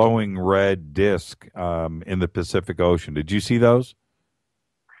 the glowing red disc in the Pacific Ocean? Did you see those?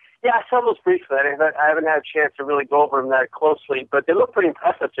 Yeah, I saw those briefly. I haven't had a chance to really go over them that closely, but they look pretty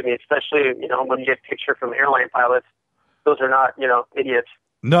impressive to me, especially, when you get a picture from airline pilots. Those are not, idiots.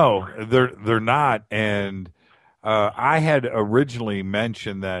 No, they're not. And I had originally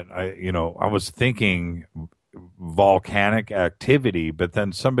mentioned that I was thinking volcanic activity, but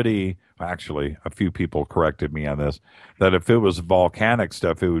then actually a few people corrected me on this, that if it was volcanic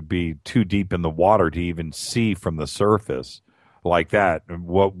stuff, it would be too deep in the water to even see from the surface like that. And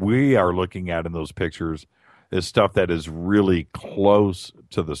what we are looking at in those pictures is stuff that is really close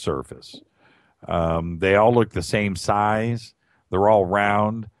to the surface. They all look the same size. They're all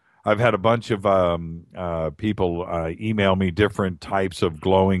round. I've had a bunch of people email me different types of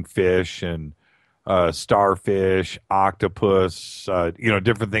glowing fish and starfish, octopus,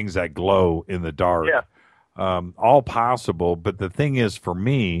 different things that glow in the dark. Yeah. All possible. But the thing is, for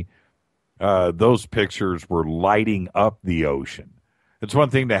me, those pictures were lighting up the ocean. It's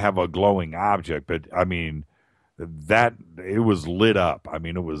one thing to have a glowing object, but I mean, that it was lit up. I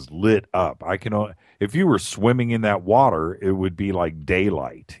mean, it was lit up. If you were swimming in that water, it would be like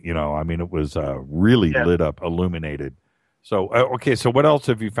daylight. I mean, it was really lit up, illuminated. So, okay. So what else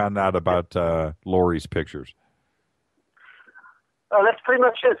have you found out about Lori's pictures? That's pretty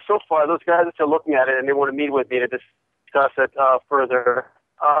much it so far. Those guys are still looking at it, and they want to meet with me to discuss it further.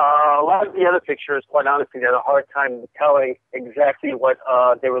 A lot of the other pictures, quite honestly, they had a hard time telling exactly what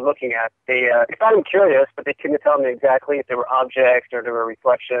they were looking at. They found them curious, but they couldn't tell me exactly if they were objects or they were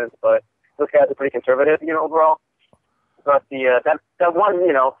reflections. But those guys are pretty conservative, overall. But that one,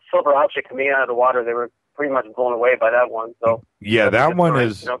 silver object coming out of the water, they were pretty much blown away by that one. So yeah, that one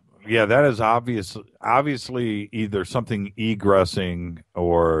is. Yeah, that is obviously either something egressing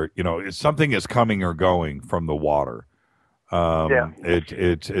or something is coming or going from the water.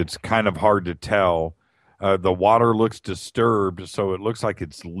 It's kind of hard to tell. The water looks disturbed, so it looks like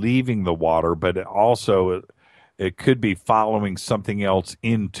it's leaving the water, but it could be following something else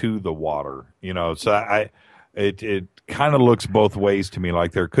into the water. So it kind of looks both ways to me.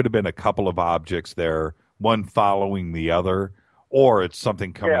 Like there could have been a couple of objects there, one following the other, or it's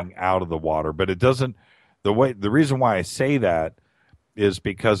something coming out of the water. But it doesn't. The reason why I say that is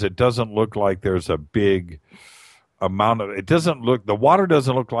because it doesn't look like there's a big amount of the water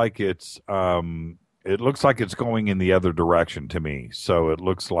doesn't look like it looks like it's going in the other direction to me. So it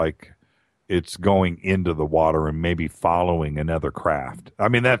looks like it's going into the water and maybe following another craft. I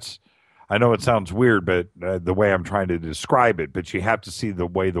mean, I know it sounds weird, but the way I'm trying to describe it, but you have to see the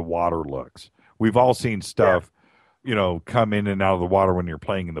way the water looks. We've all seen stuff, come in and out of the water when you're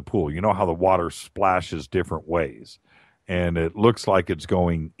playing in the pool. You know how the water splashes different ways. And it looks like it's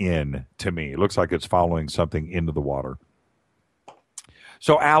going in to me. It looks like it's following something into the water.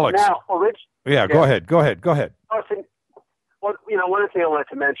 So, Alex. Now, Go ahead. one thing I wanted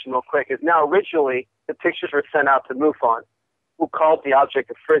to mention real quick is now originally the pictures were sent out to MUFON, who called the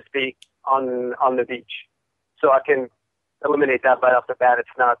object a frisbee on the beach. So I can eliminate that right off the bat. It's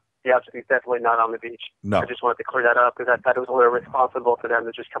not, the object is definitely not on the beach. No. I just wanted to clear that up because I thought it was a little irresponsible for them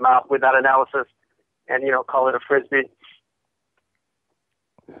to just come out with that analysis and, call it a frisbee.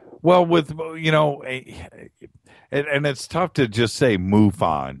 Well, and it's tough to just say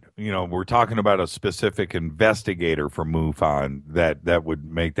MUFON. We're talking about a specific investigator from MUFON that would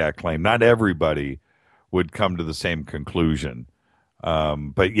make that claim. Not everybody would come to the same conclusion.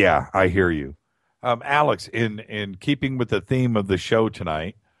 But yeah, I hear you. Alex, in keeping with the theme of the show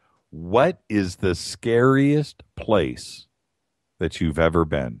tonight, what is the scariest place that you've ever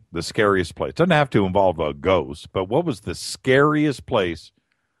been? The scariest place. Doesn't have to involve a ghost, but what was the scariest place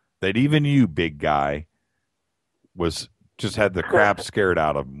that even you, big guy, just had the crap scared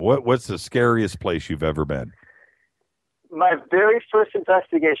out of him? What's the scariest place you've ever been? My very first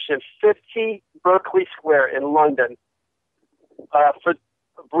investigation, 50 Berkeley Square in London. For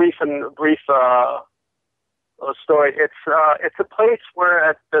brief story. It's a place where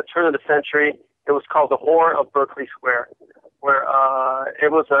at the turn of the century it was called the Whore of Berkeley Square, where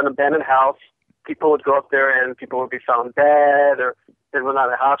it was an abandoned house. People would go up there and people would be found dead, or they were not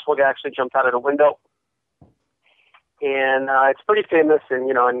in a hospital. They actually jumped out of the window, and it's pretty famous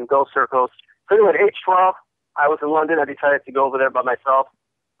in ghost circles. So anyway, at age 12, I was in London. I decided to go over there by myself,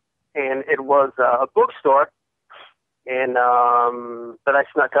 and it was a bookstore. And but I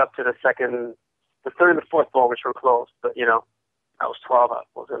snuck up to the third and the fourth floor, which were closed. But I was 12. I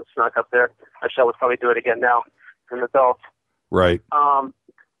wasn't snuck up there. I would probably do it again now as an adult. Right.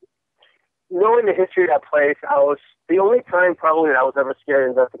 Knowing the history of that place, I was the only time probably that I was ever scared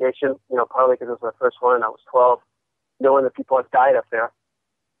in investigation. Partly because it was my first one, and I was 12. Knowing that people had died up there.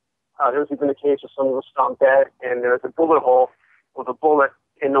 There was even a case where someone was found dead, and there was a bullet hole with a bullet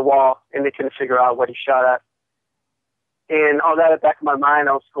in the wall, and they couldn't figure out what he shot at. And all that at the back of my mind,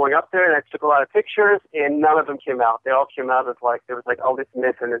 I was going up there, and I took a lot of pictures, and none of them came out. They all came out as there was all this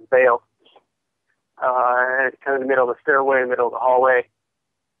mist and this veil. Kind of in the middle of the stairway, in the middle of the hallway.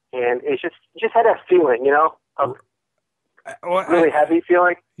 And it just had that feeling, of really heavy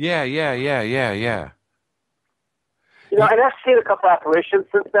feeling. Yeah. And I've seen a couple apparitions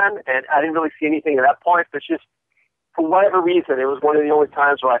since then, and I didn't really see anything at that point. But just for whatever reason, it was one of the only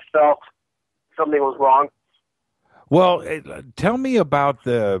times where I felt something was wrong. Well, tell me about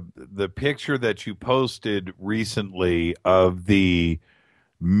the picture that you posted recently of the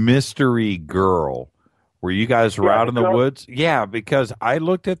mystery girl, where you guys were out in the woods. Yeah, because I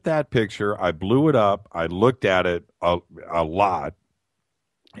looked at that picture, I blew it up, I looked at it a lot,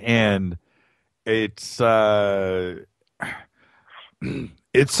 and it's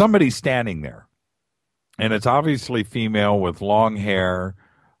it's somebody standing there, and it's obviously female with long hair,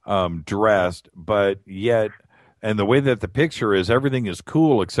 dressed, but yet, and the way that the picture is, everything is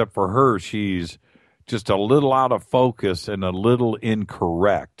cool except for her. She's just a little out of focus and a little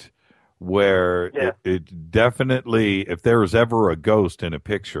incorrect, where it definitely, if there was ever a ghost in a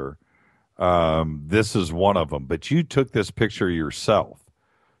picture, this is one of them. But you took this picture yourself.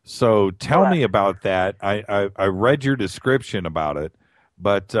 So tell me about that. I read your description about it,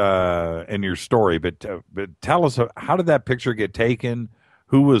 but and your story. But tell us, how did that picture get taken?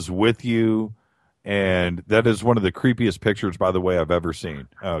 Who was with you? And that is one of the creepiest pictures, by the way, I've ever seen.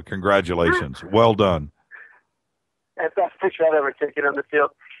 Congratulations. Well done. That's the best picture I've ever taken on the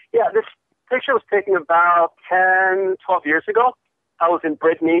field. Yeah, this picture was taken about 10, 12 years ago. I was in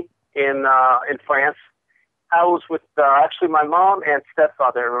Brittany in France. I was with actually my mom and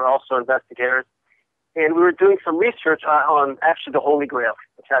stepfather, who were also investigators. And we were doing some research on actually the Holy Grail,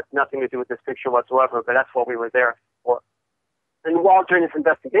 which had nothing to do with this picture whatsoever, but that's what we were there for. And while during this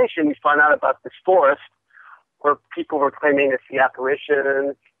investigation, we found out about this forest where people were claiming to see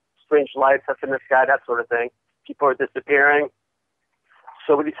apparitions, strange lights up in the sky, that sort of thing. People are disappearing.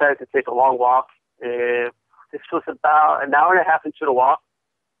 So we decided to take a long walk. This was about an hour and a half into the walk.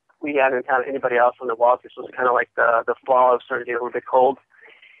 We hadn't encountered anybody else on the walk. This was kind of like the fall. It was starting to get a little bit cold.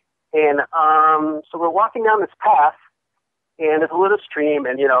 And so we're walking down this path, and there's a little stream,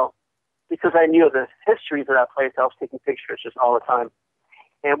 and, because I knew the histories of that place, I was taking pictures just all the time.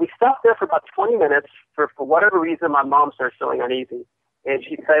 And we stopped there for about 20 minutes. For whatever reason, my mom started feeling uneasy, and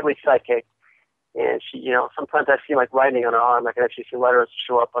she's slightly psychic. And she, sometimes I see writing on her arm. I can actually see letters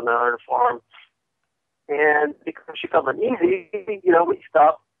show up on her forearm. And because she felt uneasy, we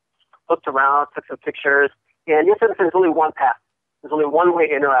stopped, looked around, took some pictures. And you said there's only one path. There's only one way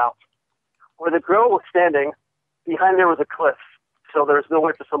in or out. Where the girl was standing, behind there was a cliff. So there was no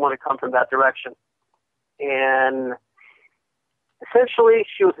way for someone to come from that direction. And essentially,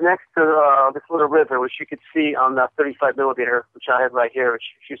 she was next to this little river, which you could see on the 35 millimeter, which I have right here.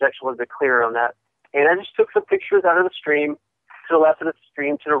 She was actually a little bit clearer on that. And I just took some pictures out of the stream, to the left of the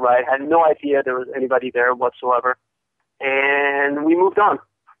stream, to the right. I had no idea there was anybody there whatsoever. And we moved on.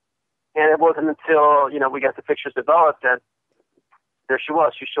 And it wasn't until, we got the pictures developed that there she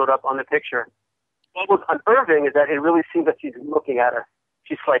was. She showed up on the picture. What was unnerving is that it really seemed that she's looking at her.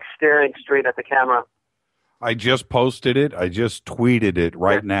 She's staring straight at the camera. I just posted it. I just tweeted it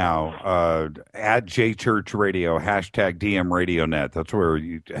right now at JChurch Radio, #DMRadioNet. That's where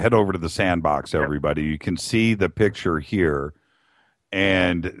you head over to the sandbox, everybody. You can see the picture here.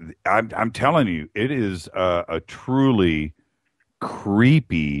 And I'm telling you, it is a truly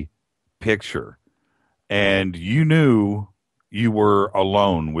creepy picture. And you knew you were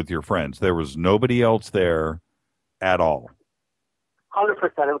alone with your friends. There was nobody else there at all. 100%.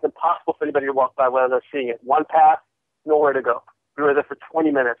 It was impossible for anybody to walk by without seeing it. One path, nowhere to go. We were there for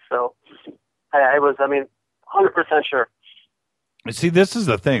 20 minutes, so I was 100% sure. See, this is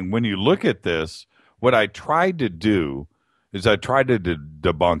the thing. When you look at this, what I tried to do is I tried to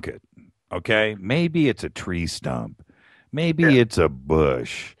debunk it. Okay? Maybe it's a tree stump. Maybe it's a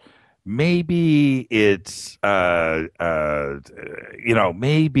bush. Maybe it's maybe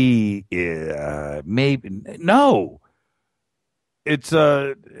no. It's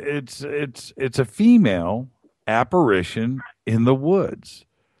a female apparition in the woods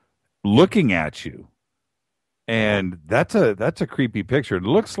looking at you. And that's a creepy picture. It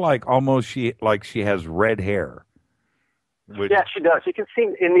looks like almost she has red hair. Yeah, she does. You can see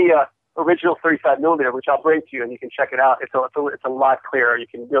in the original 35 millimeter, which I'll bring to you, and you can check it out. It's a lot clearer. You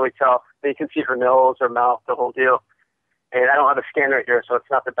can really tell. You can see her nose, her mouth, the whole deal. And I don't have a scanner right here, so it's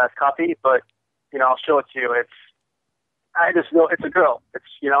not the best copy. But I'll show it to you. I just know it's a girl.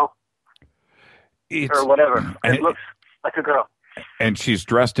 Or whatever. It looks like a girl. And she's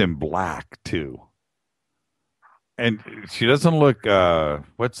dressed in black too. And she doesn't look. I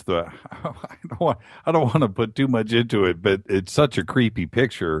don't want to put too much into it, but it's such a creepy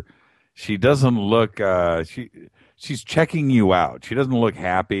picture. She doesn't look. She's checking you out. She doesn't look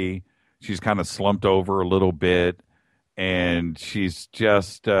happy. She's kind of slumped over a little bit, and she's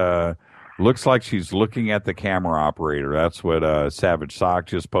just looks like she's looking at the camera operator. That's what Savage Sock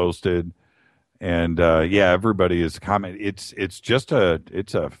just posted. And everybody is commenting. It's a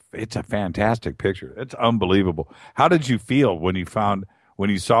fantastic picture. It's unbelievable. How did you feel when you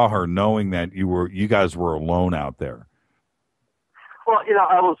saw her, knowing that you guys were alone out there? Well,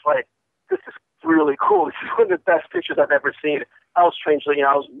 I was like, this is really cool. This is one of the best pictures I've ever seen. I was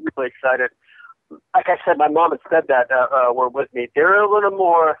really excited. Like I said, my mom and stepdad were with me. They're a little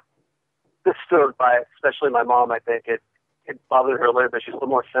more disturbed by it, especially my mom. I think it bothered her a little bit. She's a little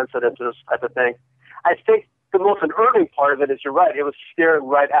more sensitive to this type of thing. I think the most unnerving part of it is, you're right, it was staring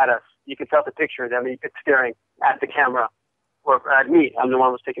right at us. You can tell the picture. I mean, it's staring at the camera, or at me. I'm the one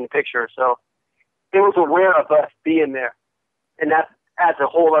who was taking the picture. So it was aware of us being there. And that adds a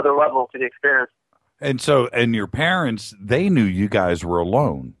whole other level to the experience. And your parents, they knew you guys were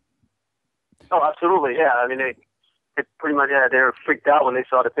alone. Oh, absolutely. Yeah. I mean, they pretty much, they were freaked out when they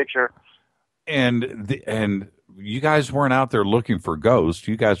saw the picture. And you guys weren't out there looking for ghosts.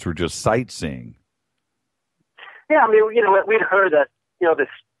 You guys were just sightseeing. Yeah, I mean, we'd heard that, this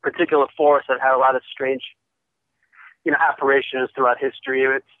particular forest that had a lot of strange, apparitions throughout history.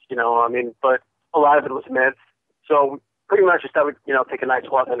 It's, but a lot of it was myths. So pretty much just I would, take a nice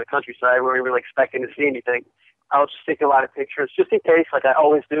walk on the countryside where we were expecting to see anything. I was just taking a lot of pictures just in case, like I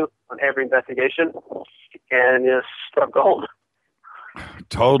always do on every investigation, and struck gold.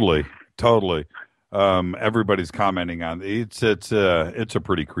 Totally. Everybody's commenting on it. It's a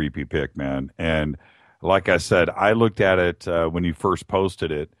pretty creepy pic, man. And like I said, I looked at it when you first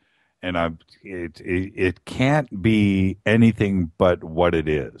posted it, and it can't be anything but what it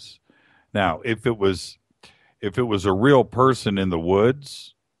is. Now, if it was a real person in the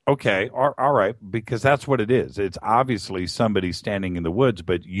woods, okay, all right, because that's what it is. It's obviously somebody standing in the woods,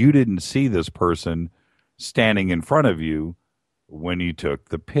 but you didn't see this person standing in front of you when you took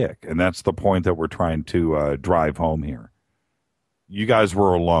the pic. And that's the point that we're trying to drive home here. You guys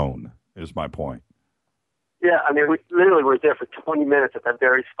were alone, is my point. Yeah, I mean, we literally were there for 20 minutes at that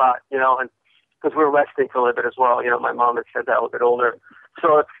very spot, and because we were resting for a little bit as well. My mom had said that a little bit older.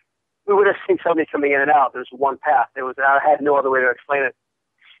 So if we would have seen somebody coming in and out, there's one path. I had no other way to explain it.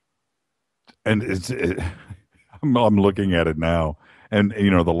 And I'm looking at it now, and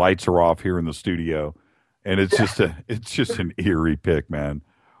the lights are off here in the studio. And it's just an eerie pic, man.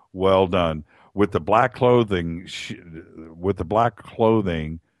 Well done. With the black clothing,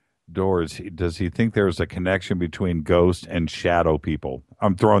 Doors, does he think there's a connection between ghosts and shadow people?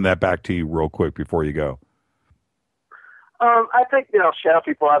 I'm throwing that back to you real quick before you go. I think, shadow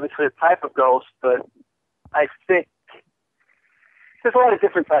people are obviously a type of ghost, but I think there's a lot of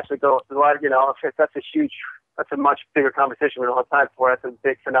different types of ghosts. There's a lot of, that's a much bigger conversation we don't have time for. That's a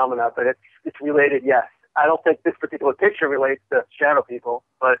big phenomenon, but it's related, yes. I don't think this particular picture relates to shadow people,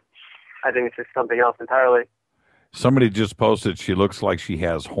 but I think it's just something else entirely. Somebody just posted she looks like she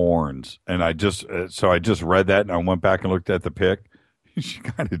has horns, and I just read that, and I went back and looked at the pic. She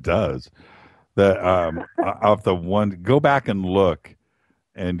kind of does. Off the one, go back and look,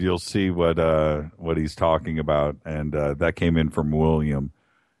 and you'll see what he's talking about. And that came in from William.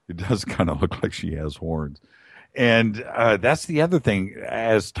 It does kind of look like she has horns. And that's the other thing.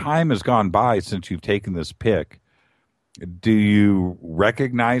 As time has gone by since you've taken this pic, do you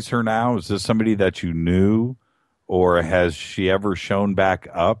recognize her now? Is this somebody that you knew, or has she ever shown back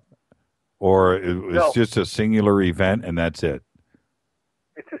up, or it's just a singular event and that's it?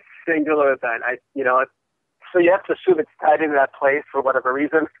 It's a singular event. So you have to assume it's tied into that place for whatever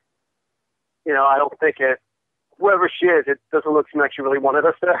reason. You know, I don't think whoever she is, it doesn't look to me like she really wanted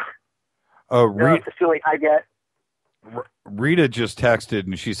us there. It's the feeling I get. Rita just texted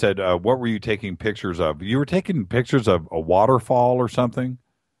and she said, what were you taking pictures of? You were taking pictures of a waterfall or something?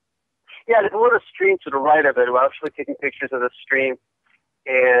 Yeah, there's a little stream to the right of it. We're actually taking pictures of the stream.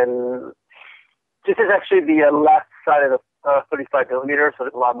 And this is actually the left side of the 35 millimeter, so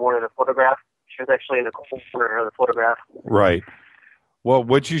there's a lot more in the photograph. She was actually in the corner of the photograph. Right. Well,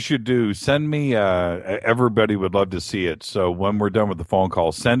 what you should do, send me, everybody would love to see it. So when we're done with the phone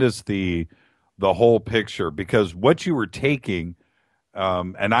call, send us the whole picture, because what you were taking,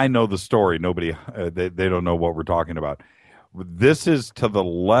 and I know the story, nobody, they don't know what we're talking about. This is to the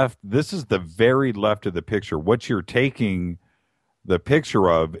left. This is the very left of the picture. What you're taking the picture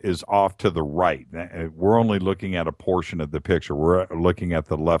of is off to the right. We're only looking at a portion of the picture. We're looking at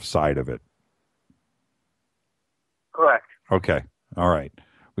the left side of it. Correct. Okay. All right.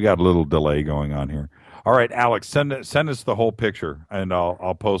 We got a little delay going on here. All right, Alex, send us the whole picture, and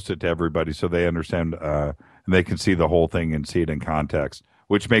I'll post it to everybody so they understand and they can see the whole thing and see it in context,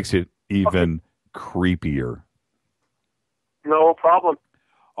 which makes it even creepier. No problem.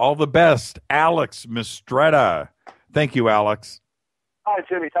 All the best, Alex Mistretta. Thank you, Alex. All right,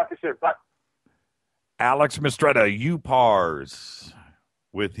 Jimmy. Talk to you soon. Bye. Alex Mistretta, UPARS,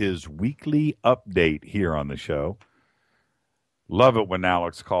 with his weekly update here on the show. Love it when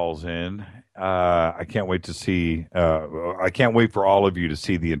Alex calls in. I can't wait to see. I can't wait for all of you to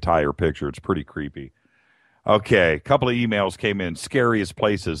see the entire picture. It's pretty creepy. Okay, a couple of emails came in. Scariest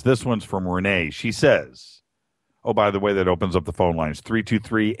places. This one's from Renee. She says, oh, by the way, that opens up the phone lines,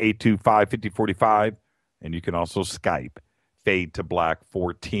 323-825-5045. And you can also Skype, Fade to Black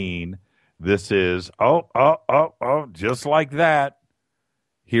 14. This is, just like that.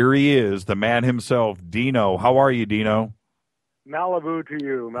 Here he is, the man himself, Dino. How are you, Dino? Malibu to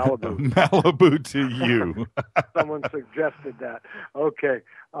you, Malibu. Malibu to you. Someone suggested that. Okay.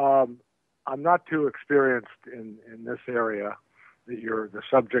 I'm not too experienced in this area that you're the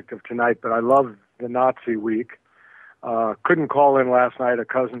subject of tonight, but I love the Nazi week. Couldn't call in last night. A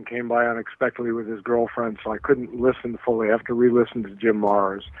cousin came by unexpectedly with his girlfriend, so I couldn't listen fully. I have to re-listen to Jim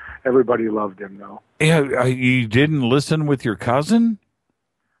Mars. Everybody loved him, though. Yeah, you didn't listen with your cousin?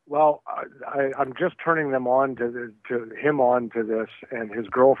 Well, I'm just turning them on to him on to this, and his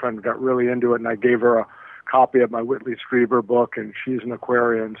girlfriend got really into it, and I gave her a copy of my Whitley Strieber book, and she's an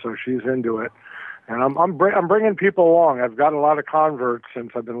Aquarian, so she's into it. And I'm bringing people along. I've got a lot of converts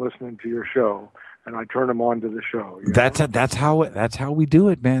since I've been listening to your show, and I turn them on to the show. That's how we do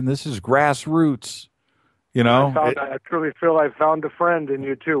it, man. This is grassroots. You know, I truly feel I found a friend in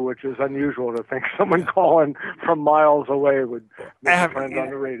you too, which is unusual to think someone calling from miles away would make a friend on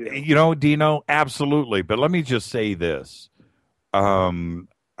the radio. You know, Dino, absolutely. But let me just say this: I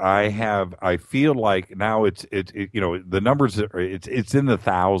feel like now it's you know, the numbers it's in the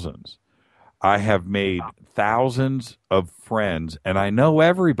thousands. I have made thousands of friends, and I know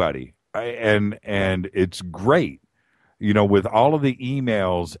everybody, and it's great. You know, with all of the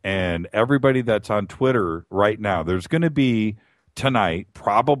emails and everybody that's on Twitter right now, there's going to be tonight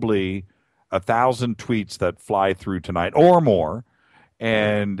probably 1,000 tweets that fly through tonight or more.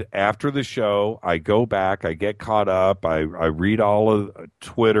 And after the show, I go back, I get caught up, I read all of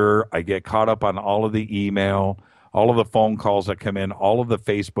Twitter, I get caught up on all of the email, all of the phone calls that come in, all of the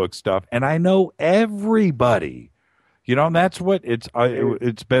Facebook stuff, and I know everybody. You know, and that's what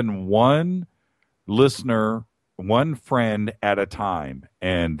it's been one listener, one friend at a time,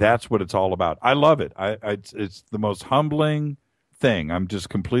 and that's what it's all about. I love it. It's the most humbling thing. I'm just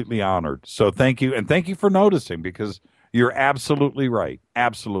completely honored. So thank you, and thank you for noticing, because you're absolutely right.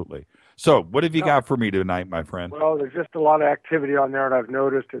 Absolutely. So what have you got for me tonight, my friend? Well, there's just a lot of activity on there, and I've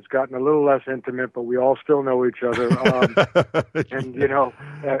noticed it's gotten a little less intimate, but we all still know each other. And you know,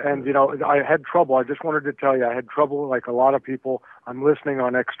 I had trouble. I just wanted to tell you, I had trouble, like a lot of people. I'm listening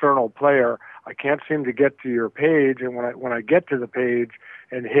on external player. I can't seem to get to your page, and when I get to the page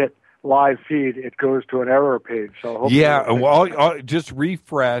and hit live feed, it goes to an error page. So I'll just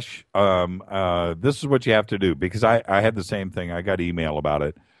refresh. This is what you have to do, because I had the same thing. I got email about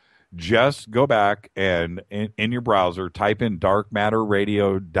it. Just go back and in your browser, type in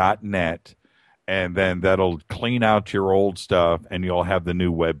darkmatterradio.net, and then that'll clean out your old stuff, and you'll have the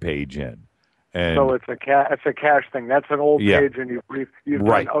new web page in. And so it's a cache thing. That's an old page, and you've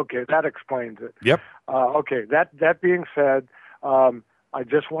right. done, okay, that explains it. Yep. Okay. That being said, I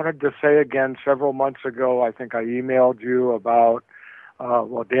just wanted to say again, several months ago, I think I emailed you about,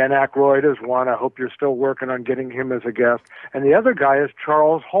 Dan Aykroyd is one. I hope you're still working on getting him as a guest. And the other guy is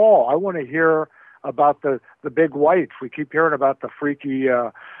Charles Hall. I want to hear about the big whites. We keep hearing about the freaky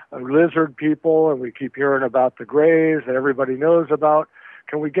lizard people, and we keep hearing about the grays that everybody knows about.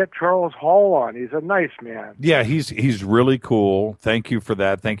 Can we get Charles Hall on? He's a nice man. Yeah, he's really cool. Thank you for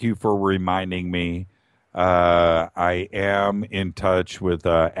that. Thank you for reminding me. I am in touch with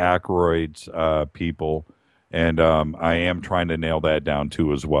Aykroyd's people, and I am trying to nail that down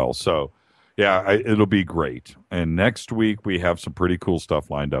too as well. So, yeah, it'll be great. And next week we have some pretty cool stuff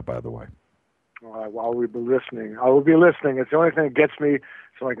lined up, by the way. I will be listening. I will be listening. It's the only thing that gets me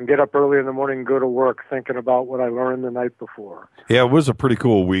so I can get up early in the morning and go to work thinking about what I learned the night before. Yeah, it was a pretty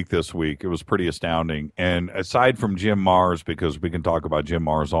cool week this week. It was pretty astounding. And aside from Jim Mars, because we can talk about Jim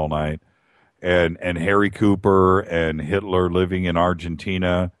Mars all night, and Harry Cooper and Hitler living in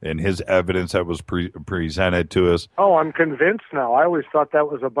Argentina and his evidence that was presented to us. Oh, I'm convinced now. I always thought that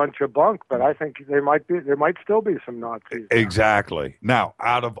was a bunch of bunk, but I think there might still be some Nazis. Exactly. Now,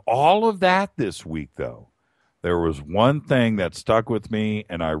 out of all of that this week, though, there was one thing that stuck with me,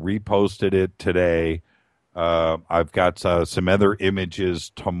 and I reposted it today. I've got some other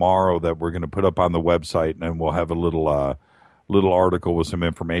images tomorrow that we're going to put up on the website, and then we'll have a little article with some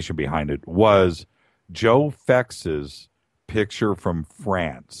information behind it. Was Joe Fex's picture from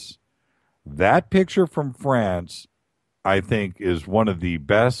France. That picture from France, I think, is one of the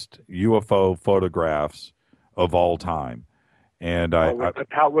best UFO photographs of all time. And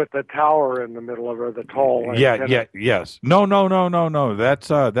with the tower in the middle of her, the tall. Yes. No.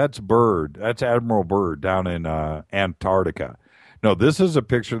 That's Byrd. That's Admiral Byrd down in Antarctica. No, this is a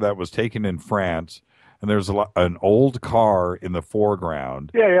picture that was taken in France, and there's an old car in the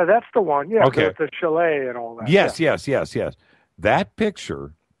foreground. Yeah, that's the one. Yeah, okay. With the chalet and all that. Yes. That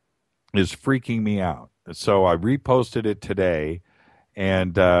picture is freaking me out. So I reposted it today.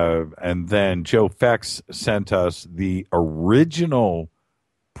 And then Joe Fex sent us the original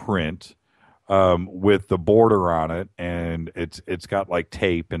print with the border on it, and it's got like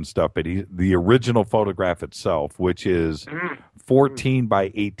tape and stuff. But the original photograph itself, which is 14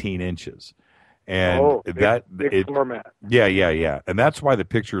 by 18 inches, and big format. Yeah, and that's why the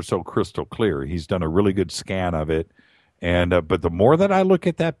picture is so crystal clear. He's done a really good scan of it, and but the more that I look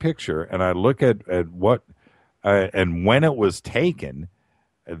at that picture, and I look at what. And when it was taken,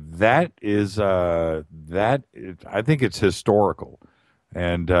 I think it's historical,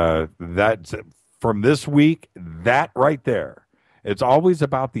 and that's from this week. That right there, it's always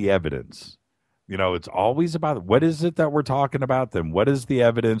about the evidence. It's always about what is it that we're talking about. Then what is the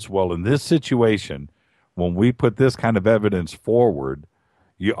evidence? Well, in this situation, when we put this kind of evidence forward,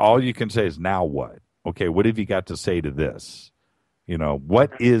 all you can say is now what? Okay, what have you got to say to this?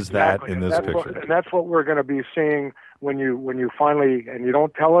 What is that in this picture? And that's what we're going to be seeing when you finally, and you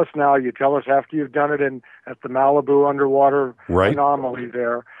don't tell us now, you tell us after you've done it at the Malibu underwater anomaly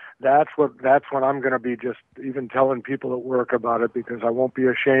there. That's when I'm going to be just even telling people at work about it, because I won't be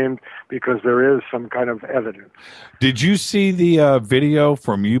ashamed, because there is some kind of evidence. Did you see the video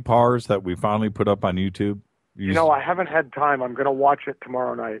from UPARS that we finally put up on YouTube? I haven't had time. I'm going to watch it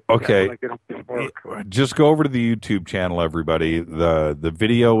tomorrow night. Okay. When I get to work. Just go over to the YouTube channel, everybody. The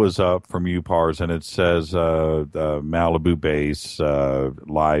video is up from UPARS, and it says the Malibu base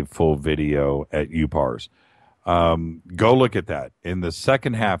live full video at UPARS. Go look at that. In the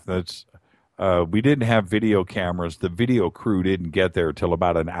second half, we didn't have video cameras. The video crew didn't get there till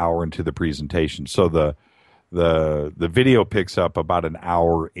about an hour into the presentation. So the video picks up about an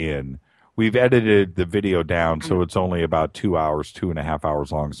hour in. We've edited the video down, so it's only about 2 hours, 2.5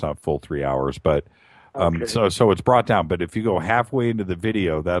 hours long. It's not full 3 hours, but so it's brought down. But if you go halfway into the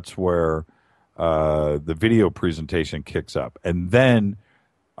video, that's where the video presentation kicks up, and then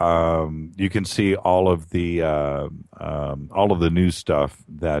you can see all of the new stuff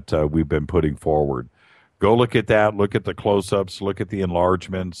that we've been putting forward. Go look at that. Look at the close-ups. Look at the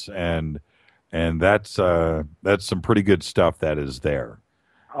enlargements, and that's some pretty good stuff that is there.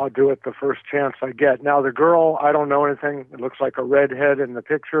 I'll do it the first chance I get. Now, the girl, I don't know anything. It looks like a redhead in the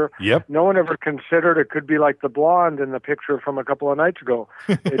picture. Yep. No one ever considered it could be like the blonde in the picture from a couple of nights ago.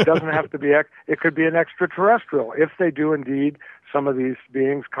 It doesn't have to be, it could be an extraterrestrial. If they do indeed, some of these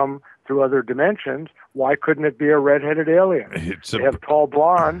beings come through other dimensions, why couldn't it be a redheaded alien? They have tall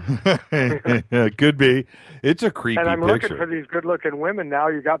blonde. It could be. It's a creepy picture. And I'm looking for these good-looking women now.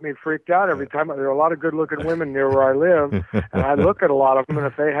 You got me freaked out every time. There are a lot of good-looking women near where I live, and I look at a lot of them, and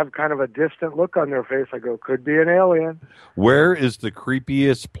if they have kind of a distant look on their face, I go, could be an alien. Where is the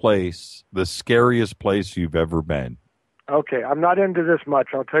creepiest place, the scariest place you've ever been? Okay, I'm not into this much.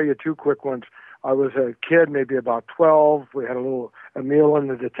 I'll tell you two quick ones. I was a kid, maybe about 12. We had a meal in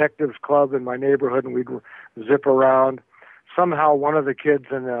the detectives club in my neighborhood, and we'd zip around. somehow one of the kids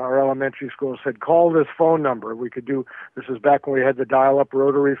in our elementary school said, call this phone number. This is back when we had the dial-up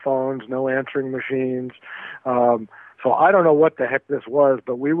rotary phones, no answering machines. So I don't know what the heck this was,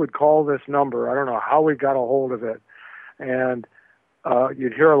 but we would call this number. I don't know how we got a hold of it. And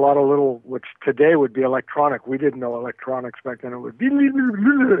you'd hear a lot of little, which today would be electronic. We didn't know electronics back then. It would be,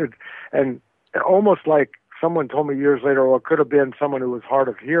 and almost like someone told me years later, well, it could have been someone who was hard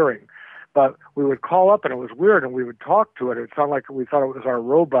of hearing. But we would call up, and it was weird, and we would talk to it. It sounded like we thought it was our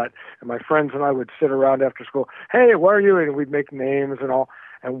robot, and my friends and I would sit around after school, hey, where are you? And we'd make names and all.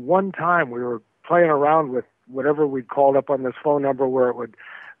 And one time we were playing around with whatever we'd called up on this phone number where it would,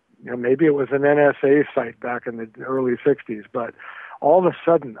 maybe it was an NSA site back in the early 60s, but all of a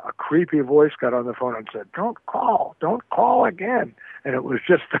sudden a creepy voice got on the phone and said, don't call again. And it was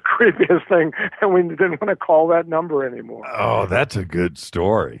just the creepiest thing, and we didn't want to call that number anymore. Oh, that's a good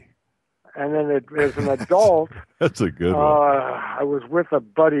story. And then as an adult, that's a good one. I was with a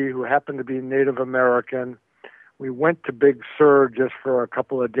buddy who happened to be Native American. We went to Big Sur just for a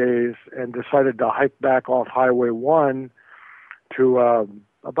couple of days and decided to hike back off Highway 1 to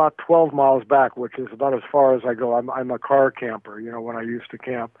about 12 miles back, which is about as far as I go. I'm a car camper, when I used to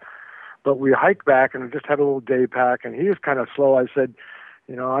camp. But we hiked back and just had a little day pack, and he was kind of slow. I said,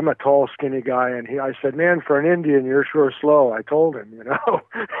 I'm a tall, skinny guy, and I said, man, for an Indian, you're sure slow. I told him,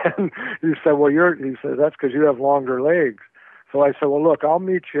 and he said, he said, that's because you have longer legs. So I said, well, look, I'll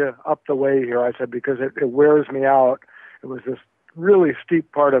meet you up the way here. I said, because it wears me out. It was this really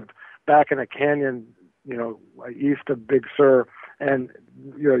steep part of back in a canyon, east of Big Sur, and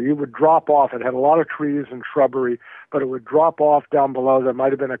you would drop off. It had a lot of trees and shrubbery, but it would drop off down below. There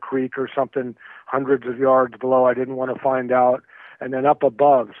might have been a creek or something hundreds of yards below. I didn't want to find out. And then up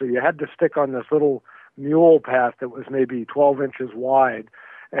above. So you had to stick on this little mule path that was maybe 12 inches wide.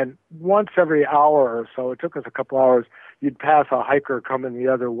 And once every hour or so, it took us a couple hours, you'd pass a hiker coming the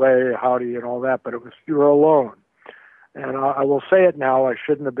other way, howdy and all that, but you were alone. And I will say it now, I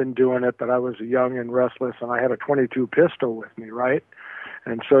shouldn't have been doing it, but I was young and restless, and I had a .22 pistol with me, right?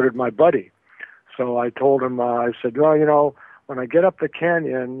 And so did my buddy. So I told him, I said, well, when I get up the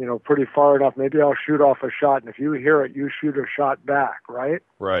canyon, pretty far enough, maybe I'll shoot off a shot, and if you hear it, you shoot a shot back, right?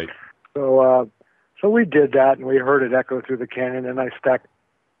 Right. So we did that, and we heard it echo through the canyon, and I stacked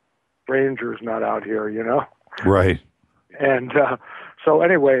Rangers not out here, Right. And so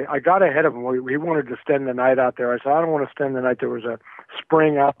anyway, I got ahead of him. He wanted to spend the night out there. I said, I don't want to spend the night. There was a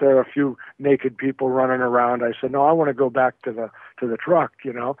spring out there, a few naked people running around. I said, no, I want to go back to the truck,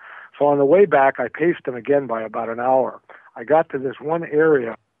 So on the way back, I paced him again by about an hour. I got to this one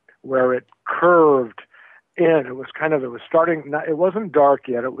area where it curved in. It was starting, it wasn't dark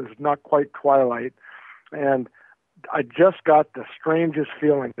yet. It was not quite twilight. And I just got the strangest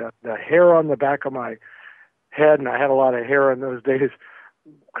feeling that the hair on the back of my head, and I had a lot of hair in those days,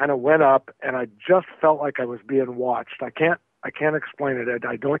 kind of went up, and I just felt like I was being watched. I can't explain it.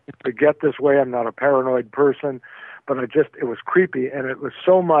 I don't get this way. I'm not a paranoid person, but it was creepy, and it was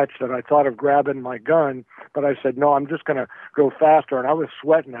so much that I thought of grabbing my gun, but I said, no, I'm just going to go faster, and I was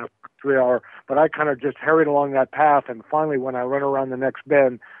sweating after 3 hours, but I kind of just hurried along that path, and finally when I went around the next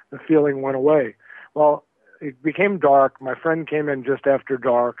bend, the feeling went away. Well, it became dark. My friend came in just after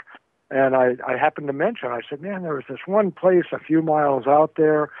dark, and I happened to mention, I said, man, there was this one place a few miles out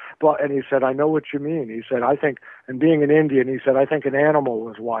there, and he said, I know what you mean. He said, I think, and being an Indian, he said, I think an animal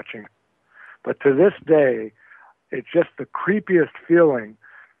was watching. But to this day, it's just the creepiest feeling,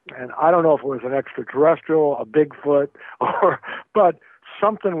 and I don't know if it was an extraterrestrial, a Bigfoot, but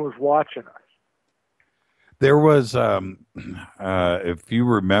something was watching us. There was, if you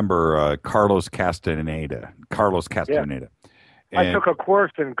remember, Carlos Castaneda. Yeah. I took a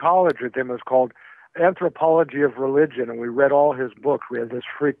course in college with him. It was called Anthropology of Religion, and we read all his books. We had this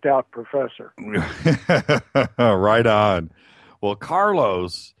freaked out professor. Right on. Well,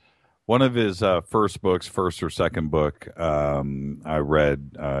 Carlos, one of his first or second book, I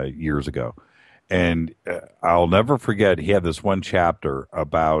read years ago. And I'll never forget, he had this one chapter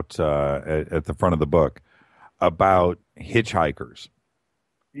about, at the front of the book, about hitchhikers.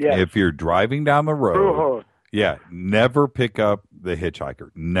 Yeah. If you're driving down the road, never pick up the hitchhiker.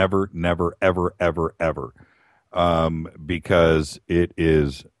 Never, never, ever, ever, ever. Because it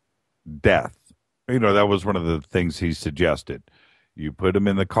is death. That was one of the things he suggested. You put him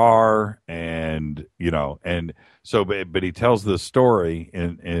in the car and so, but he tells this story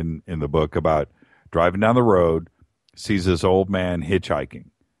in the book about driving down the road, sees this old man hitchhiking.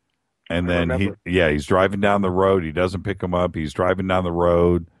 And then he's driving down the road. He doesn't pick him up. He's driving down the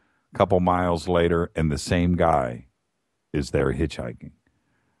road a couple miles later, and the same guy is there hitchhiking.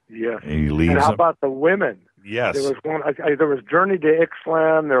 Yeah. And he leaves and how him. about the women? Yes. There was one. There was Journey to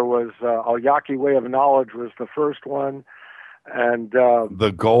Ixtlan. There was Alyaki Way of Knowledge was the first one, and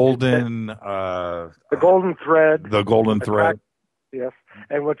the golden thread. The golden thread. Yes.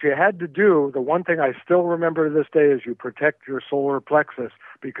 And what you had to do, the one thing I still remember to this day, is you protect your solar plexus,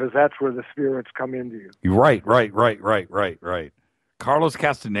 because that's where the spirits come into you. Right. Carlos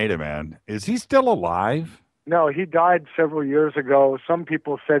Castaneda, man, is he still alive? No, he died several years ago. Some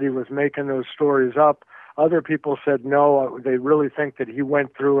people said he was making those stories up. Other people said no, they really think that he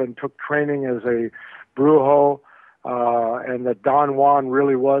went through and took training as a brujo, and that Don Juan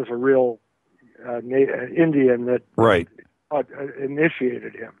really was a real Indian that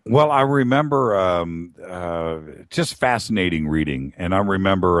initiated him. Well, I remember just fascinating reading, and I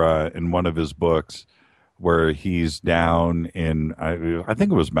remember in one of his books where he's down in, I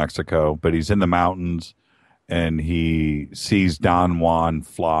think it was Mexico, but he's in the mountains, and he sees Don Juan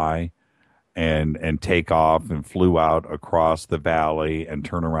fly and take off, and flew out across the valley and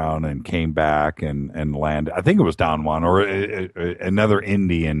turn around and came back and landed. I think it was Don Juan or another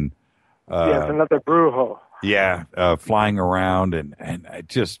Indian. Yes, another brujo. Yeah, flying around and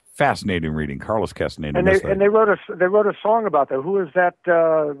just fascinating reading. Carlos Castaneda. And they wrote a song about that. Who is that?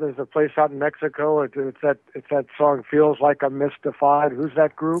 There's a place out in Mexico. It's that song "Feels Like I'm Mystified." Who's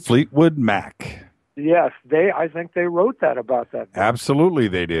that group? Fleetwood Mac. Yes, I think they wrote that about that. Absolutely,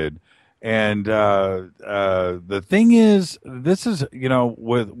 they did. And the thing is, this is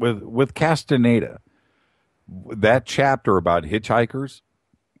with Castaneda, that chapter about hitchhikers,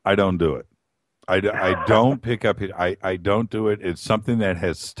 I don't do it. I don't pick up it. I don't do it. It's something that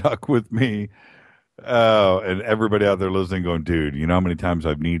has stuck with me. And everybody out there listening going, dude, you know how many times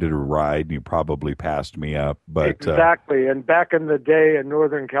I've needed a ride and you probably passed me up. But exactly. And back in the day in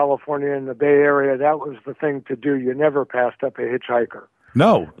Northern California, in the Bay Area, that was the thing to do. You never passed up a hitchhiker.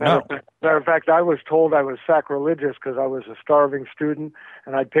 No. Matter of fact, I was told I was sacrilegious because I was a starving student,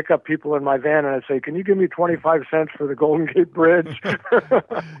 and I'd pick up people in my van and I'd say, "Can you give me 25 cents for the Golden Gate Bridge?"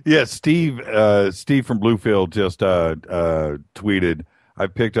 Yeah, Steve from Bluefield just tweeted,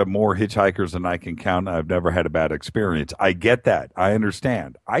 "I've picked up more hitchhikers than I can count. I've never had a bad experience." I get that. I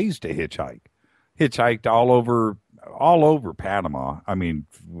understand. I used to hitchhiked all over Panama. I mean,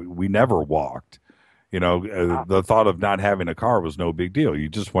 we never walked. The thought of not having a car was no big deal. You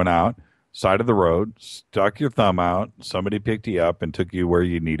just went out, side of the road, stuck your thumb out, somebody picked you up and took you where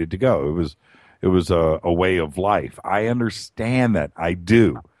you needed to go. It was a way of life. I understand that. I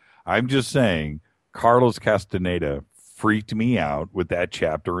do. I'm just saying Carlos Castaneda freaked me out with that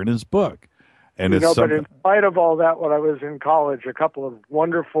chapter in his book. And but in spite of all that, when I was in college, a couple of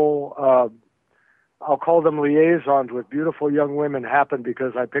wonderful I'll call them liaisons with beautiful young women happened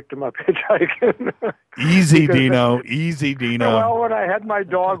because I picked them up hitchhiking. Easy, Dino. Easy, Dino. Well, when I had my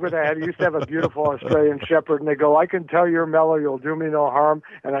dog, I used to have a beautiful Australian Shepherd, and they go, "I can tell you're mellow, you'll do me no harm,"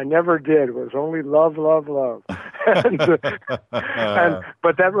 and I never did. It was only love, love, love. But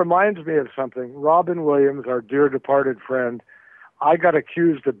that reminds me of something. Robin Williams, our dear departed friend, I got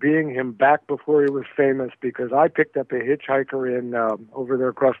accused of being him back before he was famous because I picked up a hitchhiker in over there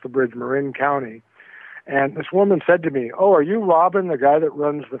across the bridge, Marin County. And this woman said to me, "Oh, are you Robin, the guy that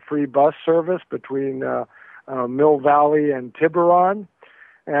runs the free bus service between Mill Valley and Tiburon?"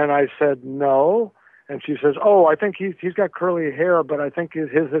 And I said, "No." And she says, "Oh, I think he's got curly hair, but I think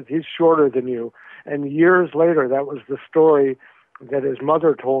he's shorter than you." And years later, that was the story that his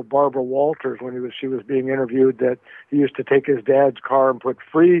mother told Barbara Walters when she was being interviewed, that he used to take his dad's car and put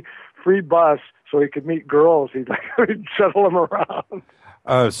free bus so he could meet girls. He'd shuttle them around.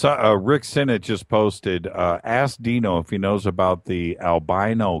 Rick Sinnott just posted, ask Dino if he knows about the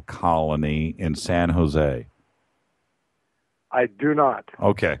albino colony in San Jose. I do not.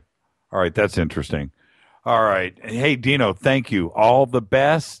 Okay. All right. That's interesting. All right. Hey, Dino, thank you. All the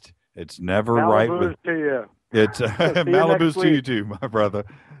best. It's never Malibu's right with to you. It's Malibu's to you too, my brother.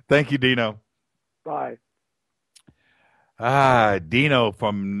 Thank you, Dino. Bye. Dino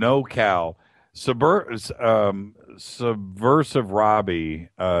from NoCal. Subversive Robbie,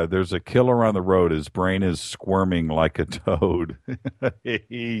 there's a killer on the road. His brain is squirming like a toad.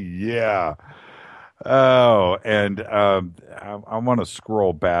 Yeah. Oh, and I want to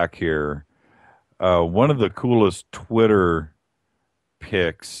scroll back here. One of the coolest Twitter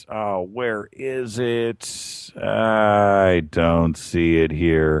pics. Oh, where is it? I don't see it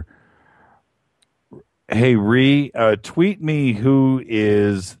here. Hey, tweet me who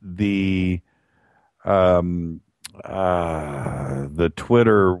is the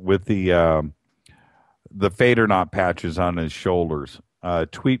Twitter with the FADERNIGHT patches on his shoulders.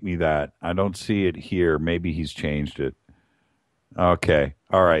 Tweet me that. I don't see it here. Maybe he's changed it. Okay.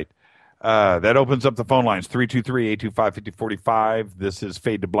 All right. That opens up the phone lines, 323-825-5045. This is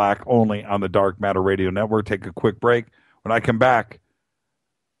Fade to Black only on the Dark Matter Radio Network. Take a quick break. When I come back,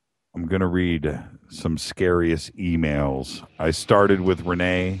 I'm going to read some scariest emails. I started with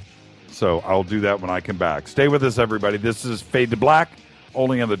Renee, so I'll do that when I come back. Stay with us, everybody. This is Fade to Black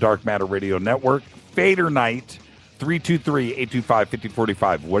only on the Dark Matter Radio Network. FADERNIGHT,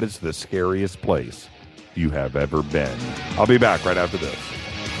 323-825-5045. What is the scariest place you have ever been? I'll be back right after this.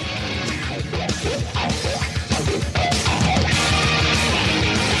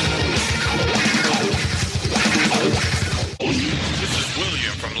 This is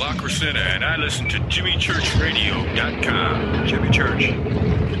William from La Crescenta, and I listen to JimmyChurchRadio.com. Jimmy Church.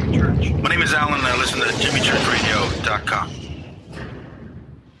 Church. My name is Alan, and I listen to JimmyChurchRadio.com.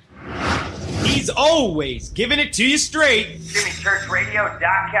 He's always giving it to you straight.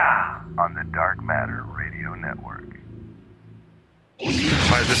 JimmyChurchRadio.com on the Dark Matter Radio Network.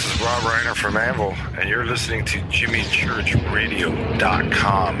 Hi, this is Rob Reiner from Anvil, and you're listening to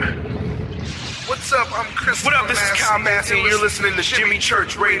JimmyChurchRadio.com. What's up? I'm Chris. What up? This is Kyle Massey, and you're listening to Jimmy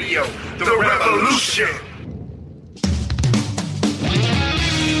Church Radio, the Revolution.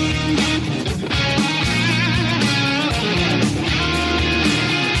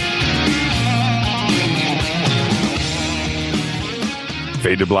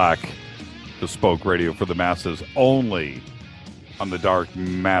 Fade to Black, bespoke radio for the masses, only on the Dark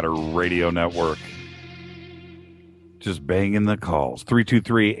Matter Radio Network. Just banging the calls.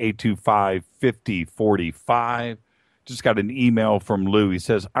 323-825-5045. Just got an email from Lou. He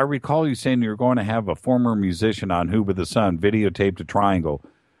says, I recall you saying you're going to have a former musician on Who But the Sun, videotaped a triangle.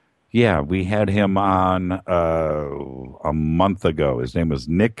 Yeah, we had him on a month ago. His name was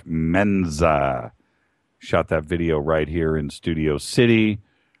Nick Menza. Shot that video right here in Studio City.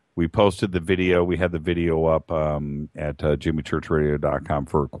 We posted the video. We had the video up at JimmyChurchRadio.com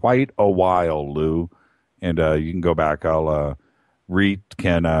for quite a while, Lou. And you can go back. I'll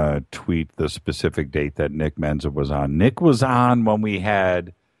can tweet the specific date that Nick Menza was on. Nick was on when we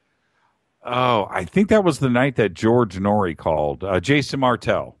had, I think that was the night that George Norrie called. Jason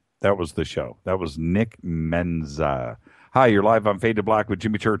Martell. That was the show. That was Nick Menza. Hi, you're live on Fade to Black with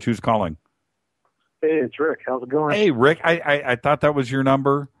Jimmy Church. Who's calling? Hey, it's Rick. How's it going? Hey, Rick. I thought that was your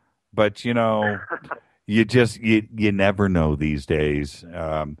number, but, you know, you never know these days.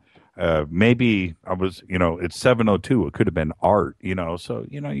 Maybe I was, it's 7:02. It could have been Art, so,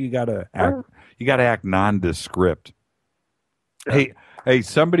 you gotta act nondescript. Yeah. Hey,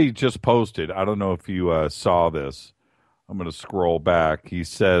 somebody just posted. I don't know if you saw this. I'm going to scroll back. He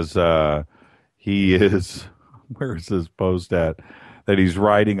says he is, where's his post at? That he's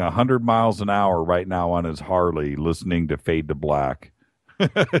riding 100 miles an hour right now on his Harley, listening to Fade to Black. I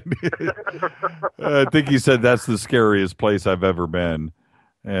think he said that's the scariest place I've ever been.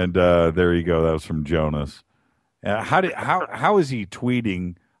 And there you go. That was from Jonas. How is he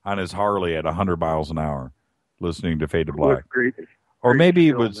tweeting on his Harley at 100 miles an hour, listening to Fade to Black? Or maybe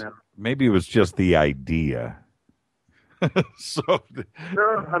it was just the idea. No,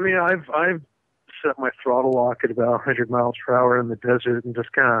 I mean I've set my throttle lock at about 100 miles per hour in the desert and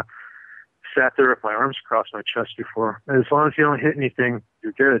just kind of sat there with my arms across my chest before. As long as you don't hit anything,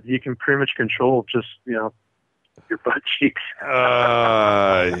 you're good. You can pretty much control just your butt cheeks. Rita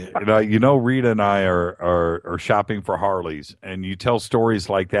and I are shopping for Harleys, and you tell stories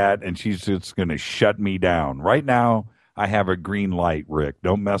like that, and she's just going to shut me down. Right now, I have a green light, Rick.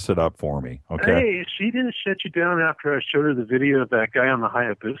 Don't mess it up for me, okay? Hey, she didn't shut you down after I showed her the video of that guy on the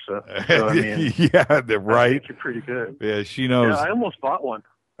Hayabusa. So, I mean, yeah, right. I think you're pretty good. Yeah, she knows. Yeah, I almost bought one.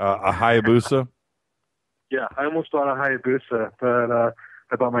 A Hayabusa? Yeah, I almost bought a Hayabusa, but I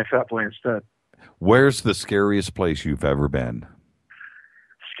bought my Fat Boy instead. Where's the scariest place you've ever been?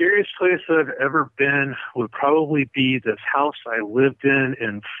 Scariest place I've ever been would probably be this house I lived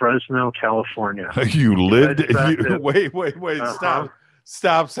in Fresno, California. You lived? Wait.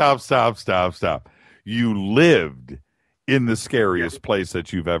 Stop. You lived in the scariest place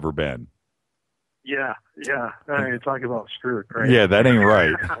that you've ever been. Yeah. I mean, talking about screwed, right? Yeah, that ain't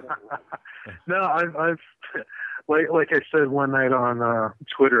right. No, I've like I said one night on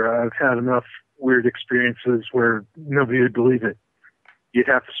Twitter, I've had enough weird experiences where nobody would believe it. You'd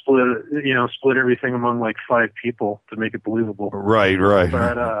have to split everything among like 5 people to make it believable. Right.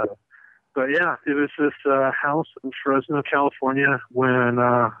 But yeah, it was this house in Fresno, California when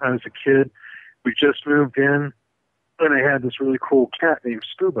I was a kid. We just moved in, and I had this really cool cat named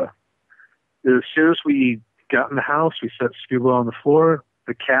Scuba. As soon as we got in the house, we set Scuba on the floor.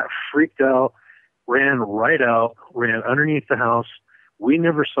 The cat freaked out, ran right out, ran underneath the house. We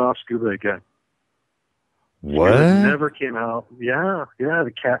never saw Scuba again. What? It never came out. Yeah.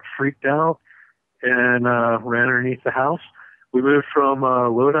 The cat freaked out and ran underneath the house. We moved from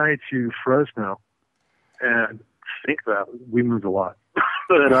Lodi to Fresno, and think about it, we moved a lot.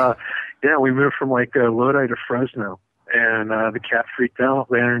 But yeah, we moved from like Lodi to Fresno, and the cat freaked out,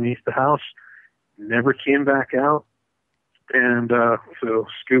 ran underneath the house, never came back out, and so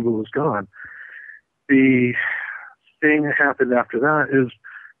Scuba was gone. The thing that happened after that is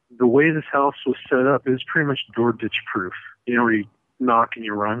the way this house was set up is pretty much door ditch proof. You know, where you knock and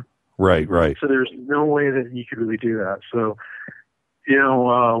you run. Right. So there's no way that you could really do that. So, you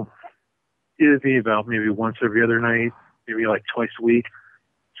know, it'd be about maybe once every other night, maybe like twice a week.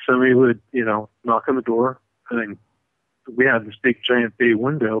 Somebody would, you know, knock on the door, and then we had this big giant bay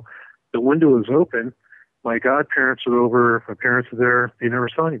window. The window was open. My godparents were over. My parents were there. They never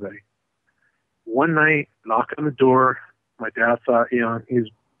saw anybody. One night, knock on the door. My dad thought, you know, he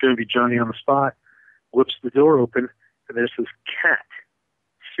was going to be Johnny on the spot. Whips the door open, and there's this cat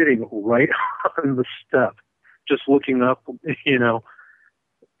sitting right on the step, just looking up, you know,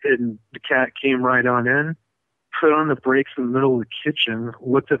 and the cat came right on in, put on the brakes in the middle of the kitchen,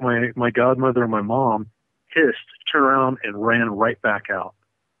 looked at my godmother and my mom, hissed, turned around, and ran right back out.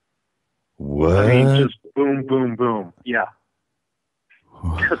 What? I mean, just boom, boom, boom. Yeah.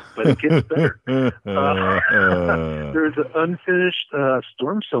 But it gets better. There's an unfinished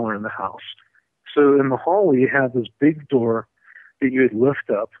storm cellar in the house. So in the hallway, you had this big door that you would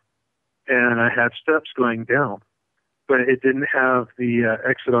lift up, and I had steps going down. But it didn't have the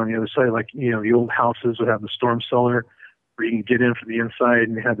exit on the other side. Like, you know, the old houses would have the storm cellar where you can get in from the inside,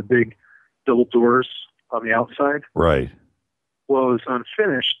 and they had the big double doors on the outside. Right. Well, it was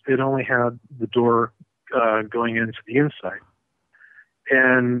unfinished. It only had the door going into the inside.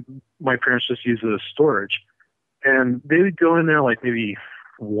 And my parents just used it as storage. And they would go in there like maybe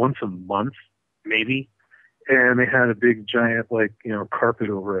once a month, maybe. And they had a big giant, like, you know, carpet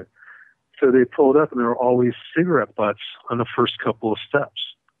over it. So they pulled up, and there were always cigarette butts on the first couple of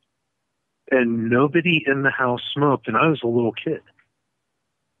steps. And nobody in the house smoked, and I was a little kid.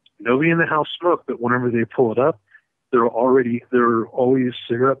 Nobody in the house smoked, but whenever they pulled up, there were always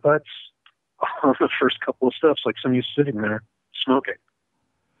cigarette butts on the first couple of steps, like somebody sitting there smoking.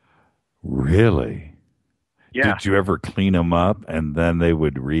 Really? Yeah. Did you ever clean them up and then they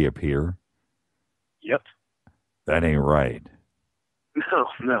would reappear? Yep. That ain't right.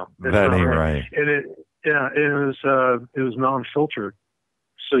 No. That ain't right. And it was non-filtered,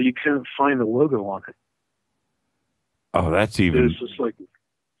 so you couldn't find the logo on it. Oh, that's It even... was just like,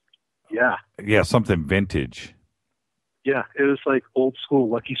 yeah. Yeah, something vintage. Yeah, it was like old school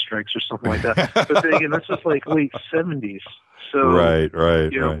Lucky Strikes or something like that. But then again, this was like late 70s. So Right.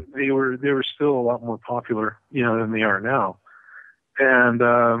 you know, they were still a lot more popular, you know, than they are now.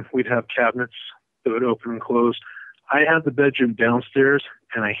 And we'd have cabinets that would open and close. I had the bedroom downstairs,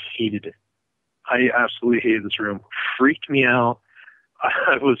 and I hated it. I absolutely hated this room. Freaked me out.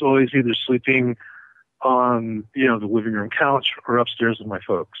 I was always either sleeping on, you know, the living room couch or upstairs with my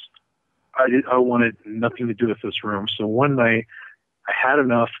folks. I wanted nothing to do with this room. So one night, I had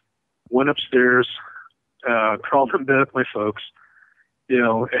enough, went upstairs, crawled in bed with my folks, you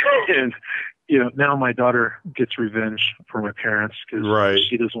know, and, you know, now my daughter gets revenge for my parents because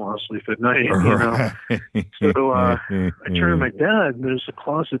she doesn't want to sleep at night, you know. So I turned to my dad, and there's a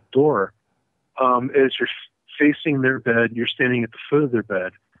closet door. As you're facing their bed, you're standing at the foot of their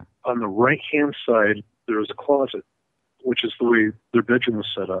bed. On the right-hand side, there was a closet, which is the way their bedroom was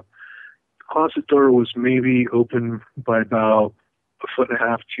set up. The closet door was maybe open by about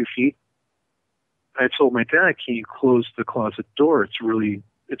 1.5 feet, 2 feet. I told my dad, "Can you close the closet door? It's really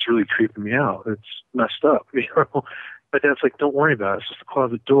creeping me out. It's messed up." You know, my dad's like, "Don't worry about it. It's just a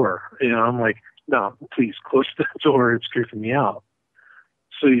closet door." You know, I'm like, "No, please close the door. It's creeping me out."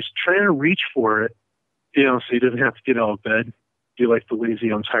 So he's trying to reach for it, you know, so he doesn't have to get out of bed. Do like the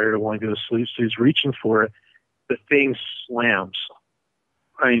lazy, I'm tired, I want to go to sleep. So he's reaching for it. The thing slams.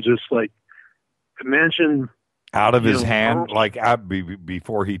 I mean, just like, imagine out of his hand, like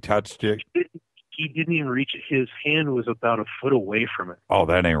before he touched it. He didn't even reach it. His hand was about a foot away from it. Oh,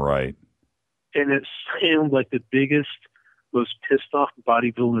 that ain't right. And it slammed like the biggest, most pissed off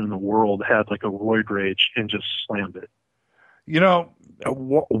bodybuilder in the world had like a roid rage and just slammed it. You know,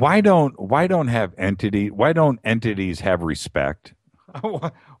 why don't entities have respect?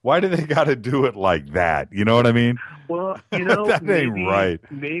 Why do they got to do it like that? You know what I mean? Well, you know, that ain't right.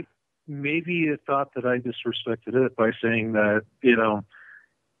 Maybe it thought that I disrespected it by saying that, you know,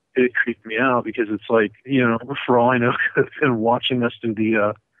 it creeped me out because it's like, you know, for all I know, it's been watching us through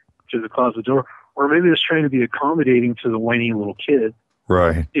the closet door, or maybe it's trying to be accommodating to the whiny little kid.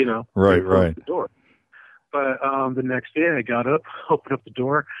 Right. You know. Right. The door. But the next day I got up, opened up the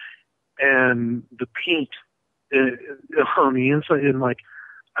door, and the paint on the inside, in like,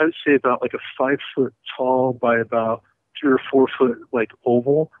 I would say about like a 5 foot tall by about 3 or 4 foot like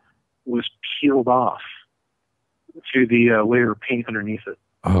oval, was peeled off to the layer of paint underneath it.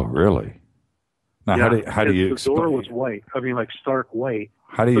 Oh, really? Now, Yeah, how do you the door was white. I mean, like stark white.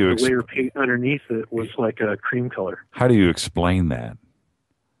 How do you the layer of paint underneath it was like a cream color. How do you explain that?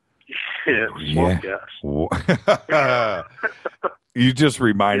 Yeah, it was Yeah. You just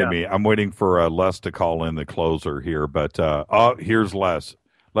reminded me. I'm waiting for Les to call in the closer here, but here's Les.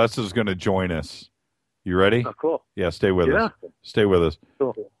 Les is going to join us. You ready? Oh, cool. Yeah, stay with us. Yeah. Stay with us.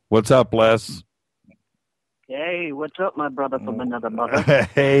 Cool. What's up, Les? Hey, what's up, my brother from another mother?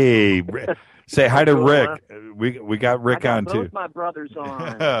 Hey, say hi to Rick. We got Rick on both too. my brothers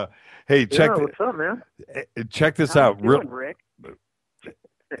on. Hey, check. What's up, man? Check this How out. you doing, Rick?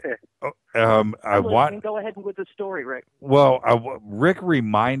 I want. Go ahead with the story, Rick. Well, Rick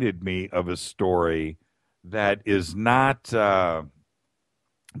reminded me of a story that is not that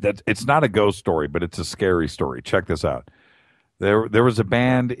it's not a ghost story, but it's a scary story. Check this out. There was a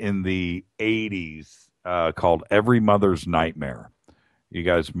band in the 80s called Every Mother's Nightmare. You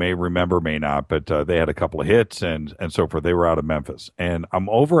guys may remember, may not, but they had a couple of hits and so forth. They were out of Memphis, and I'm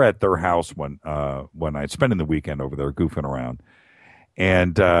over at their house when I spending the weekend over there goofing around,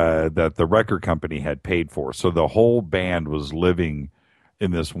 and that the record company had paid for. So the whole band was living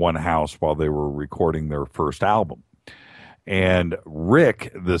in this one house while they were recording their first album. And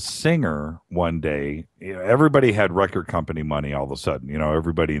Rick, the singer, one day, everybody had record company money all of a sudden,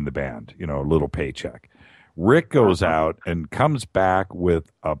 everybody in the band, a little paycheck. Rick goes out and comes back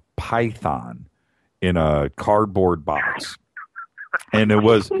with a python in a cardboard box. And it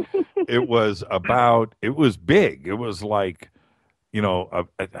was big. It was like, a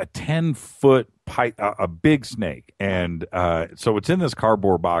 10-foot a big snake. And so it's in this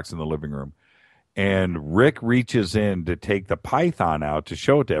cardboard box in the living room. And Rick reaches in to take the python out to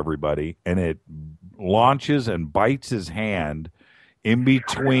show it to everybody, and it launches and bites his hand in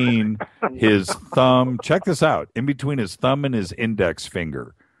between his thumb. Check this out. In between his thumb and his index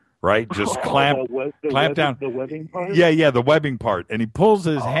finger, right? Just clamp down. The webbing part? Yeah, the webbing part. And he pulls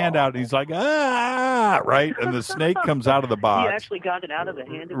his hand out, and he's like, right? And the snake comes out of the box. He actually got it out of the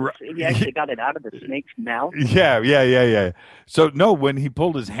hand. He actually got it out of the snake's mouth. Yeah. So, no, when he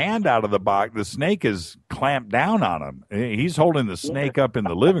pulled his hand out of the box, the snake is clamped down on him. He's holding the snake up in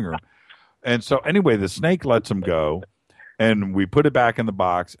the living room. And so, anyway, the snake lets him go, and we put it back in the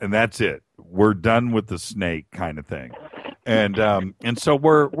box, and that's it. We're done with the snake kind of thing. And so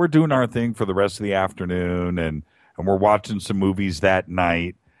we're doing our thing for the rest of the afternoon, and we're watching some movies that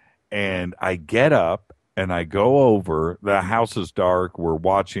night. And I get up and I go over. The house is dark. We're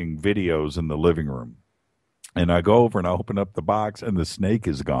watching videos in the living room, and I go over and I open up the box, and the snake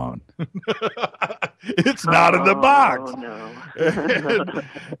is gone. It's not in the box. No.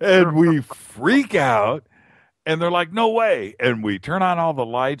 and we freak out. And they're like, no way. And we turn on all the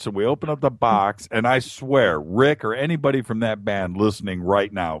lights and we open up the box. And I swear, Rick or anybody from that band listening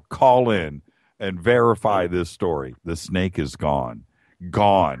right now, call in and verify this story. The snake is gone.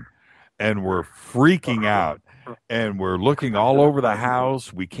 Gone. And we're freaking out. And we're looking all over the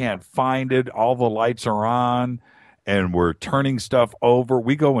house. We can't find it. All the lights are on. And we're turning stuff over.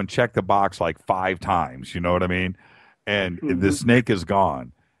 We go and check the box like 5 times. You know what I mean? And the snake is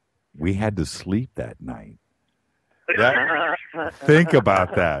gone. We had to sleep that night. Think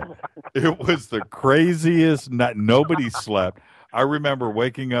about that. It was the craziest night. Nobody slept. I remember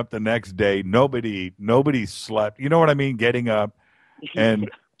waking up the next day. Nobody slept. You know what I mean? Getting up, and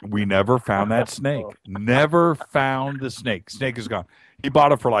we never found that snake. Never found the snake. Snake is gone. He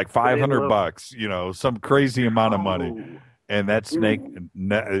bought it for like $500, some crazy amount of money. And that snake,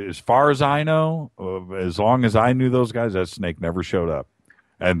 as far as I know, as long as I knew those guys, that snake never showed up.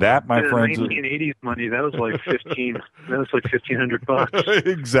 And that, my friends, 1980s money, that was like $1,500.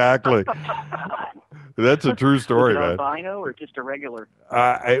 Exactly. That's a true story, was it man. albino or just a regular?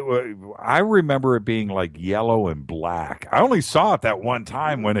 I remember it being like yellow and black. I only saw it that one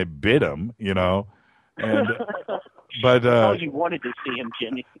time when it bit him, and but you wanted to see him,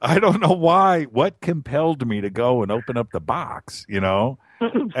 Jimmy. I don't know why. What compelled me to go and open up the box, And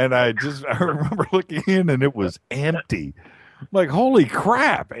I remember looking in, and it was empty. Like, holy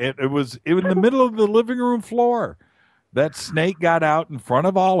crap. It was in the middle of the living room floor. That snake got out in front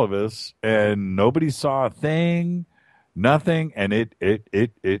of all of us, and nobody saw a thing, nothing, and it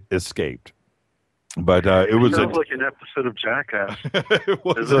escaped. But it was sounds like an episode of Jackass. It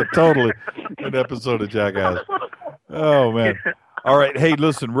was totally an episode of Jackass. Oh, man. All right. Hey,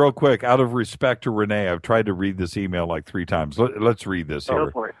 listen, real quick. Out of respect to Renee, I've tried to read this email like 3 times. Let's read this here.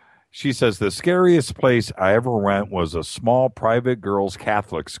 Go for it. She says, the scariest place I ever went was a small private girls'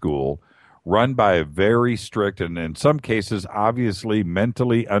 Catholic school run by a very strict and in some cases obviously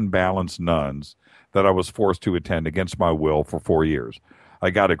mentally unbalanced nuns that I was forced to attend against my will for 4 years. I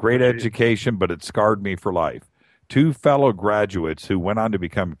got a great education, but it scarred me for life. 2 fellow graduates who went on to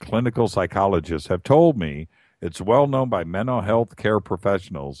become clinical psychologists have told me it's well known by mental health care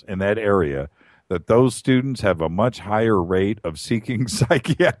professionals in that area that those students have a much higher rate of seeking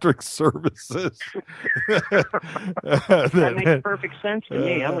psychiatric services. That makes perfect sense to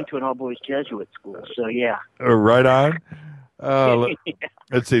me. I went to an all-boys Jesuit school, so yeah. Right on.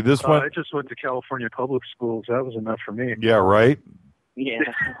 Let's see, this one. I just went to California public schools. That was enough for me. Yeah, right? Yeah.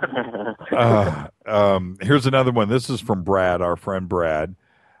 Here's another one. This is from Brad, our friend Brad.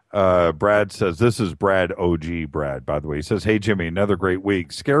 Brad says, this is Brad, OG Brad, by the way. He says, hey, Jimmy, another great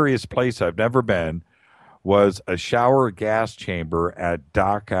week. Scariest place I've never been was a shower gas chamber at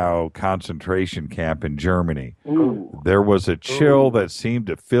Dachau concentration camp in Germany. Ooh. There was a chill that seemed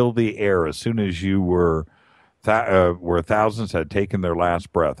to fill the air as soon as you were where thousands had taken their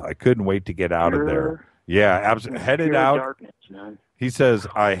last breath. I couldn't wait to get out of there. Yeah, absolutely. Headed out. Darkness, man. He says,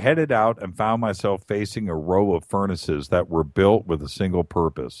 I headed out and found myself facing a row of furnaces that were built with a single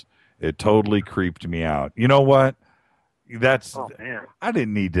purpose. It totally creeped me out. You know what? That's I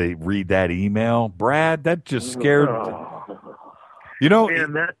didn't need to read that email, Brad. That just scared. You know,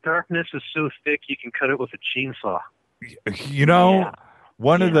 man, that darkness is so thick you can cut it with a chainsaw. You know,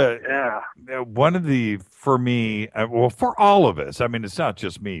 one of the for me, well, for all of us. I mean, it's not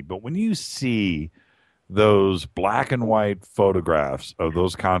just me, but when you see those black and white photographs of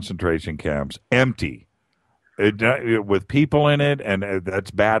those concentration camps empty, with people in it, and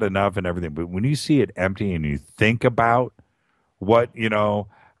that's bad enough and everything. But when you see it empty and you think about what, you know,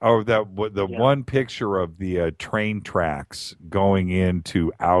 or one picture of the train tracks going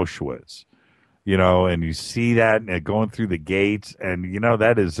into Auschwitz, you know, and you see that and going through the gates, and, you know,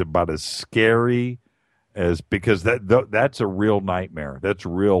 that is about as scary as, because that's a real nightmare. That's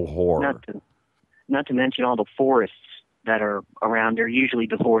real horror. Not to mention all the forests that are around. They're usually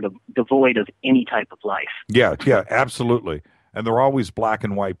devoid of any type of life. Yeah, absolutely. And they're always black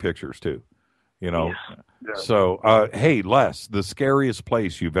and white pictures too, you know. Yeah. So, hey, Les, the scariest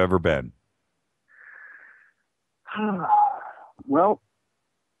place you've ever been? Well,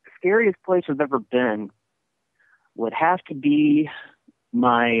 the scariest place I've ever been would have to be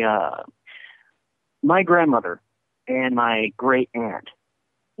my grandmother and my great aunt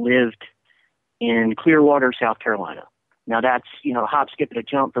lived in Clearwater, South Carolina. Now that's, you know, hop, skip, and a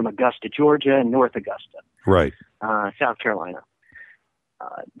jump from Augusta, Georgia, and North Augusta, right? South Carolina.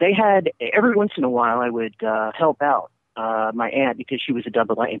 They had, every once in a while, I would help out my aunt because she was a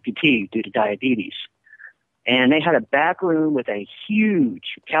double amputee due to diabetes. And they had a back room with a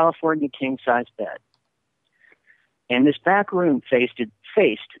huge California king-size bed. And this back room faced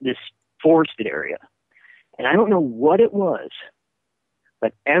this forested area. And I don't know what it was,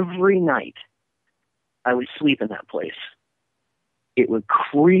 but every night I would sleep in that place. It would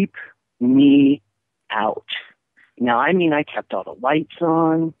creep me out. Now, I mean, I kept all the lights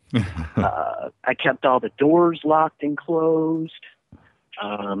on. I kept all the doors locked and closed.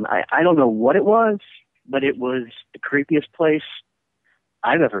 I don't know what it was, but it was the creepiest place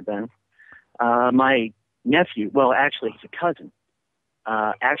I've ever been. My nephew, well, actually, he's a cousin,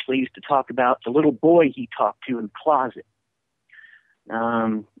 actually used to talk about the little boy he talked to in the closet.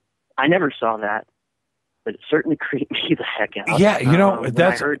 I never saw that, but it certainly creeped me the heck out. Yeah, you know,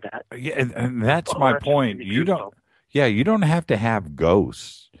 that's, I heard that. Yeah, and that's my point. You don't have to have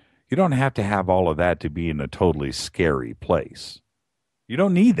ghosts. You don't have to have all of that to be in a totally scary place. You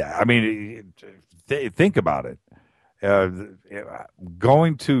don't need that. I mean, think about it.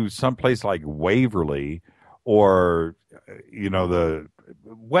 Going to someplace like Waverly, or, you know,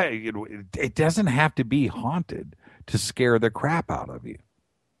 it doesn't have to be haunted to scare the crap out of you.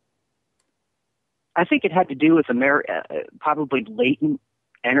 I think it had to do with probably latent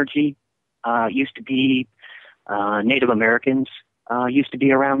energy. Used to be Native Americans used to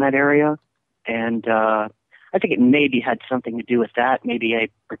be around that area, and I think it maybe had something to do with that. Maybe a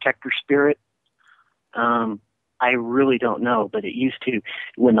protector spirit. I really don't know, but it used to.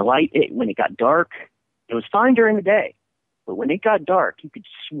 When it got dark, it was fine during the day, but when it got dark, you could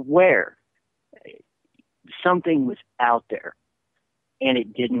swear something was out there, and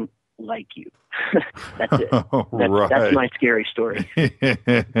it didn't like you. That's it. That's my scary story. Did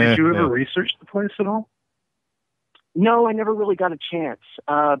you ever research the place at all? No, I never really got a chance.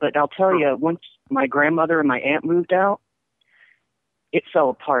 But I'll tell you, once my grandmother and my aunt moved out, it fell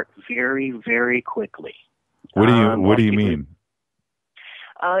apart very, very quickly. What do you mean?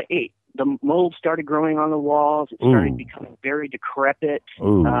 The mold started growing on the walls. It started becoming very decrepit.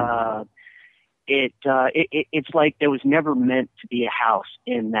 It's like there was never meant to be a house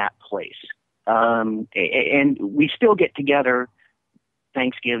in that place. And we still get together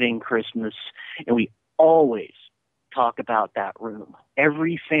Thanksgiving, Christmas, and we always talk about that room.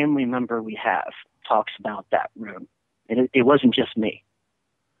 Every family member we have talks about that room. And it wasn't just me.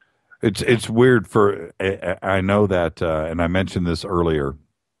 It's weird I know that, and I mentioned this earlier,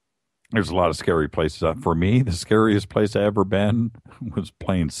 there's a lot of scary places. For me, the scariest place I ever been was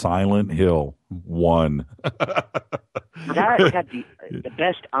playing Silent Hill 1. That had the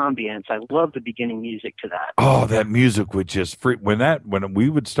best ambience. I love the beginning music to that. Oh, that music would just when we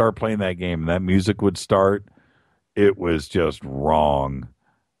would start playing that game and that music would start, it was just wrong.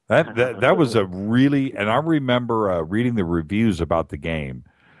 That was a really, and I remember reading the reviews about the game.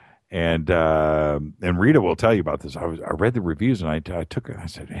 And Rita will tell you about this. I read the reviews and I took it. I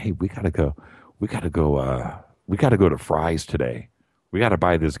said, "Hey, we gotta go to Fry's today. We got to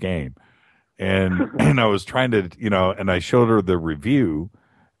buy this game." And I was trying to, and I showed her the review,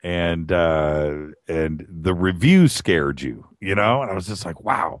 and the review scared you, and I was just like,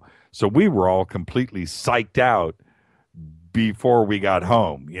 wow. So we were all completely psyched out before we got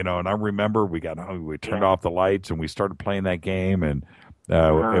home, and I remember we got home, we turned off the lights and we started playing that game, and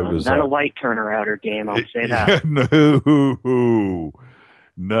it was not a light turner outer game. I'll say that.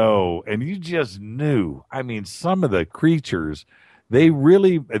 No, and you just knew. I mean, some of the creatures,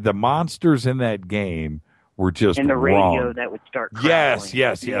 the monsters in that game were just and the wrong. radio that would start crackling.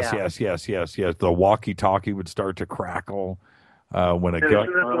 Yes. The walkie-talkie would start to crackle when it got.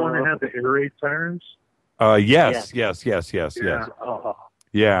 Isn't that the one that had the air raid sirens? Yes. Yeah. Oh.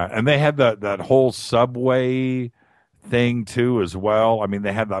 Yeah, and they had that whole subway thing too as well. I mean,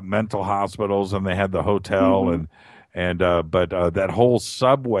 they had the mental hospitals and they had the hotel but that whole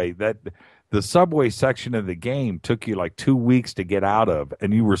subway, the subway section of the game took you like 2 weeks to get out of,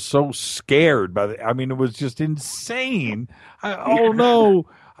 and you were so scared it was just insane. Oh no,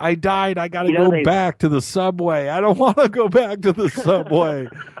 I died. I got to go back to the subway. I don't want to go back to the subway.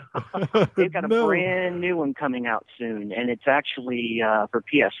 They've got a brand new one coming out soon, and it's actually for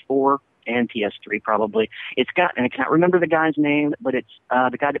PS4 and PS3 probably. It's got, and I can't remember the guy's name, but it's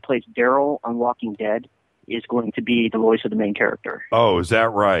the guy that plays Daryl on Walking Dead is going to be the voice of the main character. Oh, is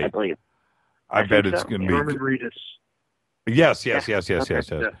that right? I believe. I bet it's going to be. Norman Reedus. Yes. Yeah.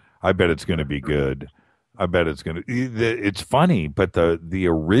 I bet it's going to be good. I bet it's going to. It's funny, but the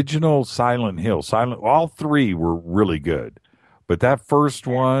original Silent Hill, all three were really good, but that first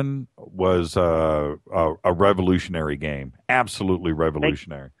one was a revolutionary game. Absolutely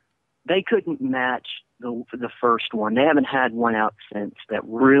revolutionary. They couldn't match the first one. They haven't had one out since that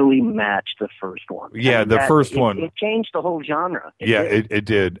really matched the first one. Yeah, the first one. It changed the whole genre. It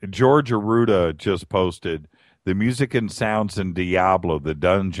did. George Aruda just posted, the music and sounds in Diablo, the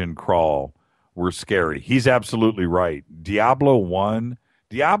dungeon crawl, were scary. He's absolutely right. Diablo 1,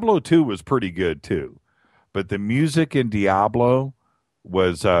 Diablo 2 was pretty good too. But the music in Diablo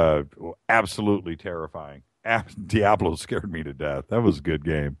was absolutely terrifying. Diablo scared me to death. That was a good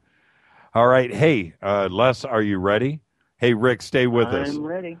game. All right. Hey, Les, are you ready? Hey, Rick, stay with us. I'm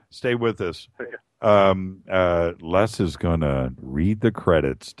ready. Stay with us. Les is going to read the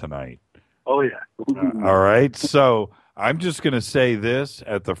credits tonight. Oh, yeah. All right. So I'm just going to say this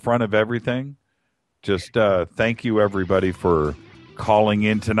at the front of everything. Just thank you, everybody, for calling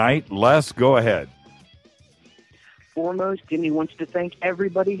in tonight. Les, go ahead. Foremost, Jimmy wants to thank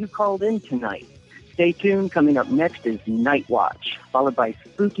everybody who called in tonight. Stay tuned. Coming up next is Night Watch, followed by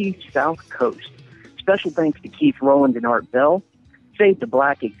Spooky South Coast. Special thanks to Keith Rowland and Art Bell. Fade to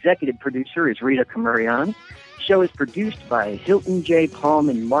Black executive producer is Rita Kamarian. Show is produced by Hilton J. Palm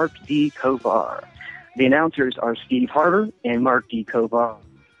and Mark D. Kovar. The announcers are Steve Harder and Mark D. Kovar.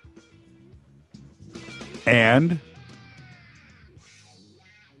 And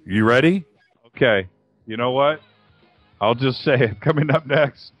you ready? Okay. You know what? I'll just say it. Coming up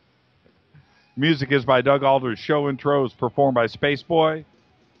next, music is by Doug Alders. Show intro is performed by Spaceboy.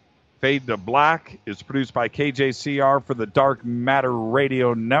 Fade to Black is produced by KJCR for the Dark Matter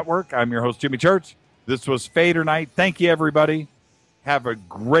Radio Network. I'm your host, Jimmy Church. This was FADERNIGHT. Thank you, everybody. Have a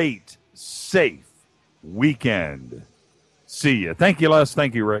great, safe weekend. See you. Thank you, Les.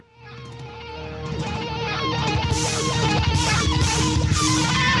 Thank you, Rick.